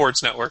Leo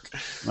Laporte's network.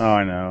 Oh,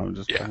 I know. I'm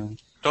just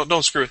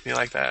Don't screw with me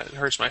like that. It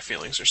hurts my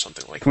feelings or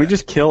something like that. Can we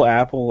just kill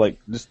Apple? Like,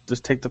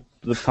 just take the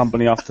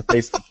company off the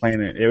face of the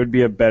planet. It would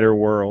be a better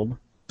world.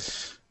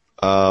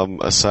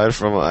 Aside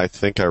from, I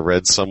think I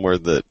read somewhere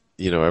that,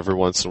 every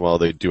once in a while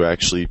they do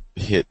actually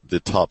hit the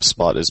top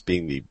spot as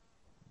being the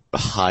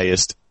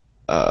highest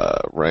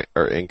rank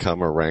or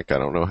income or rank. I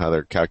don't know how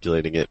they're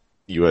calculating it.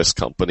 U.S.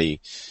 company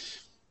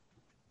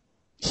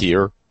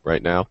here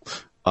right now.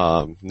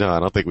 No, I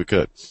don't think we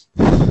could.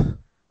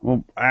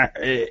 Well,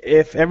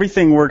 if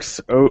everything works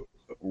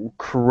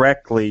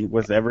correctly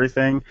with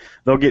everything,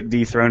 they'll get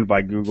dethroned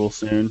by Google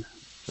soon.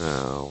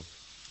 Oh.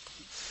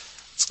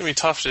 It's going to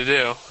be tough to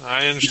do.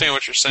 I understand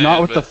what you're saying.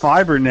 Not with the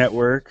fiber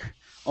network.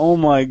 Oh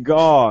my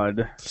God!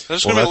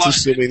 That's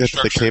assuming that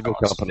the cable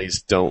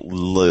companies don't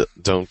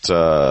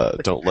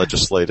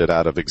legislate it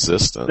out of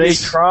existence. They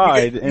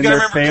tried, and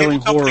they're failing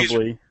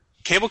horribly.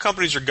 Cable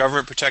companies are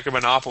government-protected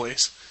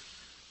monopolies.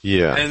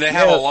 Yeah, and they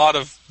have a lot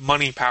of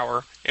money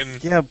power in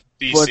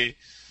DC.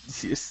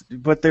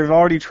 But they've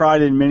already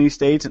tried in many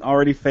states and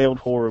already failed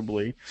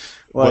horribly.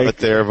 But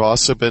there have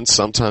also been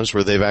some times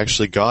where they've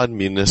actually gotten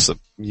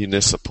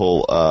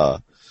municipal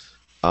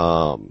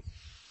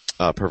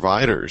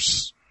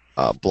providers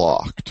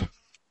blocked.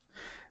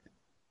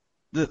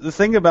 The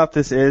thing about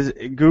this is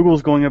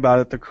Google's going about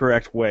it the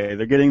correct way.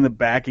 They're getting the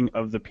backing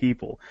of the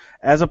people.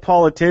 As a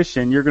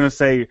politician, you're going to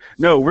say,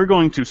 no, we're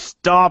going to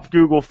stop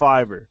Google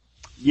Fiber.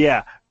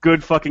 Yeah,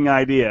 good fucking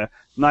idea.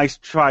 Nice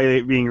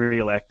try being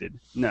reelected.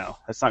 No,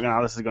 that's not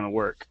how this is going to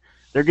work.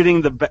 They're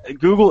getting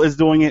Google is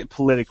doing it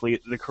politically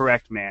the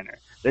correct manner.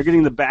 They're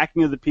getting the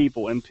backing of the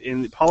people,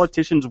 and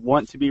politicians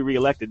want to be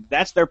reelected.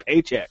 That's their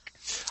paycheck.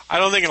 I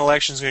don't think an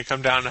election is going to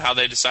come down to how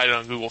they decided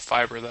on Google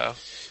Fiber, though.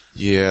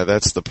 Yeah,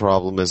 that's the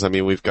problem.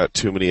 We've got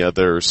too many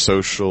other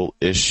social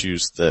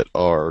issues that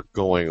are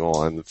going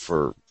on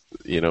for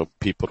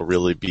people to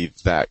really be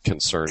that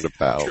concerned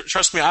about.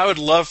 Trust me, I would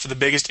love for the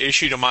biggest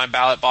issue to my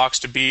ballot box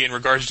to be in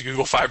regards to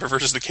Google Fiber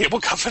versus the cable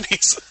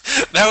companies.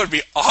 That would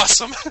be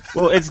awesome.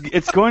 Well,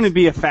 it's going to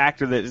be a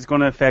factor that is going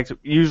to affect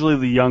usually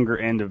the younger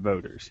end of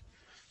voters.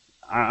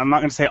 I'm not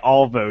going to say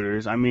all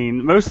voters. I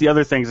mean, most of the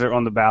other things that are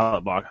on the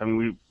ballot box,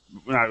 we're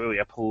not really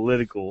a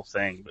political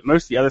thing, but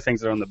most of the other things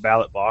that are on the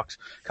ballot box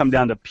come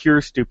down to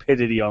pure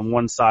stupidity on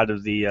one side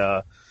of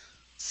the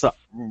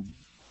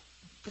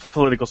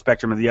political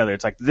spectrum or the other.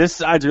 It's like, this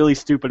side's really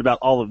stupid about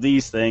all of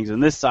these things,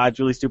 and this side's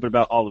really stupid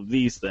about all of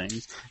these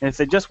things. And if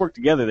they just work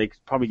together, they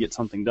could probably get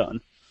something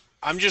done.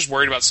 I'm just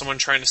worried about someone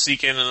trying to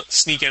sneak in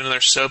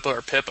their SOPA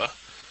or PIPA.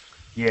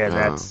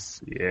 Yeah,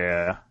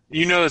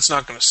 You know it's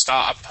not going to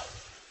stop.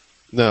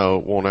 No,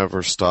 it won't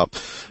ever stop.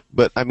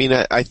 But I mean,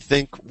 I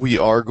think we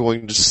are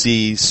going to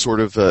see sort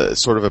of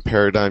a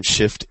paradigm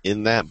shift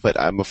in that. But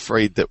I'm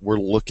afraid that we're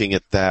looking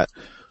at that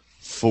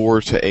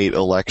 4 to 8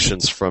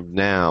 elections from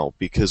now,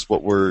 because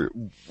where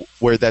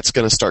that's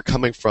going to start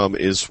coming from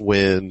is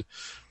when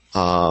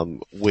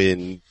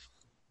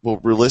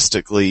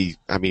realistically,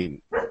 I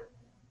mean,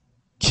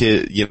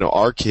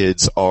 our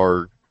kids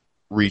are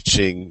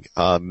reaching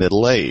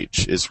middle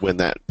age is when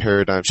that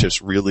paradigm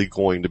shift's really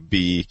going to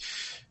be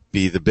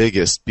the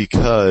biggest,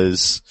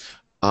 because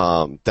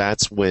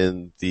that's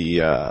when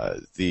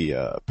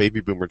the baby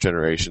boomer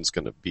generation is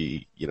going to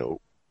be,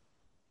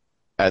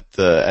 at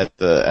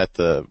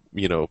the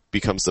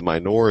becomes the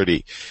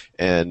minority,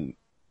 and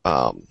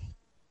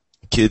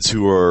kids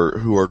who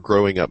are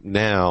growing up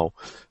now,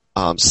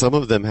 some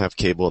of them have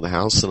cable in the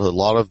house and a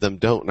lot of them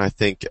don't. And I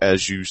think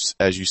as you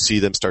see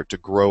them start to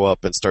grow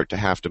up and start to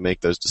have to make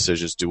those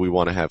decisions, do we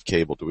want to have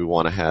cable? Do we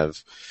want to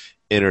have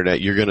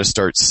internet? You're going to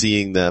start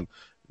seeing them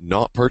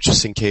not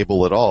purchasing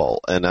cable at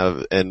all.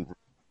 And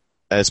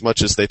as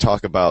much as they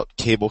talk about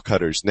cable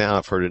cutters now,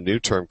 I've heard a new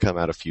term come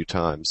out a few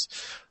times,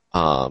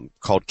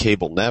 called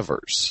cable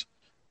nevers.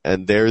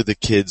 And they're the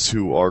kids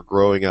who are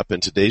growing up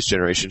in today's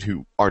generation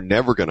who are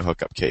never going to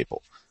hook up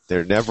cable.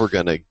 They're never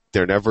gonna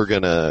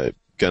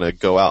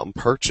go out and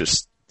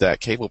purchase that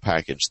cable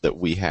package that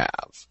we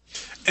have.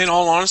 In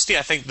all honesty,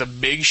 I think the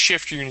big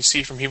shift you're going to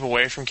see from people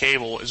away from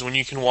cable is when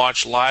you can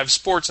watch live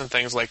sports and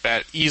things like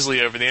that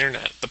easily over the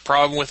internet. The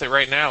problem with it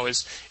right now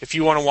is if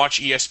you want to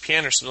watch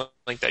ESPN or something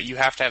like that, you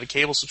have to have a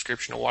cable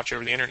subscription to watch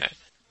over the internet.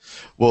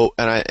 Well,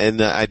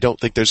 and I don't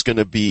think there's going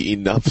to be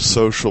enough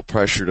social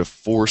pressure to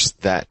force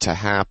that to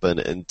happen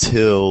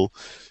until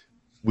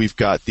we've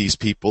got these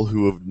people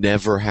who have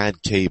never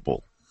had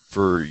cable.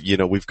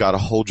 We've got a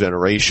whole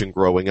generation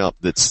growing up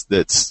that's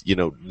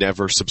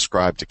never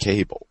subscribed to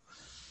cable.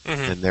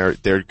 Mm-hmm. And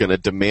they're going to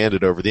demand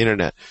it over the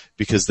internet,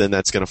 because then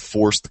that's going to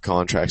force the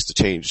contracts to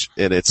change,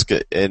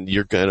 and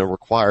you're going to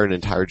require an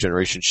entire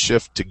generation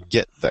shift to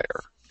get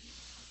there.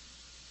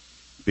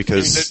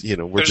 Because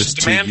we're just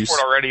too demand used for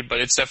it already,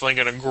 but it's definitely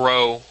going to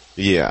grow.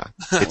 Yeah,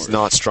 it's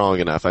not strong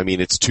enough. I mean,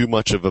 it's too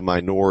much of a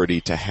minority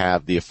to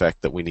have the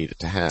effect that we need it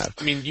to have.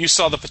 I mean, you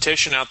saw the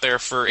petition out there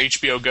for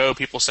HBO Go,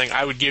 people saying,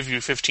 I would give you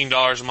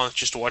 $15 a month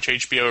just to watch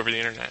HBO over the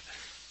internet.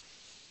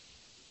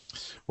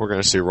 We're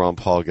going to see Ron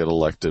Paul get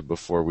elected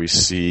before we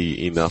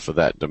see enough of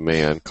that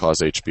demand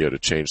cause HBO to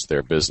change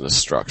their business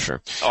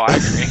structure. Oh, I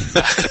agree.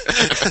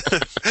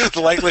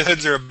 The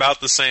likelihoods are about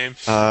the same.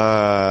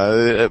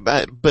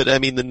 But I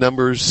mean, the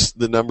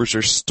numbers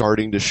are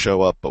starting to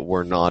show up, but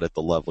we're not at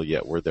the level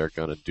yet where they're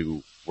going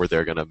to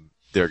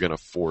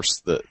force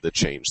the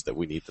change that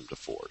we need them to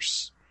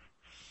force.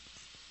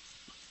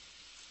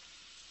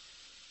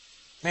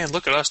 Man,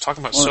 look at us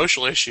talking about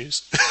social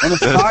issues.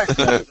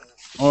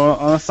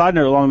 On a side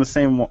note, along the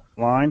same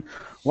line,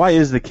 why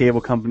is the cable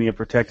company a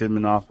protected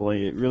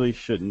monopoly? It really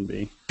shouldn't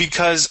be.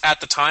 Because at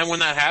the time when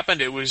that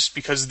happened, it was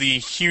because of the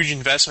huge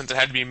investment that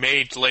had to be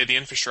made to lay the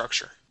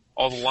infrastructure,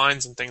 all the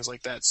lines and things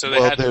like that. So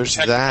they had to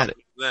protect the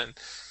company then.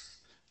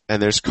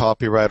 And there's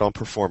copyright on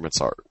performance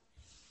art,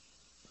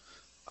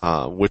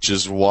 which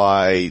is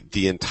why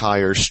the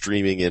entire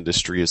streaming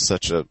industry is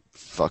such a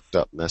fucked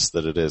up mess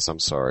that it is. I'm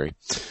sorry.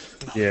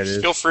 Yeah, it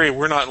is. Feel free.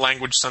 We're not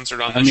language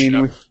censored on this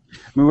show.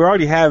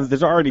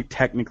 There's already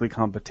technically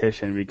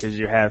competition because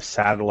you have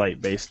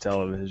satellite-based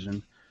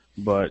television,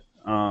 but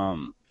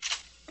but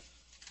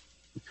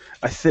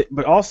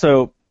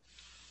also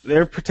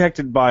they're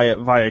protected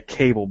via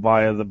cable,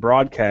 via the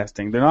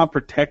broadcasting. They're not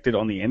protected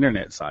on the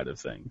internet side of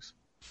things.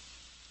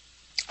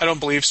 I don't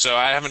believe so.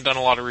 I haven't done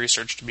a lot of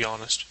research, to be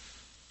honest.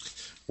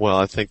 Well,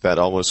 I think that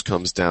almost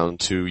comes down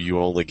to you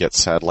only get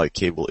satellite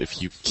cable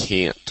if you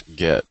can't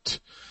get,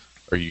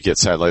 or you get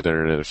satellite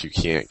internet if you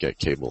can't get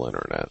cable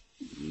internet.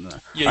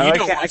 Yeah, you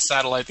don't want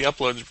satellite. The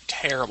uploads are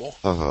terrible.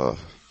 The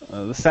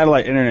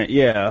satellite internet,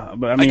 yeah,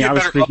 but I mean, I get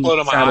better upload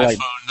on my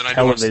iPhone than I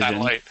do on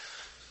satellite.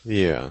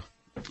 Yeah.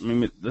 I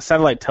mean, the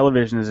satellite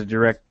television is a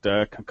direct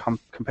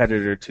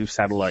competitor to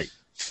satellite,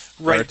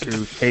 right? Or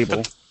to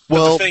cable.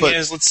 But the thing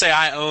is, let's say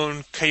I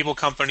own cable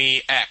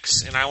company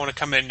X, and I want to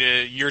come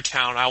into your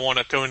town. I want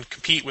to go and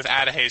compete with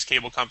Adaha's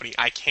cable company.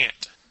 I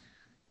can't.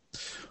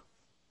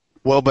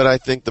 Well, but I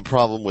think the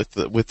problem with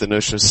the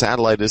notion of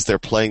satellite is they're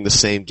playing the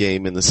same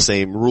game and the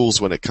same rules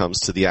when it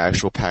comes to the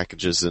actual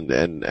packages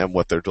and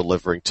what they're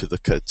delivering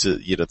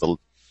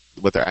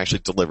what they're actually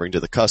delivering to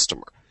the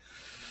customer.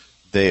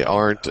 They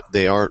aren't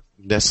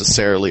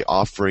necessarily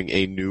offering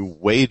a new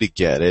way to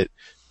get it,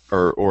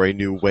 or a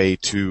new way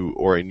to,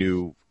 or a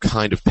new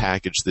kind of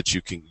package that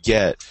you can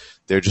get.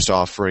 They're just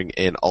offering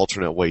an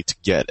alternate way to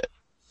get it,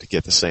 to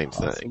get the same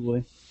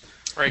thing.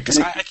 Right, because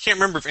I can't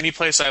remember if any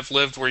place I've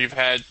lived where you've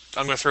had,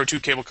 I'm going to throw two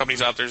cable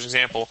companies out there as an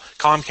example,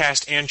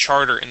 Comcast and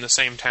Charter in the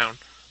same town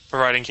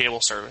providing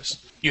cable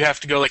service. You have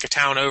to go like a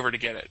town over to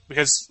get it.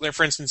 Because,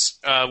 for instance,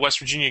 West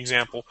Virginia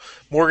example,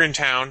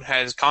 Morgantown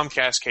has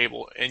Comcast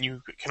cable, and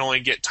you can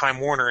only get Time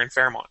Warner in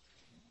Fairmont.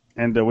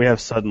 And we have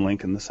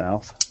Suddenlink in the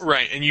south.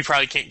 Right, and you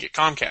probably can't get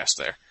Comcast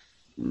there.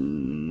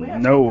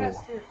 No.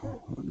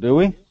 Do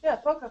we? Yeah,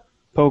 Poca.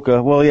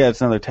 Poca. Well, yeah,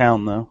 it's another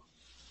town, though.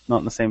 Not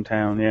in the same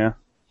town, yeah.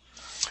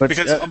 But,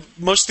 because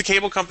most of the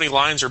cable company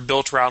lines are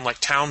built around like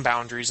town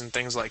boundaries and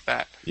things like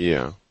that.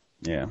 Yeah.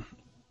 Yeah.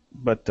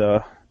 But,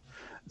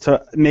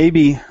 so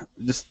maybe,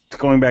 just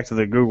going back to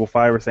the Google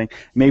Fiber thing,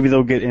 maybe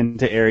they'll get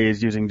into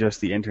areas using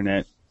just the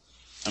internet.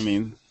 I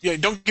mean... Yeah,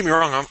 don't get me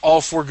wrong, I'm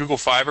all for Google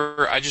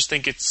Fiber. I just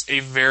think it's a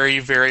very,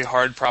 very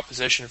hard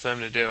proposition for them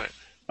to do it.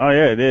 Oh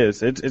yeah, it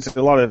is. It's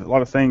a lot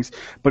of things,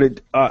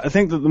 but I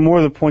think that the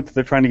more the point that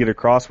they're trying to get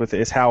across with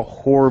it is how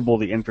horrible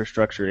the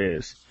infrastructure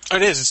is.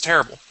 It is. It's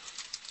terrible.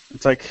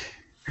 It's like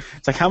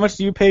how much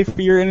do you pay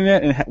for your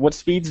internet, and what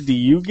speeds do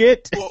you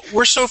get? Well,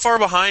 we're so far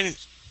behind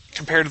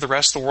compared to the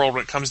rest of the world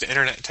when it comes to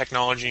internet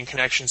technology and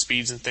connection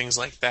speeds and things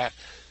like that.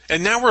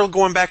 And now we're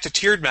going back to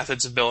tiered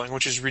methods of billing,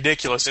 which is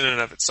ridiculous in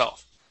and of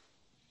itself.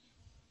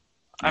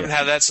 I haven't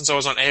had that since I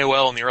was on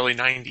AOL in the early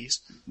 90s.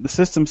 The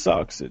system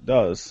sucks. It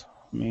does.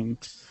 I mean,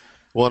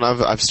 well,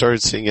 and I've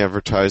started seeing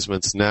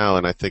advertisements now,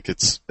 and I think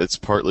it's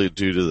partly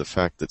due to the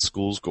fact that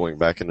schools going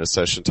back into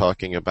session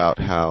talking about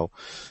how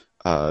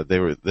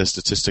the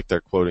statistic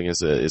they're quoting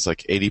is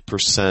like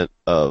 80%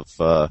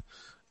 of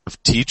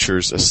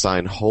teachers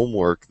assign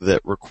homework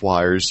that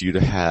requires you to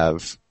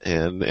have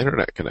an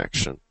internet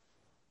connection,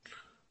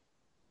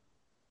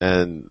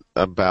 and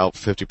about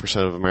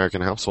 50% of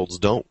American households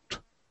don't.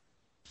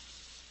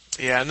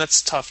 Yeah, and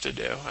that's tough to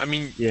do. I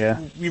mean,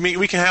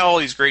 we can have all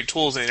these great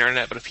tools on the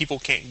internet, but if people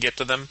can't get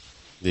to them,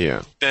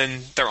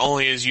 then they're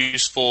only as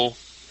useful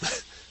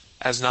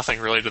as nothing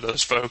really to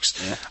those folks.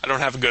 Yeah. I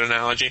don't have a good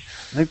analogy.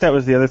 I think that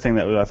was the other thing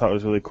that I thought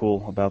was really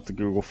cool about the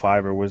Google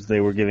Fiber was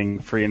they were giving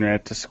free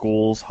internet to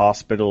schools,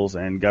 hospitals,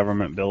 and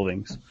government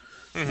buildings.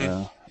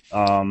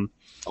 Mm-hmm.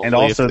 And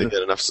also if they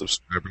get enough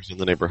subscribers in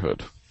the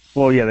neighborhood.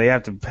 Well, yeah, they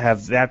have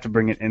to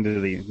bring it into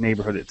the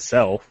neighborhood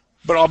itself.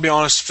 But I'll be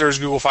honest, if there's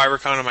Google Fiber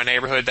coming to my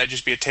neighborhood, that'd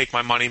just be a take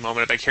my money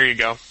moment. Like, here you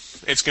go.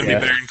 It's going to be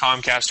better than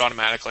Comcast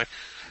automatically.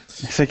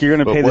 It's like you're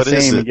going to pay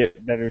the same and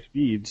get better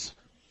speeds.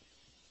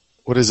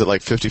 What is it,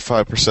 like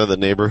 55% of the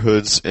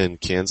neighborhoods in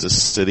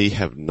Kansas City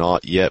have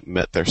not yet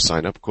met their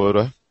sign-up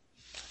quota?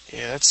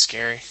 Yeah, that's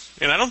scary.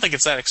 And I don't think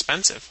it's that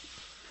expensive.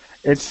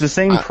 It's the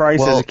same price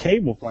as a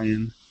cable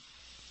plan.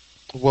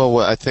 Well,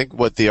 I think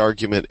what the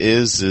argument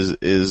is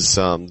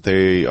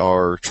they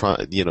are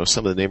trying,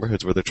 some of the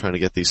neighborhoods where they're trying to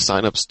get these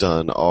signups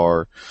done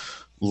are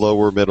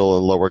lower middle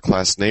and lower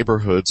class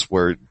neighborhoods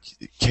where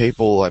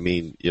cable,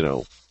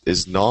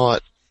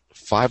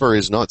 fiber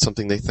is not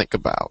something they think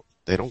about.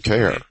 They don't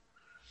care.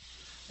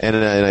 And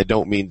I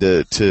don't mean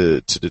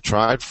to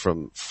detract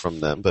from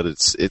them, but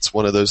it's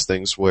one of those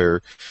things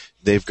where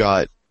they've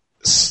got,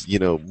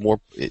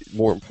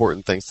 more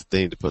important things that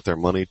they need to put their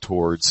money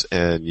towards,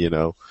 and,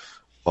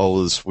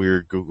 all this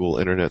weird Google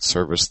Internet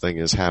Service thing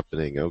is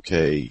happening.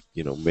 Okay,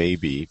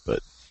 maybe, but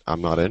I'm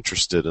not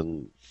interested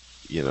in,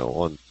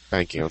 on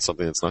banking on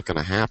something that's not going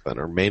to happen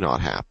or may not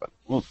happen.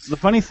 Well, the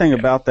funny thing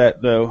about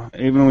that, though,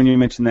 even when you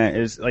mention that,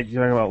 is like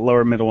you're talking about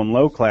lower, middle, and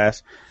low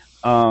class.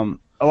 A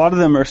lot of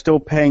them are still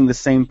paying the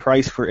same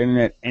price for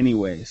internet,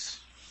 anyways.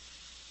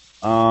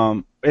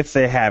 If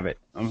they have it,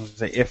 I'm going to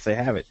say if they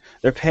have it,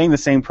 they're paying the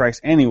same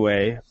price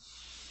anyway.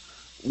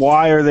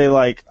 Why are they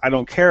like, I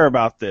don't care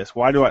about this?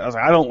 Why do I was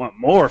like, I don't want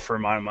more for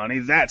my money.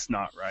 That's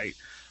not right.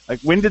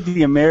 Like, when did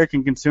the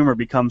American consumer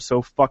become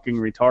so fucking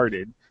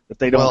retarded that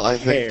they don't care? Well, I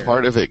think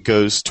part of it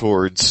goes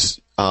towards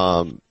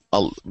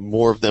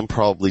more of them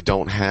probably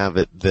don't have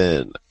it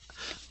than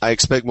I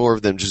expect more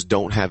of them just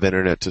don't have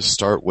internet to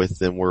start with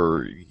than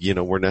we're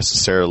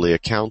necessarily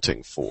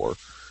accounting for.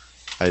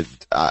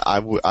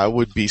 I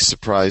would be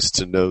surprised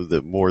to know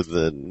that more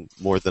than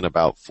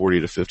about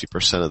 40 to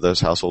 50% of those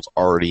households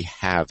already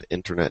have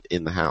internet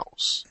in the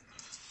house.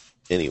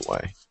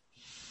 Anyway.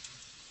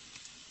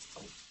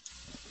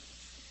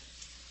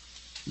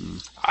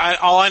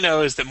 All I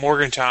know is that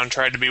Morgantown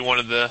tried to be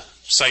the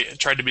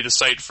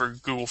site for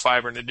Google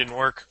Fiber, and it didn't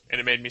work,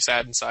 and it made me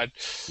sad inside.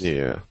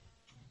 Yeah.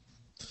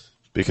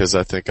 Because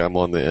I think I'm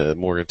on the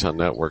Morgantown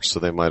network, so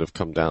they might have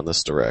come down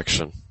this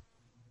direction.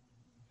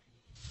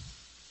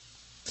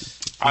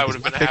 I would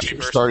have been a happy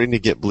person. Starting to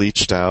get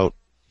bleached out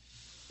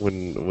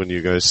when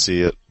you guys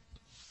see it.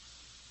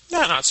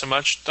 No, not so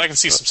much. I can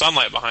see some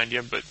sunlight behind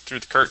you, but through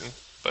the curtain.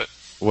 But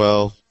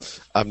well,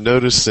 I'm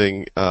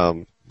noticing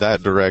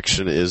that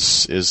direction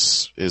is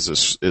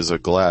a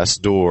glass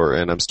door,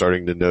 and I'm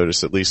starting to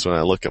notice, at least when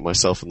I look at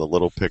myself in the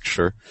little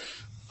picture,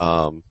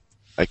 I'm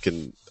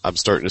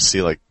starting to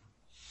see like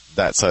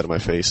that side of my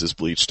face is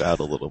bleached out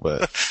a little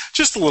bit.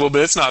 Just a little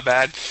bit. It's not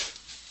bad.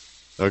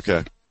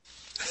 Okay.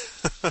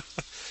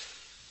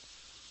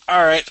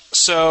 All right,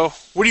 so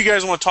what do you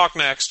guys want to talk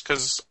next?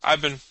 Because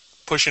I've been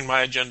pushing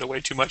my agenda way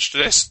too much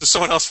today, so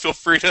someone else feel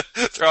free to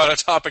throw out a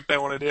topic they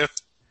want to do.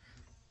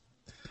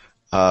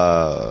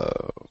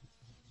 Trying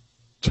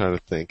to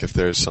think if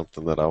there's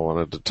something that I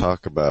wanted to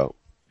talk about.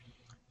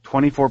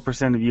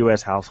 24% of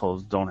U.S.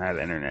 households don't have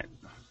internet.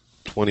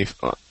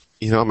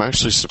 I'm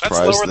actually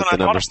surprised lower that than the I thought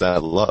number's it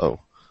that low.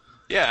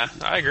 Yeah,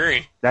 I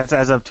agree. That's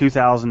as of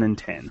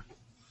 2010.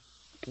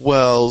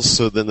 Well,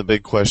 so then the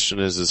big question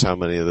is how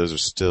many of those are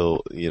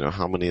still,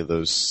 how many of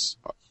those,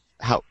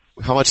 how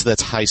much of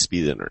that's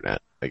high-speed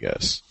internet, I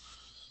guess.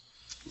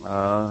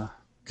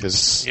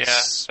 Cause, Yeah,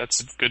 that's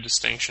a good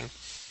distinction.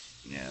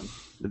 Yeah,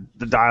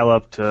 the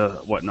dial-up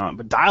to whatnot,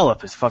 but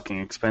dial-up is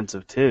fucking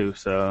expensive too.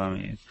 So I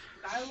mean,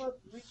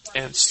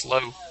 And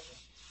slow.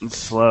 it's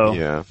slow.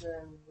 yeah.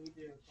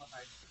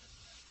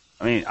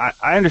 I mean,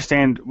 I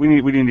understand we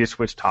need to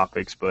switch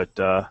topics, but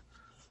No,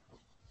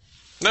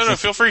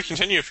 feel free to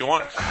continue if you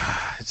want.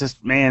 it's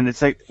just, man,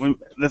 it's like when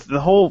the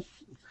whole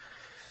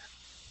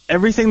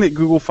everything that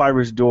Google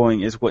Fiber is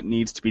doing is what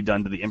needs to be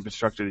done to the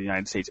infrastructure of the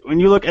United States. When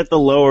you look at the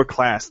lower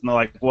class, and they're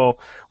like, well,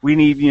 we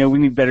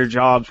need better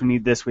jobs, we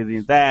need this, we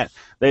need that,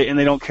 they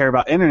don't care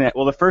about internet.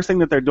 Well, the first thing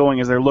that they're doing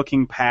is they're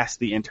looking past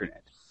the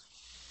internet.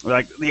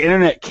 Like, the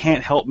internet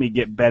can't help me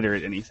get better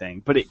at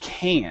anything, but it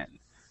can.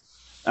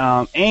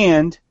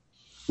 And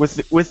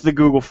with the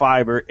Google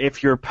Fiber,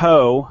 if you're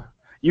PO,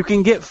 you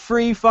can get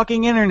free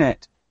fucking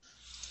internet.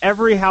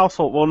 Every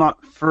household, well,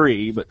 not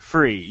free, but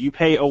free. You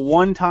pay a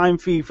one-time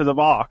fee for the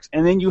box,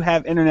 and then you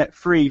have internet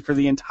free for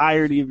the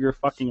entirety of your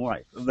fucking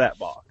life of that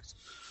box.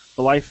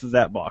 The life of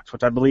that box,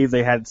 which I believe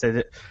they had said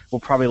it will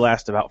probably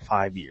last about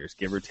 5 years,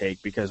 give or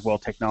take, because, well,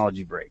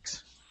 technology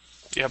breaks.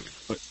 Yep.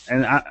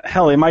 And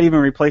hell, they might even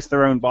replace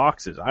their own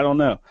boxes. I don't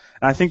know.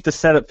 And I think the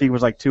setup fee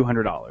was like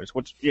 $200,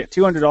 which, yeah,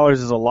 $200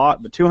 is a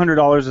lot, but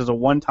 $200 is a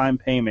one-time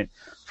payment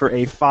for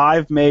a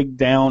 5 meg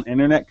down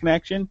internet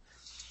connection.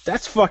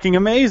 That's fucking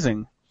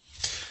amazing.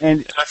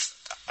 And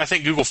I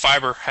think Google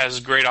Fiber has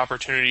a great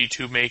opportunity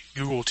to make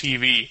Google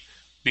TV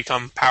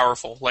become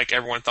powerful, like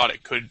everyone thought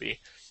it could be.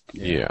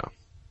 Yeah.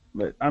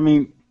 But, I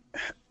mean,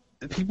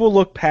 people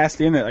look past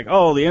the internet like,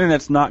 oh, the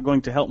internet's not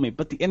going to help me.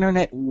 But the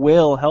internet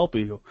will help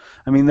you.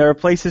 I mean, there are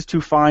places to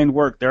find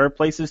work. There are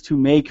places to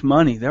make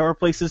money. There are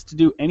places to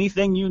do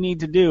anything you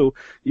need to do.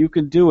 You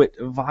can do it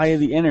via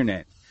the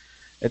internet.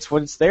 It's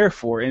what it's there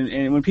for.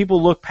 And when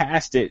people look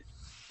past it,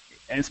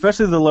 and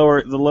especially the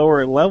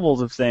lower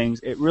levels of things,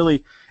 it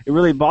really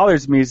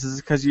bothers me,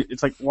 because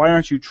it's like, why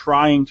aren't you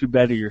trying to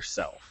better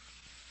yourself?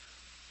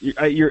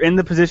 You're in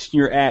the position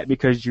you're at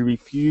because you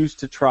refuse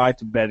to try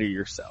to better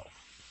yourself.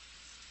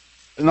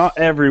 Not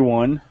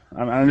everyone.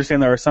 I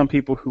understand there are some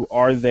people who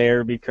are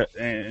there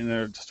and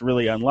they're just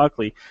really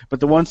unlucky. But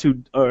the ones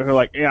who are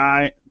like, yeah,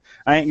 I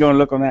ain't going to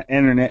look on that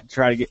internet to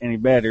try to get any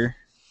better.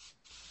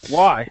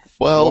 Why?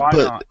 Well, Why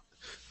not?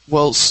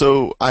 Well,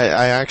 so I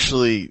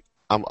actually,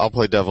 I'll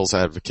play devil's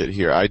advocate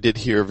here. I did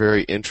hear a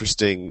very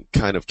interesting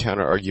kind of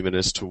counter argument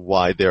as to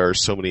why there are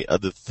so many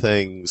other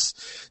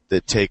things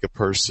that take a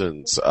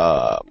person's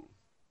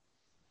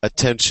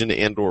attention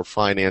and or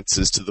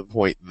finances to the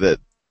point that,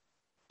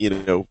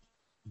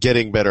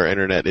 getting better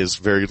internet is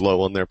very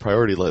low on their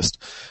priority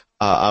list.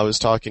 I was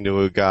talking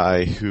to a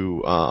guy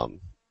who,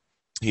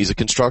 he's a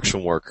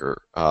construction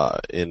worker,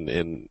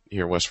 in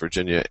here in West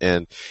Virginia,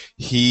 and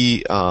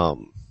he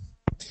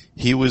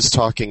was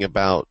talking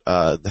about,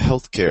 the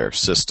healthcare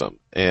system,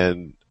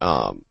 and,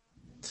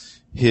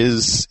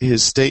 his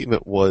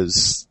statement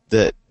was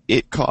that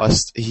it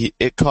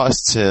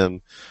costs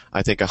him,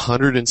 I think,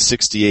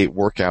 168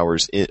 work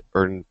hours,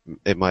 or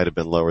it might have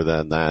been lower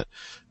than that,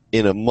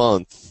 in a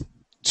month,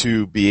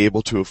 to be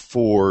able to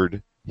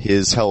afford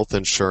his health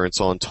insurance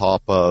on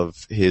top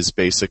of his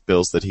basic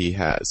bills that he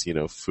has,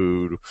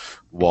 food,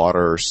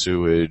 water,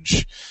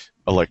 sewage,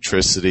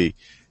 electricity.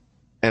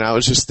 And I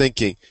was just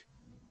thinking,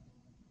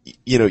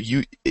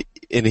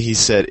 and he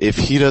said if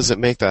he doesn't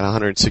make that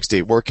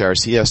 168 work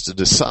hours, he has to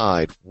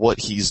decide what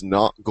he's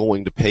not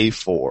going to pay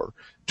for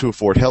to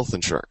afford health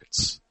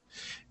insurance.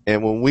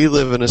 And when we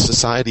live in a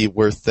society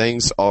where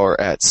things are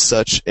at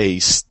such a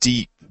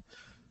steep,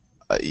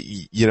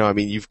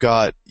 you've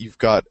got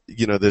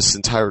this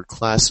entire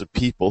class of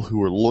people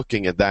who are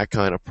looking at that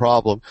kind of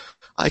problem.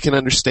 I can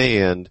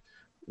understand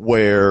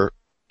where,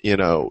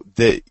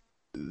 the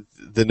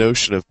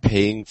notion of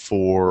paying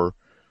for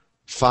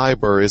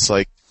fiber is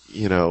like,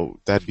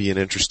 that'd be an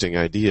interesting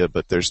idea,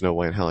 but there's no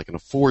way in hell I can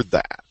afford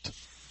that.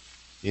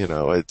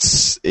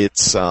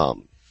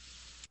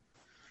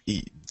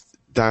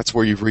 That's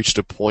where you've reached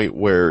a point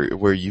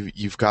where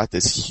you've got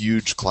this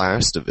huge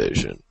class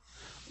division.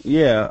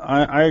 Yeah,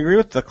 I agree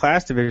with the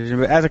class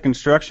division, but as a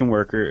construction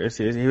worker,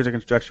 he was a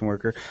construction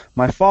worker.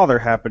 My father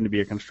happened to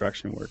be a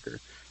construction worker.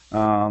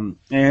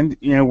 And,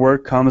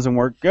 work comes and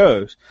work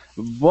goes.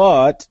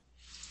 But,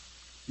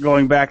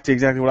 going back to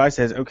exactly what I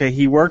said, okay,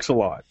 he works a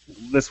lot.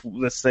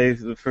 Let's say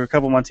for a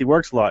couple months he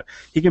works a lot.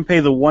 He can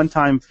pay the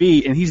one-time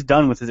fee, and he's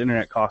done with his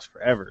internet costs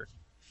forever.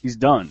 He's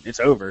done. It's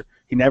over.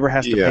 He never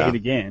has to pay it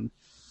again.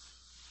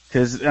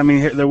 Because,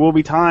 there will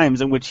be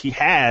times in which he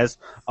has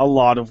a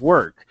lot of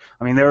work.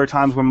 There are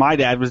times when my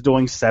dad was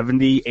doing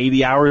 70,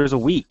 80 hours a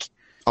week.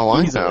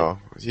 Oh, easily. I know.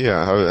 Yeah,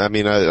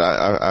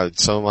 I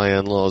some of my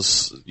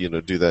in-laws,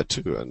 do that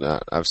too, and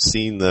I've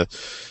seen the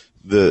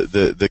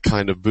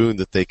kind of boon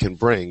that they can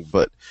bring.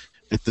 But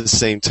at the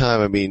same time,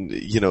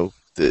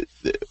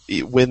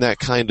 when that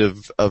kind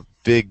of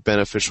big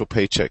beneficial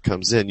paycheck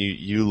comes in,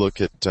 you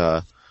look at,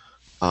 do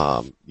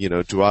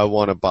I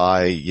want to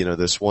buy,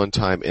 this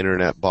one-time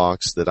internet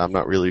box that I'm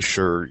not really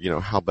sure,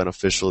 how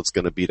beneficial it's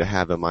going to be to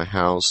have in my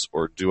house,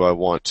 or do I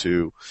want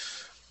to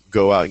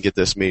go out and get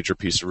this major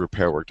piece of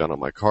repair work done on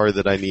my car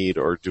that I need,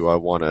 or do I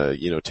want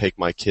to, take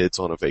my kids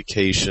on a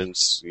vacation,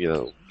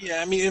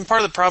 Yeah, I mean, and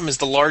part of the problem is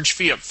the large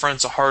fee up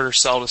front's a harder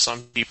sell to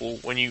some people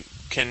when you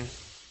can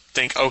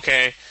think,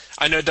 okay,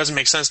 I know it doesn't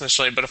make sense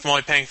necessarily, but if I'm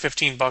only paying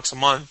 $15 a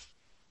month,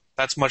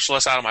 that's much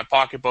less out of my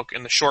pocketbook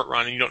in the short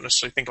run, and you don't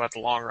necessarily think about the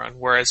long run.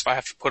 Whereas if I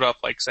have to put up,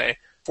 like, say,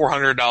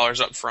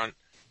 $400 up front,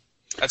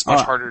 that's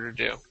much harder to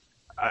do.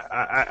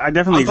 I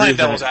definitely I'm playing agree with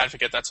devil's that.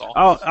 advocate, that's all.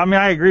 Oh, I mean,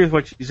 I agree with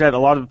what you said. A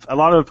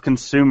lot of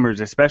consumers,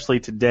 especially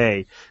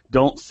today,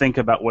 don't think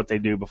about what they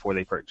do before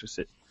they purchase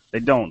it. They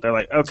don't. They're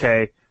like,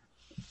 okay,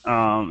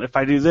 if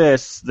I do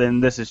this, then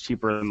this is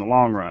cheaper in the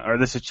long run, or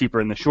this is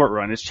cheaper in the short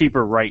run. It's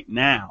cheaper right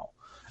now.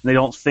 And they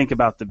don't think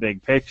about the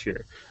big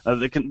picture.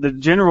 The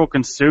general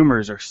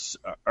consumers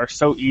are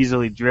so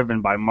easily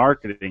driven by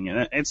marketing,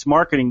 and it's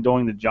marketing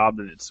doing the job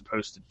that it's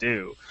supposed to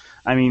do.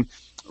 I mean,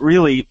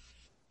 really,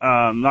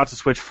 not to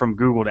switch from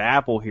Google to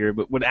Apple here,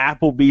 but would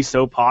Apple be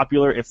so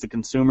popular if the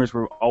consumers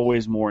were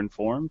always more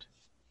informed?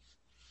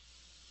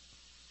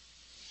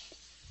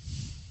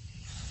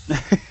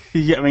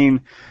 Yeah, I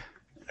mean,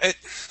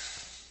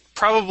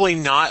 probably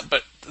not,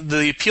 but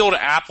the appeal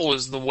to Apple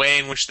is the way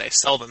in which they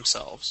sell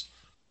themselves.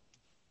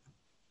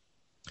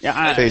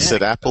 Yeah, face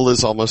it, Apple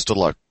is almost a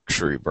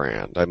luxury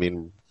brand. I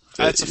mean,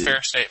 that's a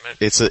fair statement.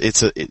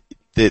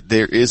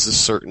 There is a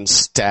certain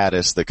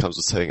status that comes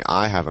with saying,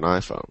 I have an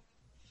iPhone.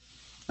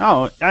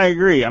 Oh, I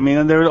agree. I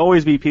mean, there would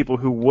always be people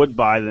who would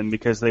buy them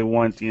because they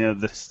want,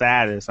 the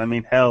status. I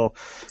mean, hell,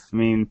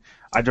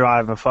 I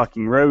drive a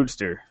fucking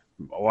Roadster.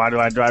 Why do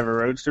I drive a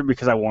Roadster?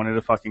 Because I wanted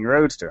a fucking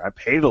Roadster. I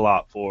paid a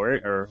lot for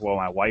it, or, well,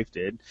 my wife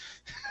did.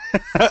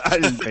 I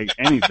didn't pay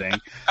anything.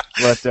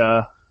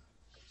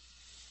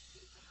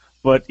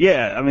 But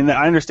yeah, I mean,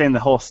 I understand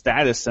the whole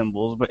status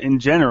symbols, but in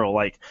general,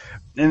 like,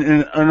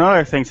 and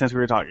another thing, since we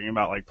were talking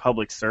about, like,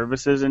 public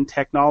services and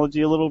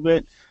technology a little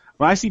bit,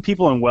 when I see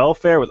people in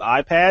welfare with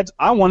iPads,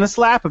 I want to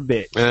slap a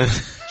bit.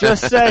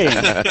 Just saying.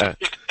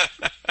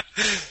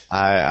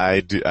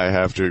 I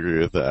have to agree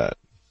with that.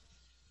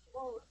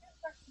 Well,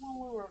 back when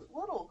we were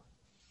little,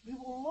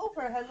 people in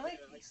welfare had Nikes.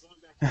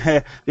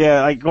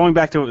 Yeah, like going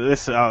back to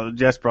this,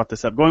 Jess brought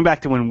this up. Going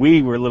back to when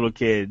we were little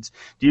kids,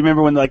 do you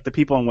remember when like the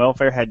people on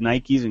welfare had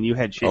Nikes and you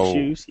had shit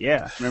shoes?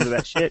 Yeah, remember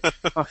that shit?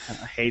 I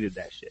hated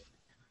that shit.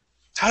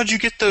 How'd you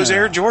get those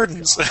Air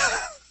Jordans?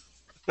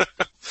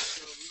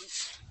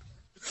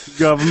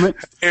 Government.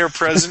 Air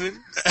President.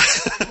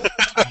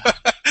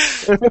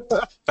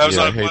 That was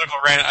not a political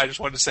rant. I just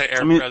wanted to say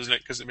Air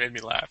President because it made me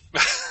laugh.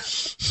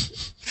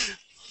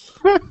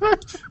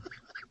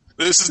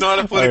 This is not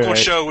a political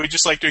show. We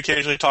just like to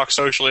occasionally talk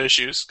social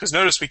issues. Because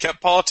notice we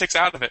kept politics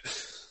out of it.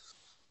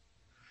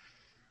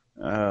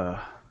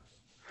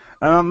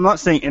 I'm not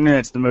saying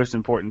internet's the most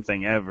important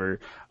thing ever.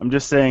 I'm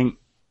just saying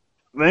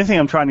the only thing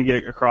I'm trying to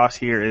get across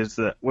here is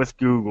that with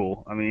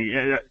Google, I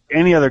mean,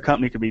 any other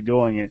company could be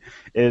doing it,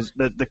 is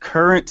that the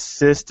current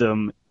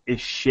system is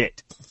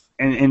shit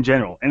in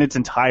general, in its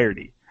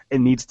entirety.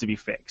 It needs to be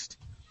fixed.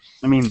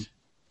 I mean,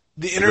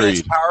 the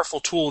internet's a powerful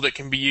tool that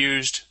can be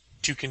used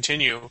to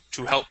continue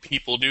to help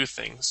people do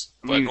things.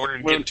 But in order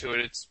to get to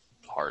it, it's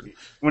hard.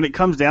 When it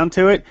comes down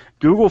to it,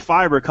 Google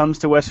Fiber comes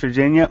to West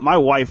Virginia, my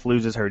wife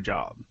loses her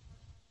job.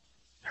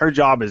 Her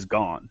job is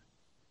gone.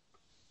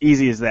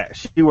 Easy as that.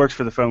 She works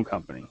for the phone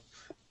company.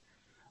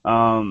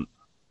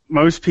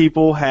 Most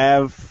people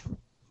have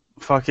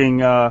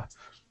fucking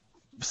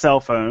cell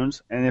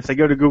phones, and if they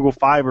go to Google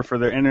Fiber for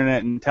their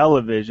internet and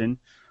television,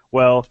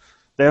 well,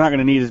 they're not going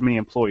to need as many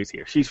employees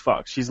here. She's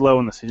fucked. She's low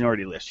on the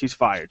seniority list. She's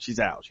fired. She's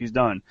out. She's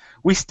done.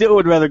 We still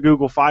would rather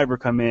Google Fiber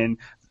come in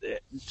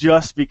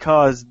just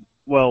because,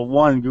 well,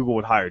 one, Google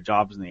would hire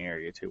jobs in the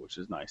area too, which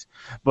is nice.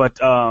 But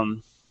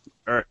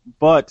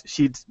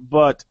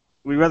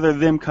we'd rather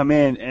them come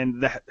in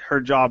and her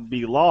job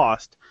be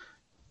lost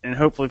and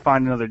hopefully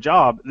find another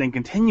job than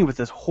continue with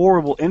this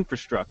horrible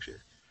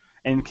infrastructure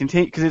and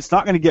continue, because it's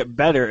not going to get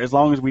better as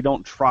long as we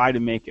don't try to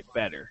make it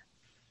better.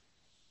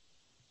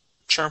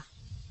 Sure.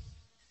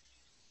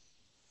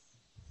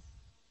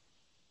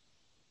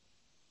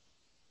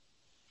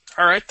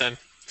 All right, then.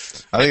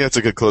 I think that's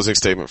a good closing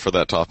statement for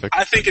that topic.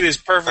 I think it is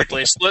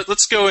perfectly. So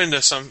let's go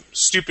into some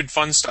stupid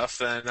fun stuff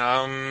then.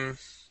 Trying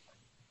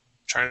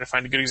to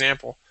find a good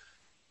example.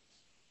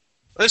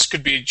 This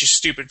could be just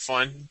stupid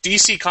fun.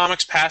 DC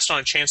Comics passed on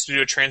a chance to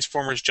do a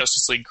Transformers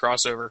Justice League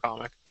crossover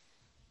comic.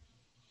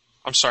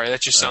 I'm sorry, that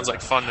just sounds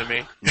like fun to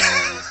me.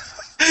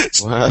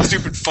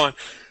 Stupid fun.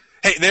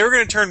 Hey, they were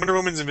going to turn Wonder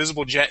Woman's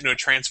invisible jet into a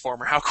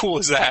Transformer. How cool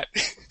is that?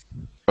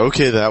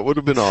 Okay, that would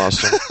have been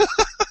awesome.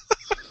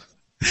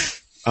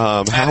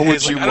 How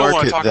would you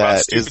market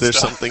that? Is there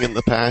something in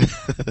the pack?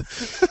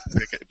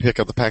 Pick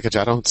up the package.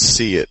 I don't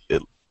see it.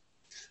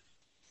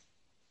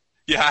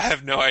 Yeah, I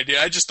have no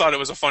idea. I just thought it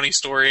was a funny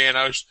story, and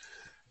I was...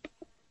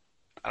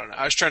 I don't know.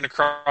 I was trying to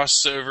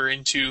cross over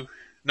into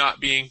not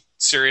being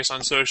serious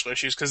on social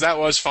issues because that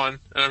was fun,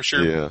 and I'm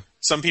sure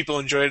some people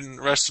enjoyed it,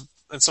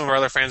 and some of our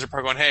other fans are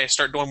probably going, "Hey,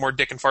 start doing more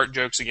dick and fart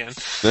jokes again."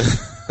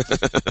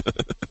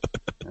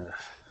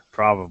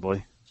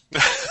 Probably.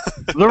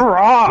 The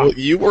Rock. Well,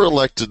 you were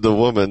elected the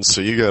woman,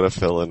 so you got to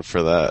fill in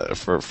for that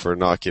for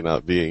Naki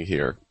not being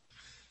here.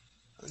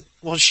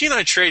 Well, she and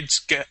I trade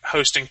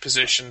hosting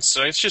positions,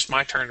 so it's just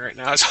my turn right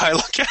now. That's how I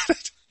look at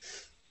it.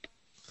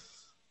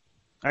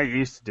 I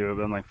used to do it,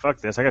 but I'm like, fuck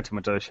this. I got too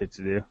much other shit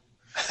to do.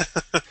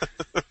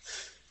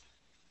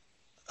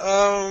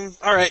 All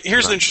right,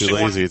 here's an interesting too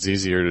lazy. one. It's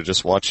easier to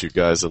just watch you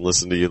guys and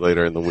listen to you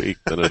later in the week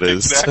than it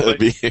is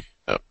Exactly. to be.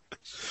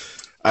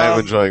 I'm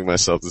enjoying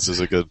myself. This is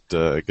a good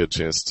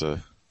chance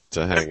to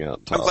hang out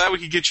and talk. I'm glad we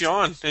could get you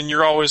on, and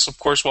you're always, of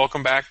course,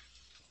 welcome back.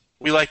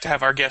 We like to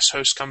have our guest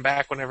hosts come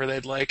back whenever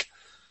they'd like.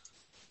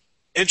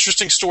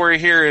 Interesting story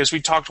here is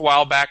we talked a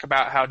while back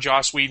about how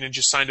Joss Whedon had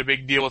just signed a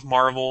big deal with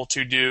Marvel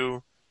to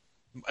do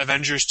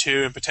Avengers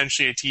 2 and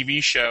potentially a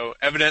TV show.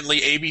 Evidently,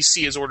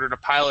 ABC has ordered a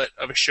pilot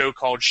of a show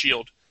called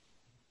S.H.I.E.L.D.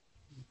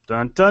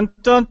 Dun dun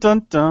dun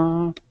dun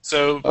dun.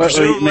 So,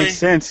 presumably, it makes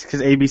sense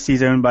because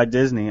ABC's owned by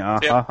Disney.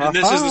 Yeah, and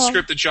this is the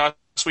script that Joss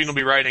Whedon will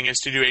be writing, is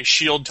to do a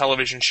S.H.I.E.L.D.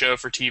 television show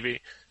for TV.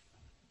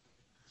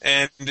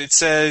 And it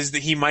says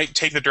that he might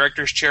take the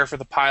director's chair for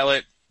the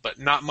pilot, but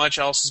not much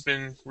else has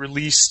been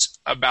released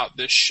about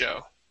this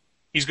show.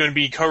 He's going to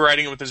be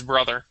co-writing it with his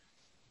brother,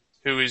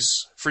 who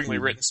has frequently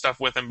written stuff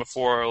with him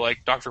before,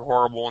 like Dr.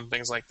 Horrible and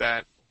things like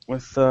that.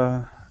 With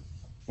the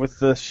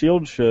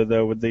S.H.I.E.L.D. show,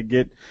 though, would they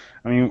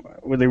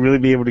really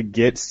be able to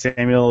get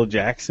Samuel L.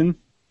 Jackson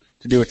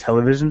to do a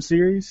television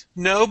series?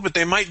 No, but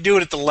they might do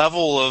it at the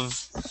level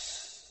of...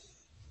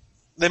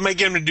 They might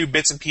get him to do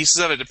bits and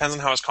pieces of it. Depends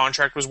on how his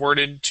contract was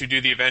worded to do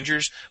the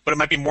Avengers, but it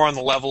might be more on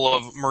the level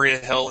of Maria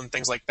Hill and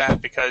things like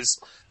that, because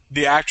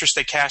the actress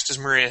they cast as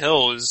Maria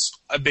Hill is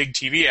a big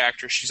TV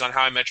actress. She's on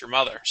How I Met Your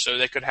Mother, so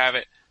they could have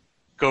it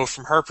go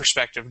from her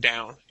perspective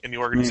down in the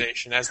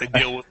organization as they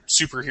deal with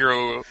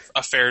superhero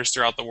affairs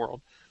throughout the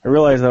world. I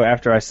realized, though,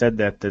 after I said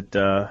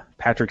that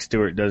Patrick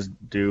Stewart does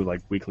do, like,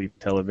 weekly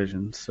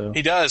television, so...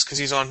 He does, because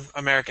he's on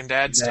American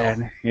Dad still.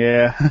 Dad,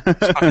 yeah. It's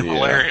fucking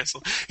hilarious.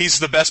 He's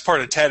the best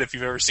part of Ted, if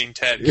you've ever seen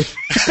Ted.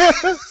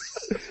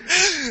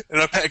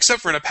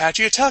 Except for an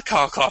Apache attack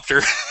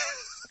helicopter.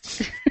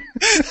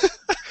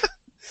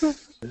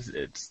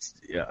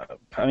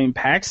 I mean,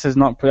 PAX has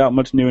not put out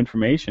much new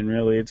information,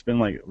 really. It's been,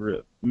 like,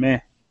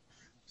 meh.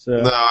 So.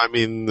 No, I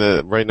mean,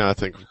 right now I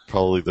think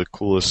probably the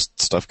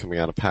coolest stuff coming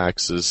out of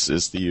PAX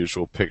is the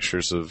usual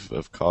pictures of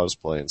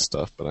cosplay and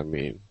stuff, but I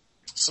mean...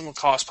 Some of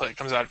the cosplay that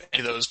comes out of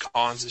any of those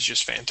cons is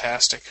just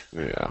fantastic.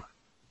 Yeah.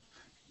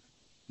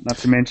 Not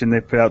to mention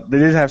they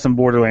did have some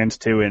Borderlands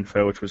 2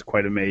 info, which was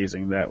quite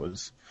amazing. I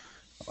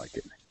like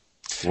it.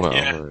 Well,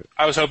 yeah, right.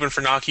 I was hoping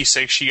for Naki's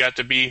sake she got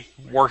to be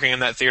working in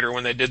that theater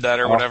when they did that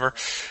or whatever.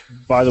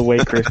 By the way,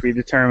 Chris, we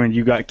determined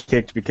you got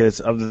kicked because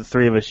of the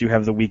three of us, you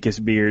have the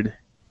weakest beard.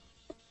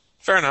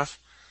 Fair enough.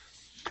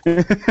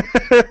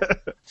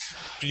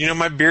 You know,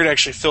 my beard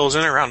actually fills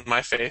in around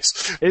my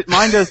face.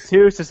 Mine does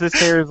too, since this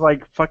hair is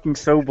like fucking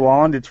so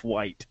blonde, it's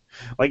white.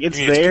 Like it's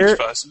there,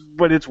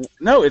 but it's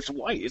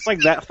white. It's like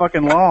that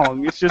fucking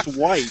long. It's just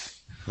white.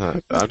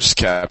 I'm just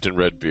Captain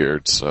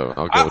Redbeard, so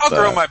I'll go with that. I'll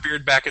grow my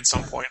beard back at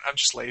some point. I'm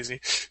just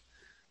lazy.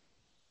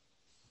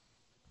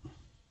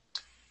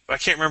 But I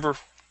can't remember.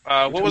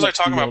 What was I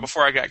talking about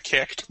before I got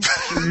kicked?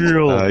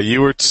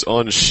 You were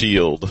on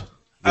S.H.I.E.L.D.,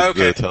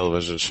 the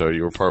television show.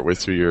 You were partway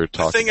through your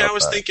talk. The thing I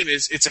was thinking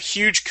is it's a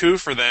huge coup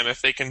for them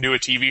if they can do a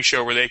TV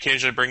show where they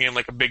occasionally bring in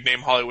like a big name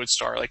Hollywood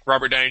star, like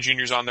Robert Downey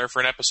Jr.'s on there for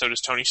an episode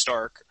as Tony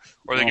Stark,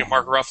 or they get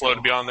Mark Ruffalo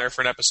to be on there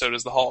for an episode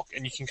as the Hulk,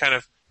 and you can kind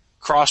of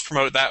cross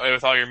promote that way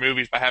with all your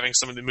movies by having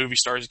some of the movie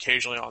stars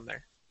occasionally on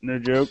there. No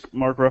joke,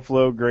 Mark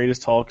Ruffalo,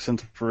 greatest Hulk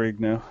since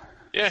Ferrigno.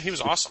 Yeah, he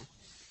was awesome.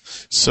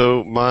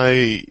 So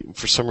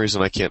for some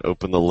reason I can't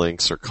open the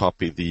links or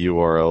copy the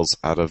URLs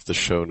out of the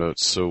show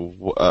notes. So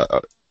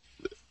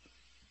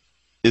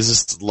is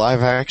this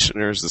live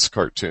action or is this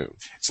cartoon?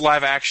 It's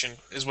live action,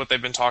 is what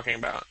they've been talking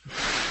about.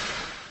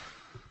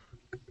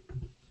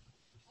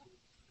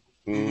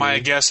 My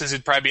guess is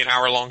it'd probably be an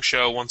hour-long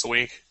show once a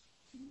week.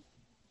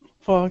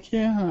 Fuck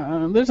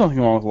yeah. There's nothing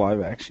wrong with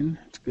live action.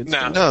 It's good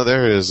stuff. No,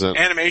 there isn't.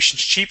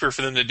 Animation's cheaper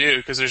for them to do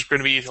because there's going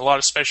to be a lot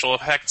of special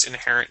effects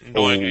inherent in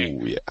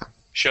doing a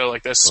show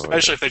like this,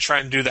 especially if they try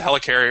and do the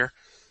helicarrier.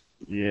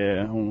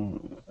 Yeah.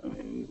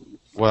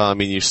 Well, I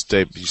mean, you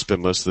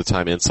spend most of the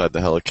time inside the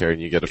helicarrier,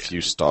 and you get a few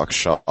stock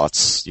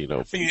shots,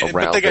 around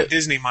But they got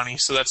Disney money,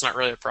 so that's not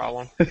really a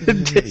problem.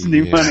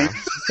 Disney money.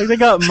 Like they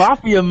got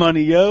mafia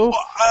money, yo.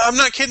 Well, I'm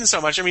not kidding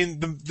so much. I mean,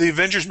 the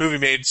Avengers movie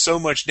made so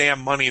much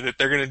damn money that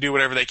they're going to do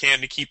whatever they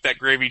can to keep that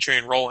gravy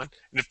train rolling.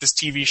 And if this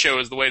TV show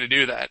is the way to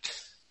do that.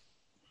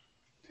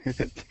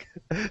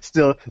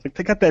 Still, like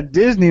they got that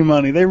Disney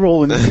money. They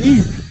rolling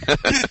deep.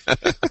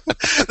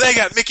 They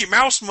got Mickey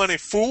Mouse money,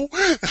 fool.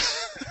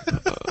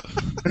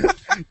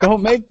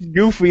 Don't make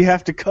Goofy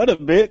have to cut a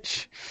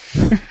bitch.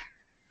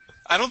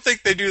 I don't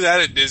think they do that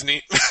at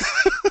Disney.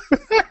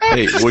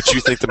 Hey, what you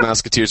think the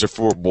Musketeers are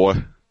for, boy?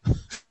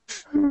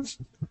 I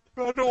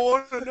don't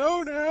want to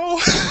know now.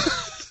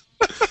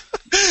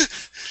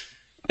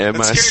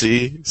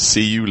 MIC,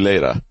 see you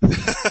later.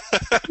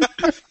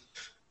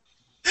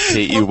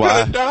 KEY, I'm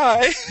gonna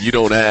die. you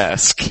don't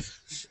ask.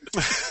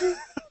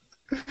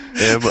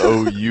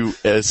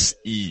 MOUSE,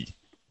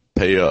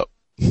 pay up.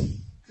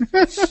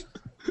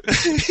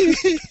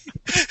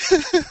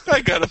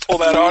 I gotta pull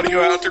that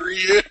audio out to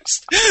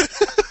reuse.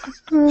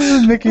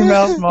 Mickey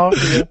Mouse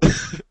Mafia.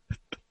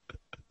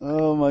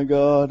 Oh my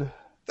god.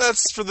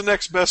 That's for the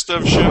next best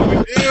of show we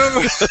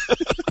do.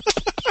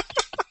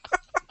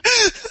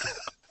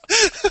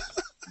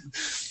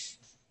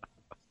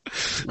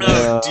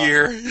 Oh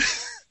dear.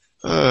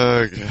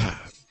 Oh god.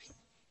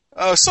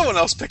 Oh, someone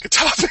else pick a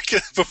topic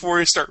before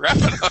we start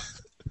wrapping up.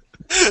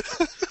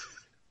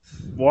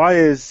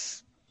 Why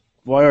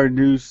are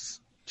news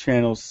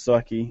channels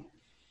sucky?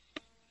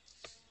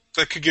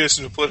 That could get us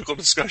into a political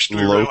discussion.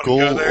 Do we really Local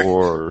wanna go there?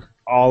 or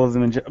All of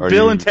them in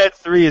Bill and Ted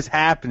 3 is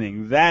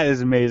happening. That is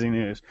amazing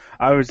news.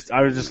 I was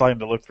just like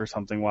to look for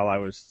something while I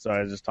was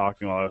just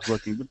talking while I was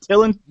looking. But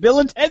Bill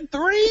and Ted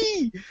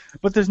 3!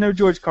 But there's no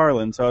George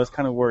Carlin, so I was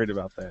kind of worried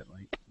about that.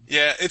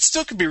 Yeah, it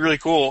still could be really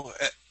cool.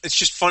 It's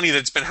just funny that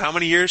it's been how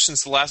many years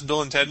since the last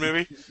Bill and Ted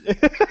movie?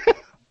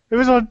 It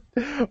was on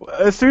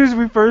as soon as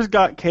we first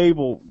got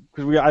cable,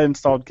 because I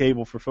installed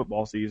cable for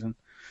football season,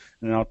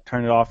 and I'll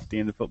turn it off at the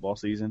end of football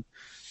season,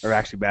 or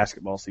actually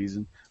basketball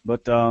season.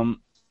 But I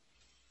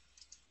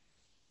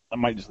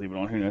might just leave it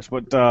on. Who knows?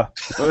 But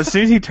as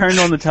soon as he turned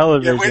on the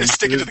television, Yeah, way to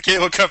stick it to the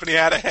cable company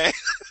out of hay.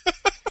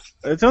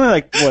 It's only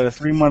like a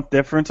 3-month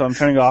difference. So I'm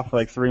turning it off for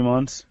like 3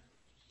 months.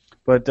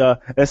 But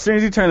as soon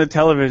as he turned the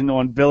television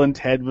on, Bill and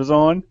Ted was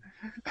on.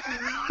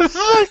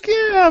 Fuck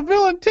yeah,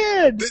 Bill and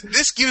Ted!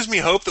 This gives me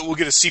hope that we'll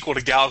get a sequel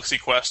to Galaxy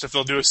Quest if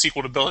they'll do a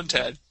sequel to Bill and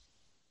Ted.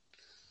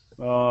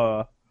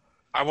 I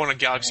want a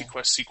Galaxy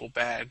Quest sequel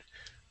bad.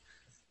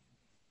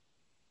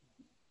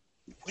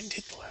 When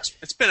did the last?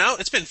 It's been out.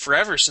 It's been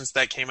forever since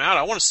that came out.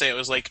 I want to say it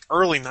was like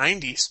early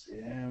 '90s.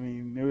 Yeah, I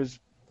mean it was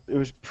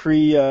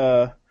pre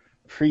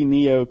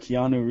Neo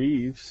Keanu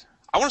Reeves.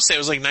 I want to say it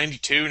was like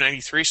 92,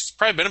 93. So it's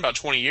probably been about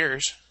 20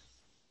 years.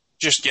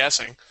 Just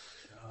guessing.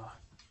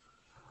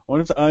 I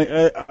wonder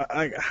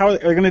if how are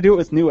they going to do it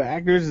with new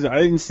actors?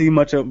 I didn't see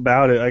much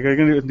about it. Like, are they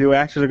going to do it with new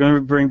actors? They're going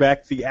to bring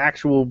back the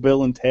actual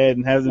Bill and Ted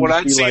and have them. What just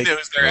I'm be seeing like,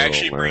 is they're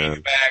actually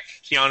bringing back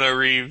Keanu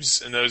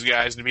Reeves and those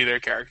guys to be their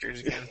characters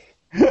again.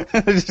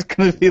 They're just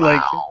going to be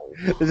like,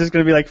 they're just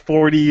going to be like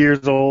 40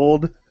 years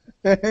old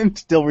and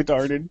still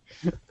retarded.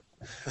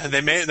 And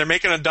they're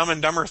making a Dumb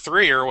and Dumber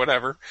 3 or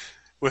whatever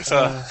with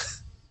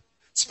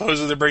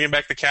supposedly they're bringing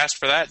back the cast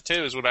for that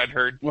too, is what I'd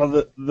heard. Well,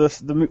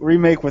 the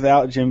remake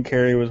without Jim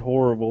Carrey was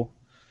horrible.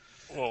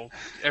 Well,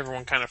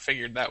 everyone kind of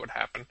figured that would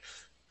happen.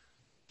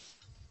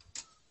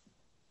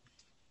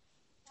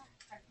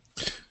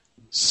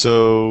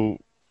 So,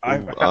 go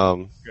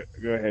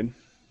ahead.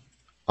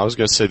 I was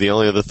going to say the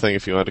only other thing,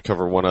 if you wanted to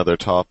cover one other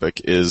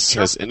topic, is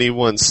has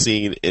anyone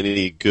seen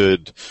any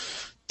good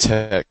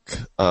tech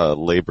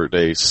Labor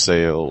Day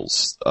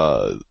sales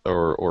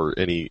or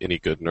any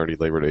good nerdy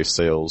Labor Day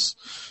sales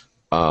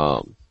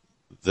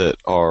that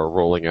are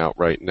rolling out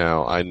right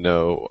now? I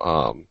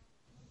know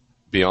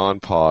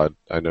Beyond Pod,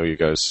 I know you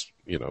guys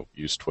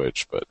use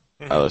Twitch, but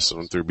I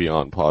listen through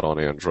Beyond Pod on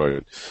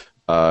Android,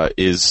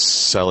 is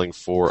selling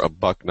for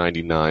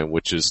 $1.99,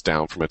 which is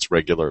down from its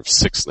regular of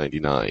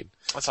 $6.99.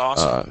 That's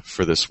awesome.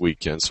 For this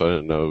weekend. So I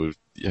don't know,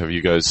 have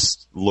you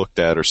guys looked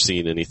at or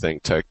seen anything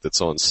tech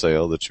that's on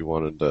sale that you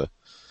wanted to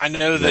I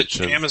know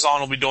mention? that Amazon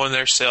will be doing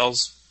their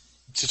sales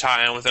to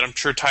tie in with it. I'm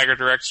sure Tiger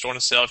Direct's doing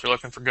a sale if you're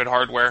looking for good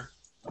hardware.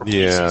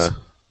 Yeah.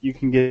 You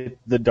can get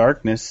The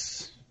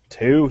Darkness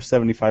 2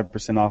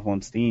 75% off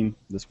on Steam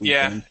this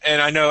weekend. Yeah,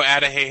 and I know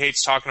Ada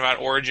hates talking about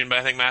Origin, but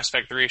I think Mass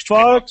Effect 3 is $20 Fuck!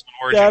 on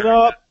Origin. Shut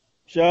up!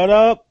 Shut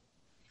up!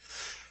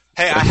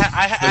 Hey,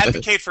 I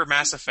advocate for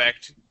Mass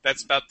Effect.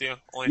 That's about the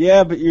only.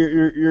 Yeah, but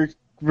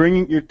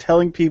you're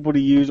telling people to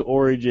use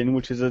Origin,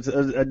 which is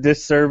a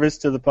disservice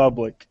to the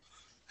public.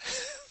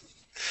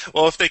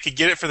 Well, if they could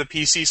get it for the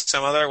PC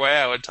some other way,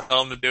 I would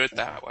tell them to do it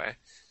that way.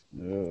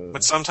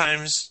 But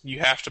sometimes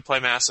you have to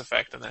play Mass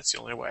Effect, and that's the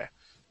only way.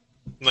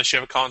 Unless you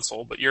have a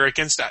console, but you're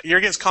against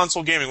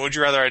console gaming. What would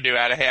you rather I do?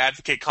 Hey,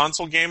 advocate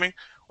console gaming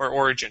or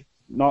Origin?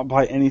 Not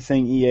buy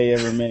anything EA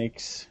ever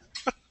makes.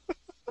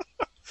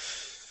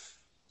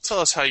 Tell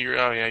us how you.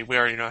 Oh yeah, we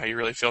already know how you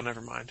really feel.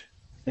 Never mind.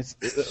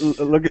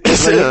 Look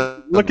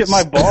at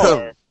my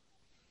bar.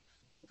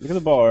 Look at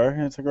the bar.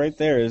 It's like right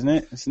there, isn't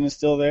it? Isn't it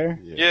still there?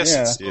 Yes,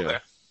 it's still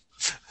there.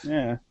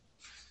 Yeah.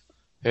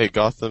 Hey,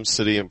 Gotham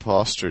City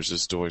Imposters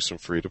is doing some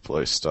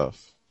free-to-play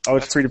stuff. Oh,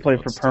 it's free to play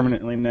for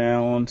permanently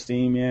now on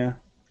Steam. Yeah,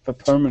 for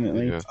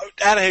permanently. Yeah.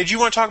 Oh, Ada, hey, do you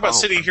want to talk about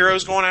City of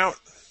Heroes going out?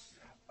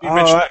 You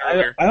mentioned that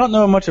earlier. I don't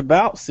know much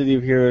about City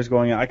of Heroes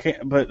going out. I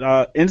can't, but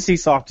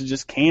NCSoft is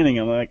just canning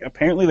them. Like,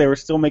 apparently they were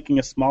still making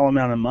a small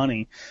amount of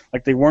money.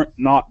 Like, they weren't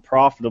not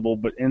profitable,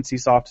 but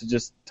NCSoft is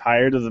just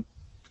tired of the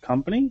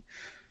company.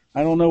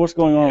 I don't know what's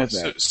going on with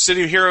So that.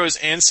 City of Heroes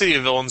and City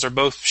of Villains are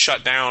both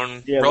shut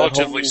down Yeah, that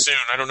relatively whole- soon.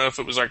 I don't know if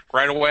it was like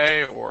right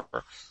away or...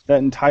 That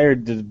entire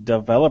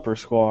developer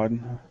squad.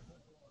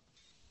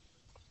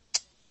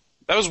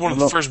 That was one of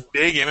the first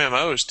big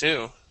MMOs,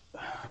 too.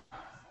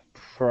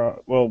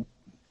 Well,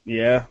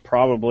 yeah,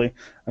 probably.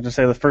 I'd just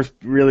say the first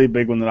really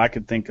big one that I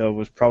could think of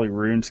was probably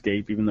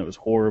RuneScape, even though it was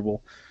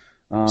horrible.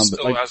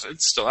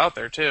 It's still out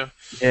there, too.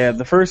 Yeah,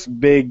 the first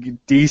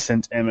big,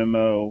 decent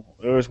MMO,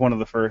 it was one of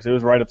the first. It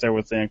was right up there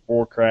with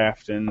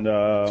Warcraft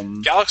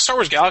and... Star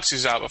Wars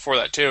Galaxy's out before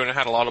that, too, and it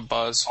had a lot of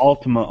buzz.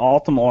 Ultima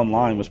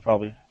Online was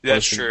probably...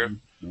 That's true.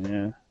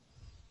 Yeah.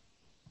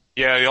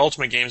 Yeah, the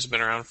Ultimate games have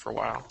been around for a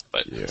while.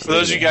 But for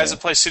those of you guys that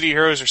play City of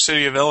Heroes or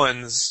City of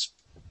Villains,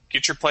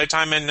 get your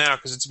playtime in now,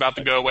 because it's about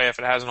to go away if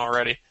it hasn't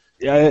already.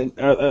 Yeah,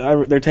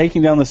 they're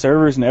taking down the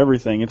servers and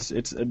everything. It's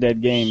a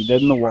dead game,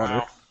 dead in the water.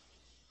 Wow.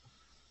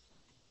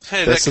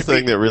 Hey, That's the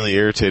thing that really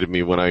irritated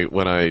me when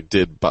I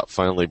did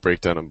finally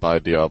break down and buy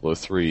Diablo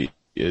 3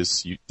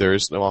 is there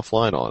is no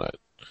offline on it.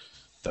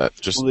 That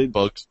just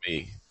bugs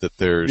me that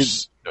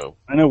there's no.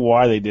 I know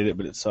why they did it,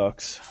 but it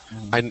sucks.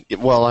 I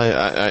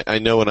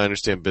know and I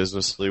understand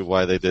businessly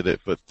why they did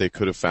it, but they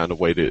could have found a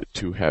way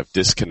to have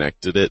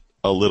disconnected it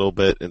a little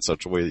bit in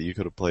such a way that you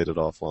could have played it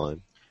offline.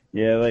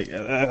 Yeah,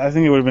 I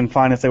think it would have been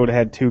fine if they would have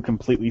had two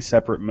completely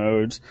separate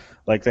modes.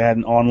 Like they had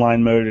an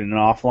online mode and an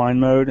offline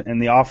mode,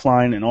 and the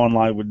offline and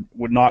online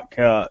would not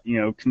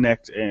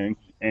connect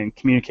and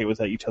communicate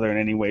with each other in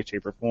any way,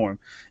 shape, or form.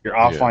 Your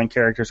offline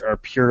characters are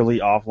purely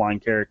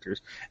offline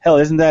characters. Hell,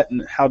 isn't that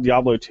how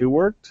Diablo 2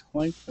 worked?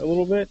 Like a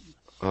little bit.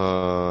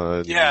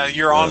 Yeah,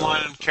 your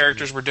online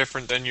characters were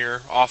different than your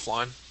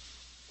offline.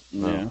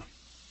 Yeah.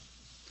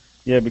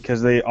 Yeah,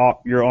 because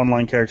your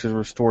online characters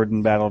were stored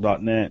in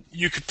Battle.net.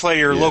 You could play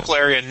your local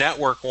area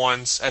network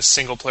ones as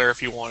single player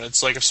if you wanted.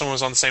 So, like, if someone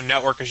was on the same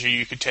network as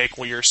you could take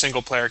your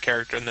single player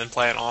character and then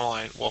play an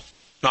online. Well,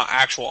 not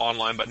actual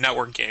online, but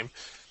network game.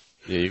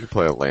 Yeah, you could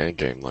play a LAN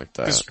game like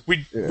that.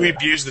 We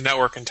abused the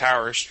network in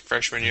Towers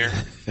freshman year.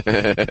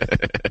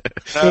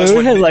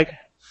 We had like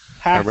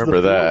half I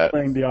remember the that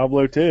playing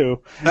Diablo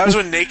 2. That was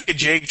when Naked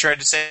Jake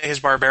tried to say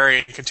his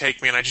barbarian could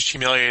take me, and I just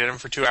humiliated him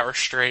for 2 hours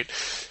straight.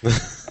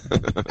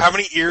 How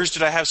many ears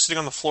did I have sitting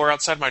on the floor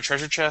outside my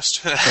treasure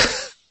chest?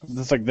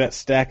 It's like that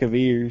stack of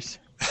ears.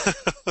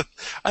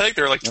 I think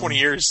there were like 20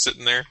 ears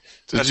sitting there.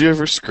 Did you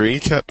ever screen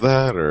cap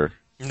that, or?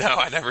 No,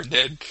 I never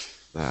did.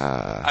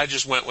 I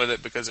just went with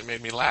it because it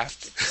made me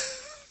laugh.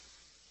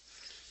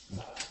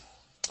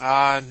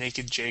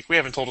 Naked Jake. We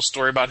haven't told a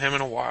story about him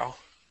in a while.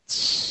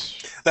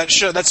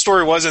 That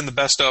story was in the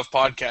Best Of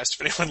podcast,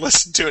 if anyone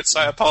listened to it, so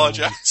I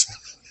apologize.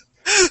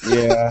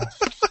 Yeah.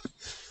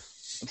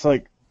 It's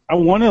like, I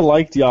want to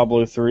like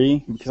Diablo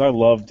 3 because I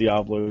love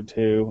Diablo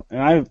 2.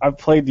 And I've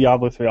played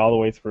Diablo 3 all the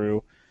way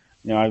through.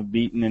 I've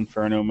beaten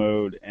Inferno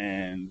mode,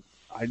 and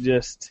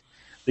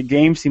the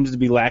game seems to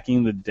be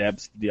lacking the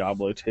depth of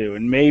Diablo 2.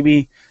 And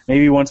maybe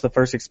once the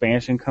first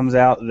expansion comes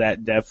out,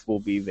 that depth will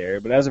be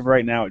there. But as of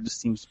right now, it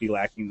just seems to be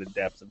lacking the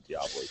depth of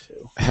Diablo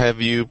 2.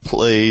 Have you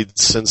played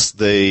since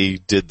they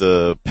did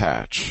the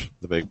patch,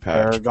 the big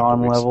patch?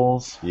 Paragon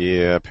levels?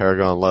 Yeah,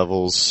 Paragon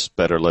levels,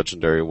 better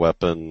legendary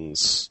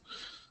weapons,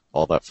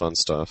 all that fun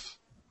stuff.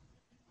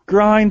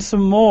 Grind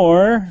some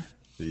more.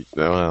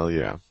 Well,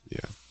 yeah.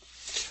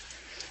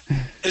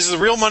 Does the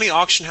real money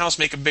auction house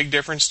make a big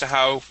difference to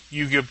how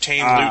you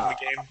obtain loot in the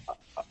game?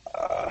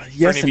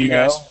 Yes and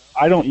no.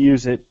 I don't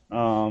use it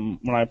when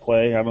I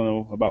play. I don't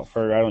know about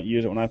Ferg. I don't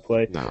use it when I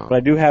play. No. But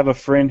I do have a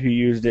friend who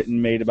used it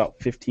and made about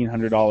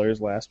 $1,500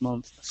 last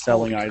month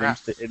selling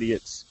items to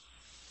idiots.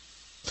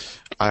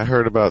 I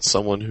heard about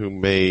someone who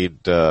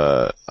made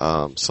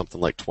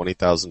something like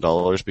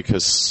 $20,000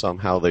 because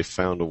somehow they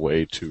found a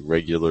way to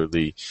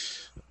regularly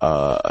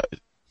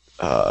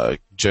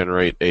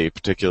generate a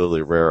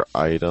particularly rare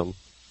item,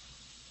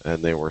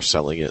 and they were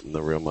selling it in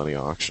the real money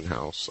auction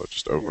house, so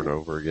just over and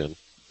over again.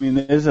 I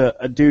mean, there's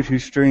a dude who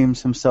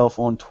streams himself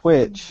on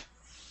Twitch,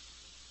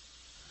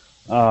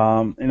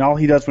 and all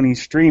he does when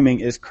he's streaming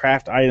is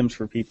craft items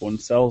for people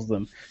and sells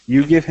them.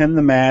 You give him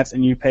the mats,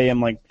 and you pay him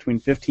like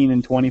between $15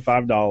 and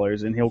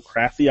 $25, and he'll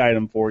craft the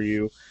item for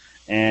you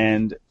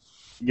and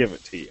give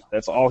it to you.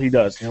 That's all he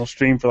does. And he'll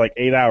stream for like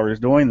 8 hours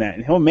doing that,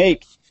 and he'll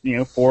make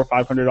 $400 or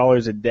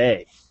 $500 a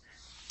day.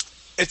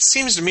 It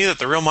seems to me that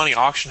the real money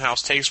auction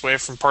house takes away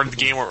from part of the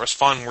game where it was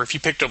fun, where if you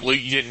picked up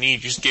loot you didn't need,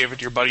 you just gave it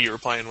to your buddy you were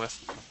playing with.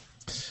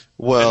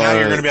 Well, and now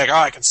you're going to be like,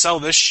 I can sell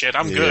this shit.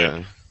 I'm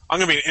good. I'm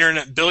going to be an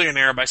internet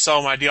billionaire by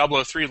selling my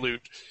Diablo 3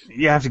 loot.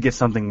 You have to get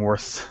something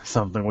worth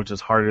something, which is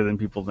harder than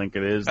people think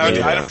it is. Are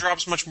the item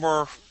drops much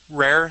more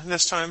rare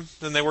this time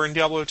than they were in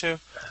Diablo 2?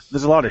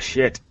 There's a lot of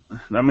shit.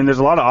 I mean, there's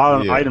a lot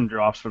of item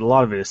drops, but a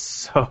lot of it is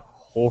so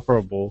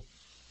horrible.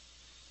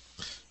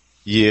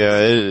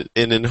 Yeah,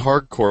 and in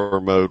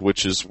hardcore mode,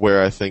 which is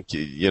where I think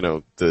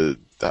they've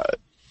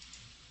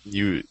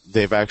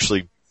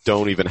actually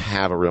don't even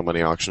have a real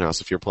money auction house.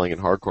 If you're playing in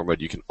hardcore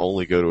mode, you can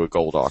only go to a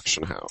gold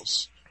auction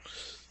house.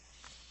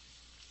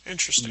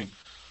 Interesting.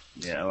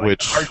 Yeah,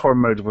 hardcore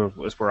mode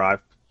was where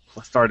I've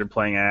started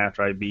playing it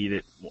after I beat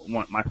it,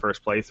 my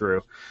first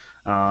playthrough.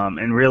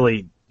 And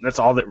really, that's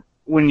all that.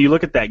 When you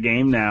look at that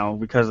game now,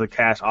 because of the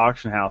cash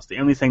auction house, the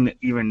only thing that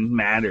even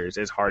matters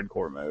is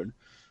hardcore mode.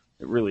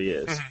 It really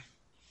is.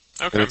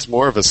 Mm-hmm. Okay. And it's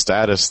more of a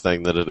status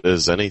thing than it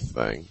is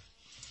anything.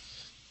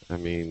 I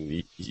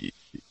mean,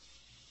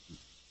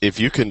 if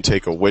you can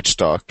take a witch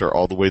doctor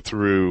all the way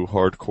through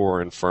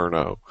hardcore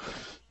Inferno,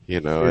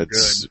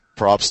 it's good.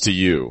 Props to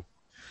you.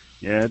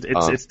 Yeah,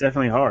 it's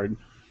definitely hard.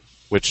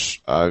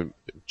 Which I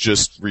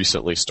just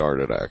recently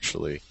started,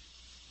 actually.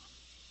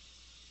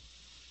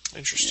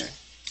 Interesting.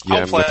 Yeah,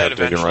 I'll I'm play that looking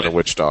to run eventually. a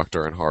witch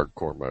doctor in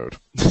hardcore mode.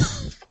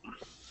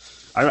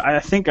 I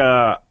think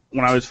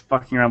when I was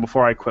fucking around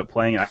before I quit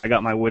playing, I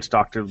got my witch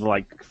doctor to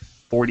like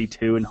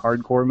 42 in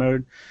hardcore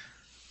mode.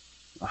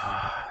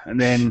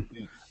 And then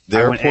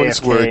there are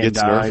points AFK where it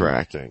gets died.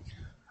 nerve-wracking.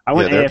 I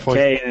went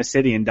AFK in a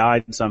city and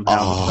died somehow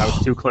because I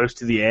was too close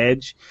to the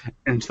edge.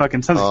 And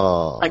fucking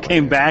I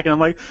came back and I'm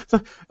like,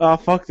 oh,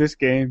 fuck this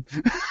game.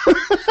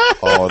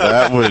 Oh,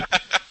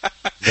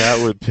 that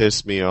would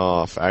piss me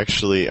off.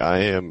 Actually, I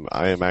am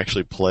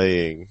actually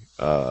playing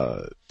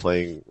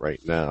right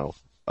now.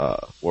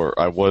 Or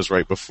I was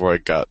right before I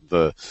got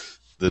the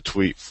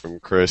tweet from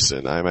Chris,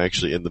 and I'm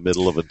actually in the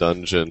middle of a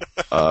dungeon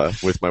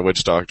with my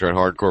witch doctor in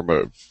hardcore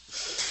mode.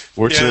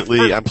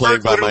 Fortunately, I'm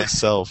playing by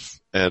myself,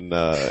 and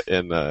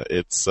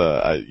it's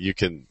you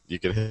can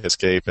hit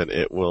escape, and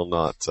it will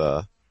not.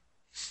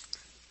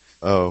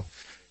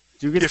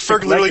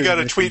 Ferg literally got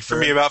a tweet from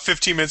me about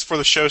 15 minutes before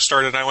the show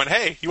started, and I went,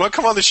 "Hey, you want to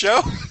come on the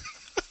show?"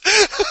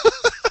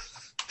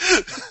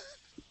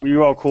 Were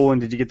you all cool,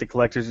 and did you get the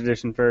collector's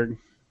edition, Ferg?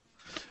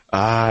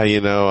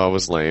 I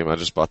was lame. I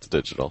just bought the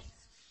digital.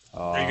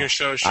 Are you going to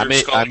show us I your may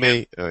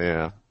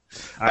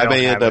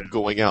end up it.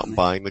 going out and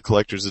buying the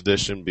collector's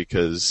edition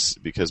because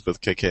both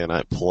KK and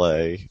I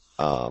play,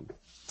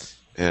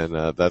 and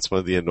that's one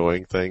of the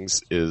annoying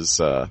things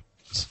is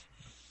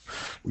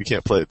we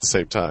can't play at the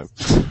same time.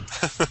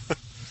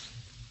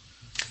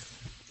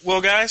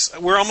 Well, guys,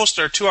 we're almost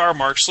at our 2-hour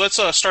mark, so let's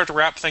start to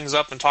wrap things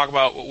up and talk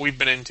about what we've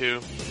been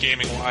into,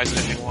 gaming-wise and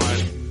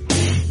anything-wise.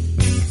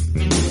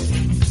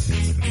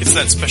 It's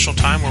that special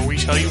time where we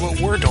tell you what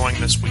we're doing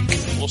this week.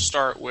 We'll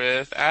start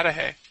with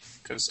Adahay,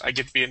 because I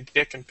get to be a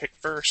dick and pick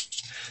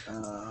first.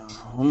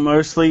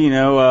 Mostly,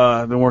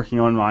 I've been working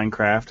on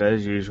Minecraft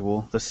as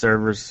usual. The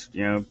server's,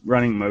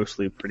 running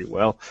mostly pretty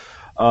well.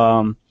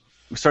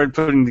 We started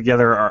putting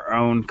together our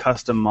own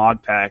custom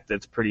mod pack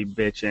that's pretty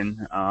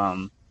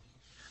bitchin'.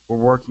 We're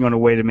working on a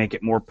way to make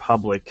it more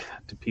public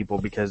to people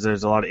because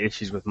there's a lot of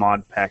issues with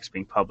mod packs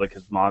being public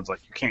because mods like,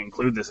 you can't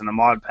include this in a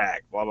mod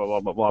pack, blah, blah, blah,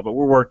 blah, blah. But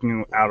we're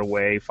working out a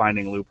way,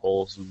 finding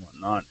loopholes and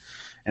whatnot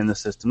in the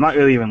system. Not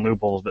really even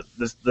loopholes, but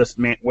this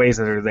ways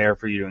that are there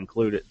for you to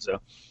include it.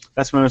 So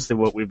that's mostly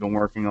what we've been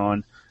working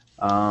on.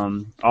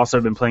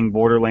 Also been playing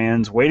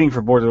Borderlands, waiting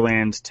for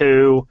Borderlands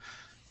 2.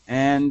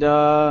 And,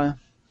 yeah.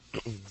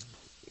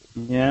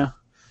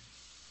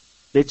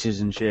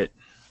 Bitches and shit.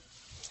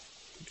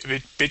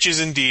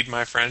 Bitches indeed,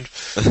 my friend.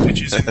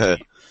 Bitches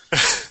indeed.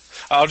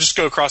 I'll just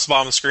go across the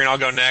bottom of the screen. I'll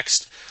go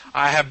next.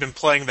 I have been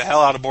playing the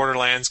hell out of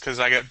Borderlands because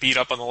I got beat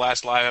up on the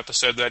last live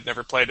episode that I'd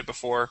never played it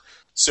before.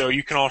 So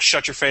you can all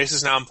shut your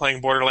faces. Now I'm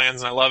playing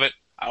Borderlands and I love it.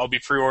 I'll be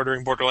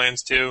pre-ordering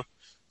Borderlands 2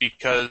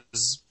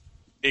 because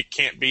it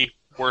can't be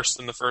worse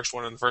than the first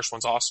one, and the first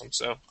one's awesome.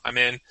 So I'm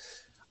in.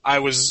 I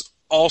guest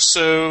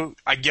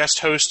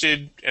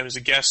hosted and was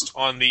a guest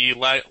on the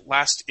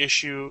last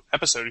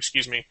episode,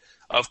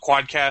 of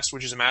Quadcast,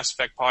 which is a Mass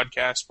Effect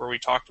podcast where we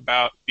talked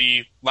about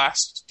the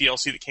last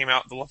DLC that came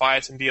out, the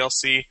Leviathan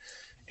DLC,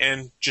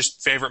 and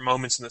just favorite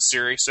moments in the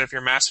series. So if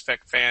you're a Mass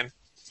Effect fan,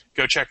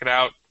 go check it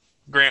out.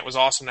 Grant was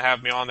awesome to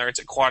have me on there. It's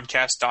at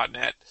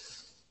quadcast.net.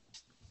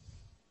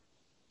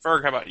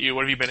 Ferg, how about you?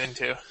 What have you been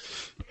into?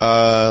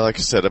 Like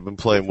I said, I've been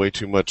playing way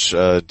too much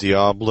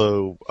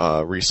Diablo.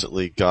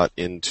 Recently got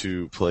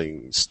into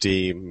playing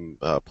Steam,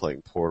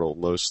 playing Portal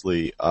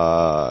mostly.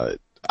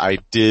 I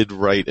did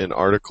write an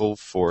article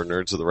for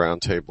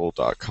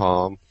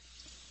nerdsoftheroundtable.com.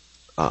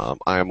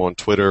 I am on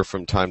Twitter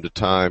from time to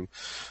time,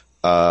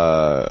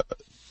 at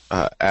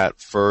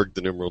Ferg,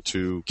 the numeral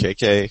 2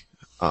 KK.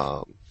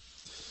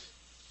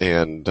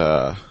 And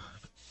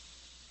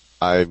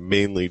I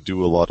mainly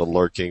do a lot of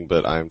lurking,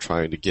 but I'm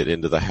trying to get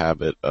into the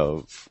habit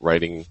of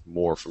writing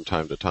more from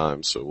time to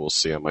time, so we'll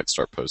see. I might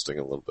start posting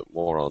a little bit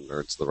more on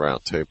Nerds of the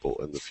Round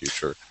Table in the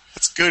future.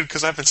 That's good,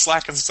 because I've been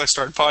slacking since I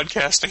started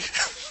podcasting.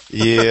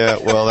 Yeah,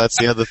 well, that's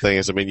the other thing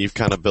is, you've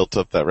kind of built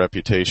up that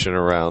reputation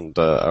around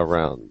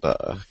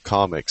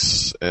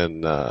comics,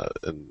 and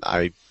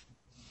I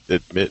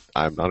admit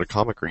I'm not a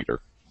comic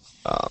reader.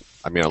 I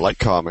like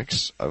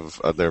comics.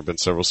 There have been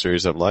several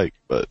series I've liked,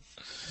 but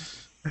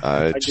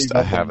I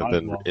haven't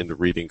been into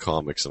reading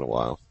comics in a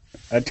while.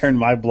 I turned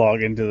my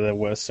blog into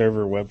the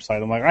server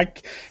website. I'm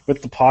like,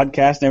 with the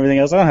podcast and everything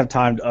else, I don't have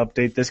time to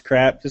update this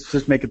crap.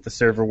 Just make it the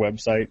server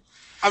website.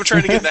 I'm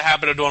trying to get in the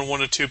habit of doing 1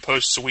 to 2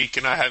 posts a week,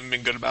 and I haven't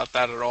been good about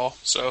that at all.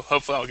 So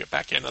hopefully I'll get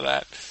back into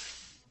that.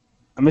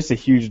 I missed a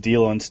huge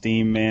deal on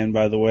Steam, man,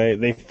 by the way.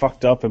 They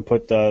fucked up and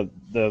put the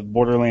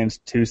Borderlands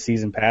 2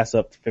 season pass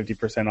up to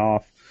 50%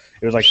 off.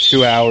 It was like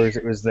 2 hours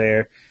it was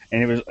there,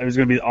 and it was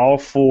going to be all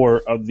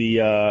 4 of the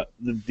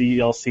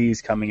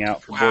DLCs coming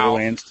out for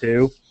Borderlands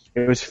 2.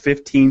 It was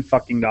 $15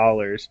 fucking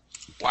dollars.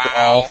 Wow. For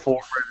all 4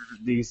 of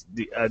these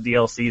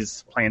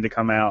DLCs planned to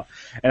come out.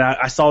 And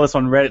I saw this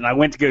on Reddit, and I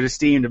went to go to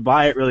Steam to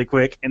buy it really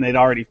quick, and they'd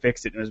already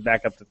fixed it, and it was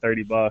back up to $30.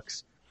 Did you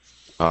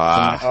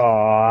cry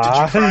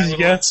a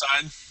little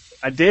inside?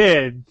 I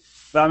did,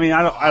 but I mean,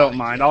 I don't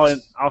mind.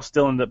 I'll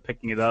still end up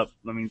picking it up.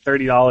 I mean,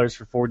 $30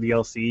 for 4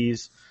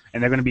 DLCs,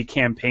 and they're going to be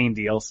campaign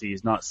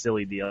DLCs, not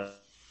silly DLCs.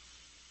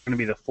 They're going to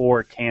be the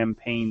 4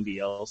 campaign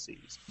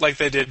DLCs, like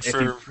they did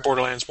for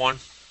Borderlands 1.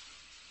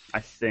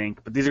 I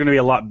think, but these are going to be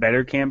a lot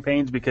better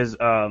campaigns because,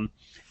 and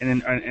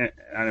I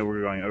know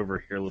we're going over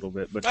here a little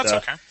bit, but that's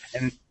okay.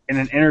 And in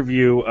an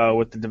interview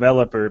with the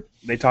developer,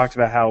 they talked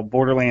about how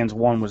Borderlands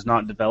 1 was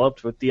not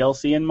developed with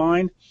DLC in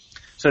mind.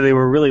 So they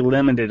were really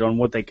limited on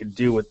what they could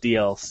do with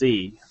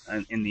DLC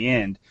in the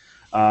end.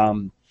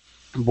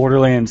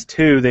 Borderlands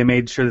 2, they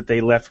made sure that they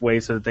left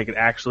ways so that they could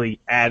actually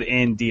add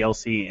in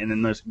DLC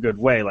in a good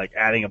way, like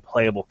adding a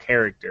playable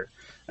character,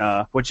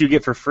 which you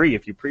get for free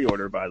if you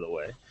pre-order, by the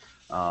way,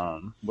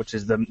 which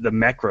is the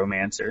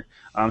Mechromancer.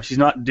 She's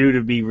not due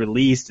to be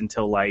released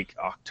until like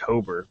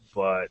October,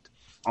 but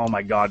oh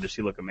my god, does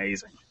she look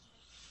amazing.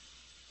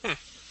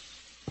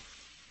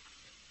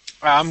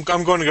 I'm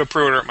going to go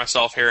pre-order it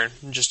myself here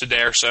in just a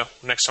day or so,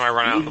 next time I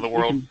run out into the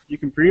world. You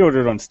can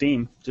pre-order it on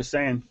Steam, just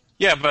saying.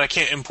 Yeah, but I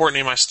can't import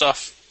any of my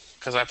stuff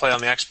because I play on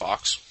the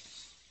Xbox.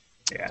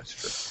 Yeah,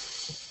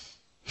 that's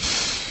true.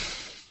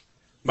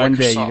 One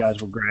day you guys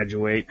will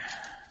graduate.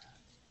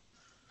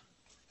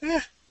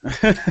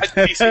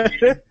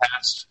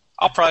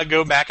 I'll probably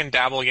go back and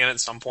dabble again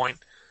at some point.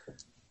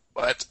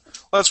 But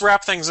let's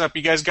wrap things up.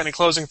 You guys got any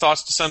closing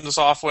thoughts to send us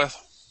off with?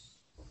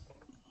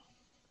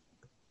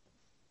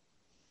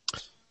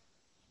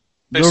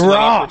 The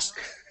Rock.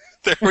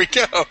 There we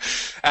go.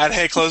 And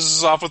hey, closes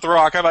us off with The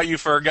Rock. How about you,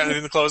 Ferg? Got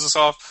anything to close us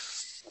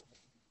off?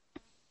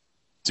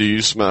 Do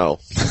you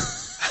smell?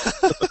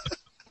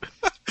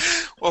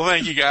 Well,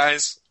 thank you,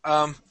 guys.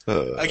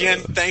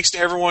 Again, thanks to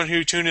everyone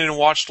who tuned in and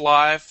watched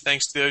live.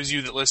 Thanks to those of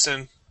you that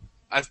listen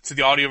to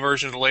the audio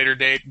version at a later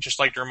date. Just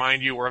like to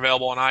remind you, we're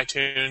available on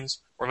iTunes.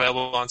 We're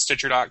available on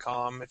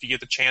Stitcher.com. If you get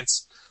the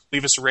chance,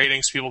 leave us a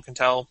rating so people can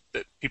tell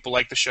that people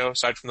like the show,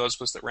 aside from those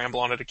of us that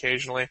ramble on it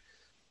occasionally.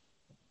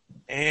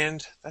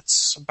 And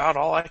that's about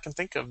all I can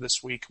think of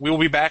this week. We will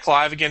be back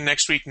live again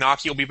next week.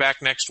 Naki will be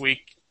back next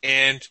week.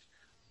 And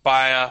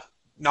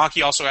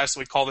Naki also asked that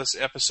we call this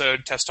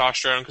episode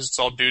Testosterone because it's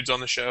all dudes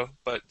on the show.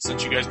 But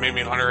since you guys made me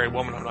an honorary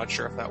woman, I'm not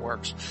sure if that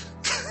works.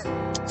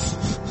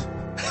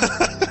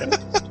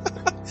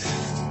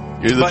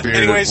 You're the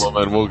bearded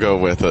woman. We'll go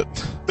with it.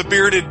 The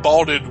bearded,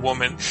 balded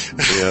woman.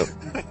 Yep.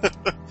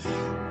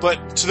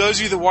 But to those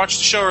of you that watch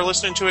the show or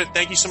listening to it,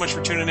 thank you so much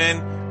for tuning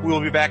in. We will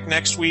be back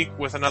next week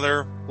with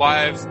another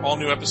live,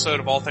 all-new episode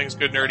of All Things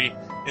Good Nerdy.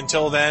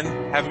 Until then,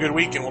 have a good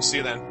week, and we'll see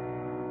you then.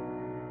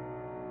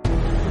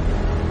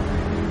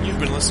 You've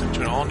been listening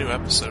to an all-new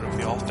episode of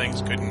the All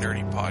Things Good and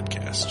Nerdy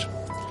podcast.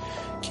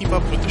 Keep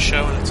up with the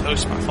show and its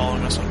hosts by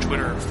following us on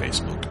Twitter or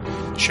Facebook.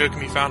 The show can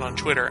be found on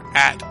Twitter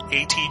at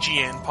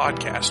ATGN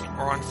Podcast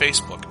or on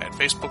Facebook at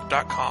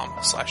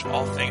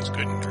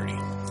facebook.com/allthingsgoodandnerdy.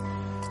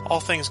 All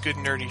Things Good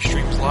and Nerdy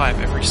streams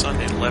live every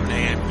Sunday at 11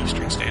 a.m.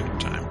 Eastern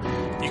Standard Time.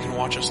 You can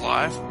watch us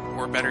live,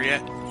 or better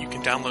yet, you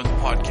can download the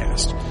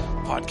podcast. The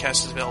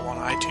podcast is available on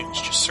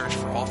iTunes. Just search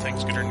for All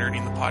Things Good or Nerdy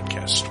in the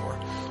podcast store.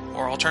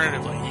 Or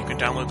alternatively, you can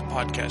download the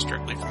podcast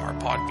directly from our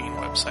Podbean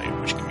website,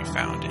 which can be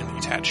found in the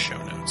attached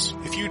show notes.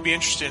 If you would be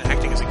interested in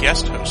acting as a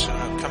guest host in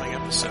an upcoming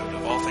episode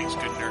of All Things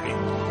Good and Nerdy,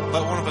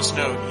 let one of us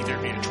know either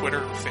via Twitter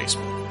or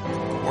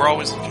Facebook. We're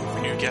always looking for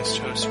new guest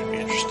hosts who would be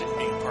interested in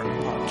being part of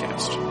the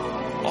podcast.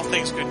 All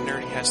Things Good and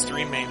Nerdy has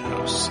 3 main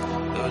hosts,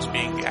 those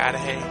being the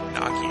Adahay,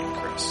 Naki, and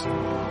Chris.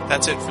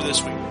 That's it for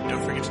this week.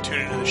 Don't forget to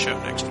tune into the show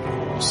next week.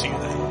 We'll see you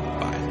then.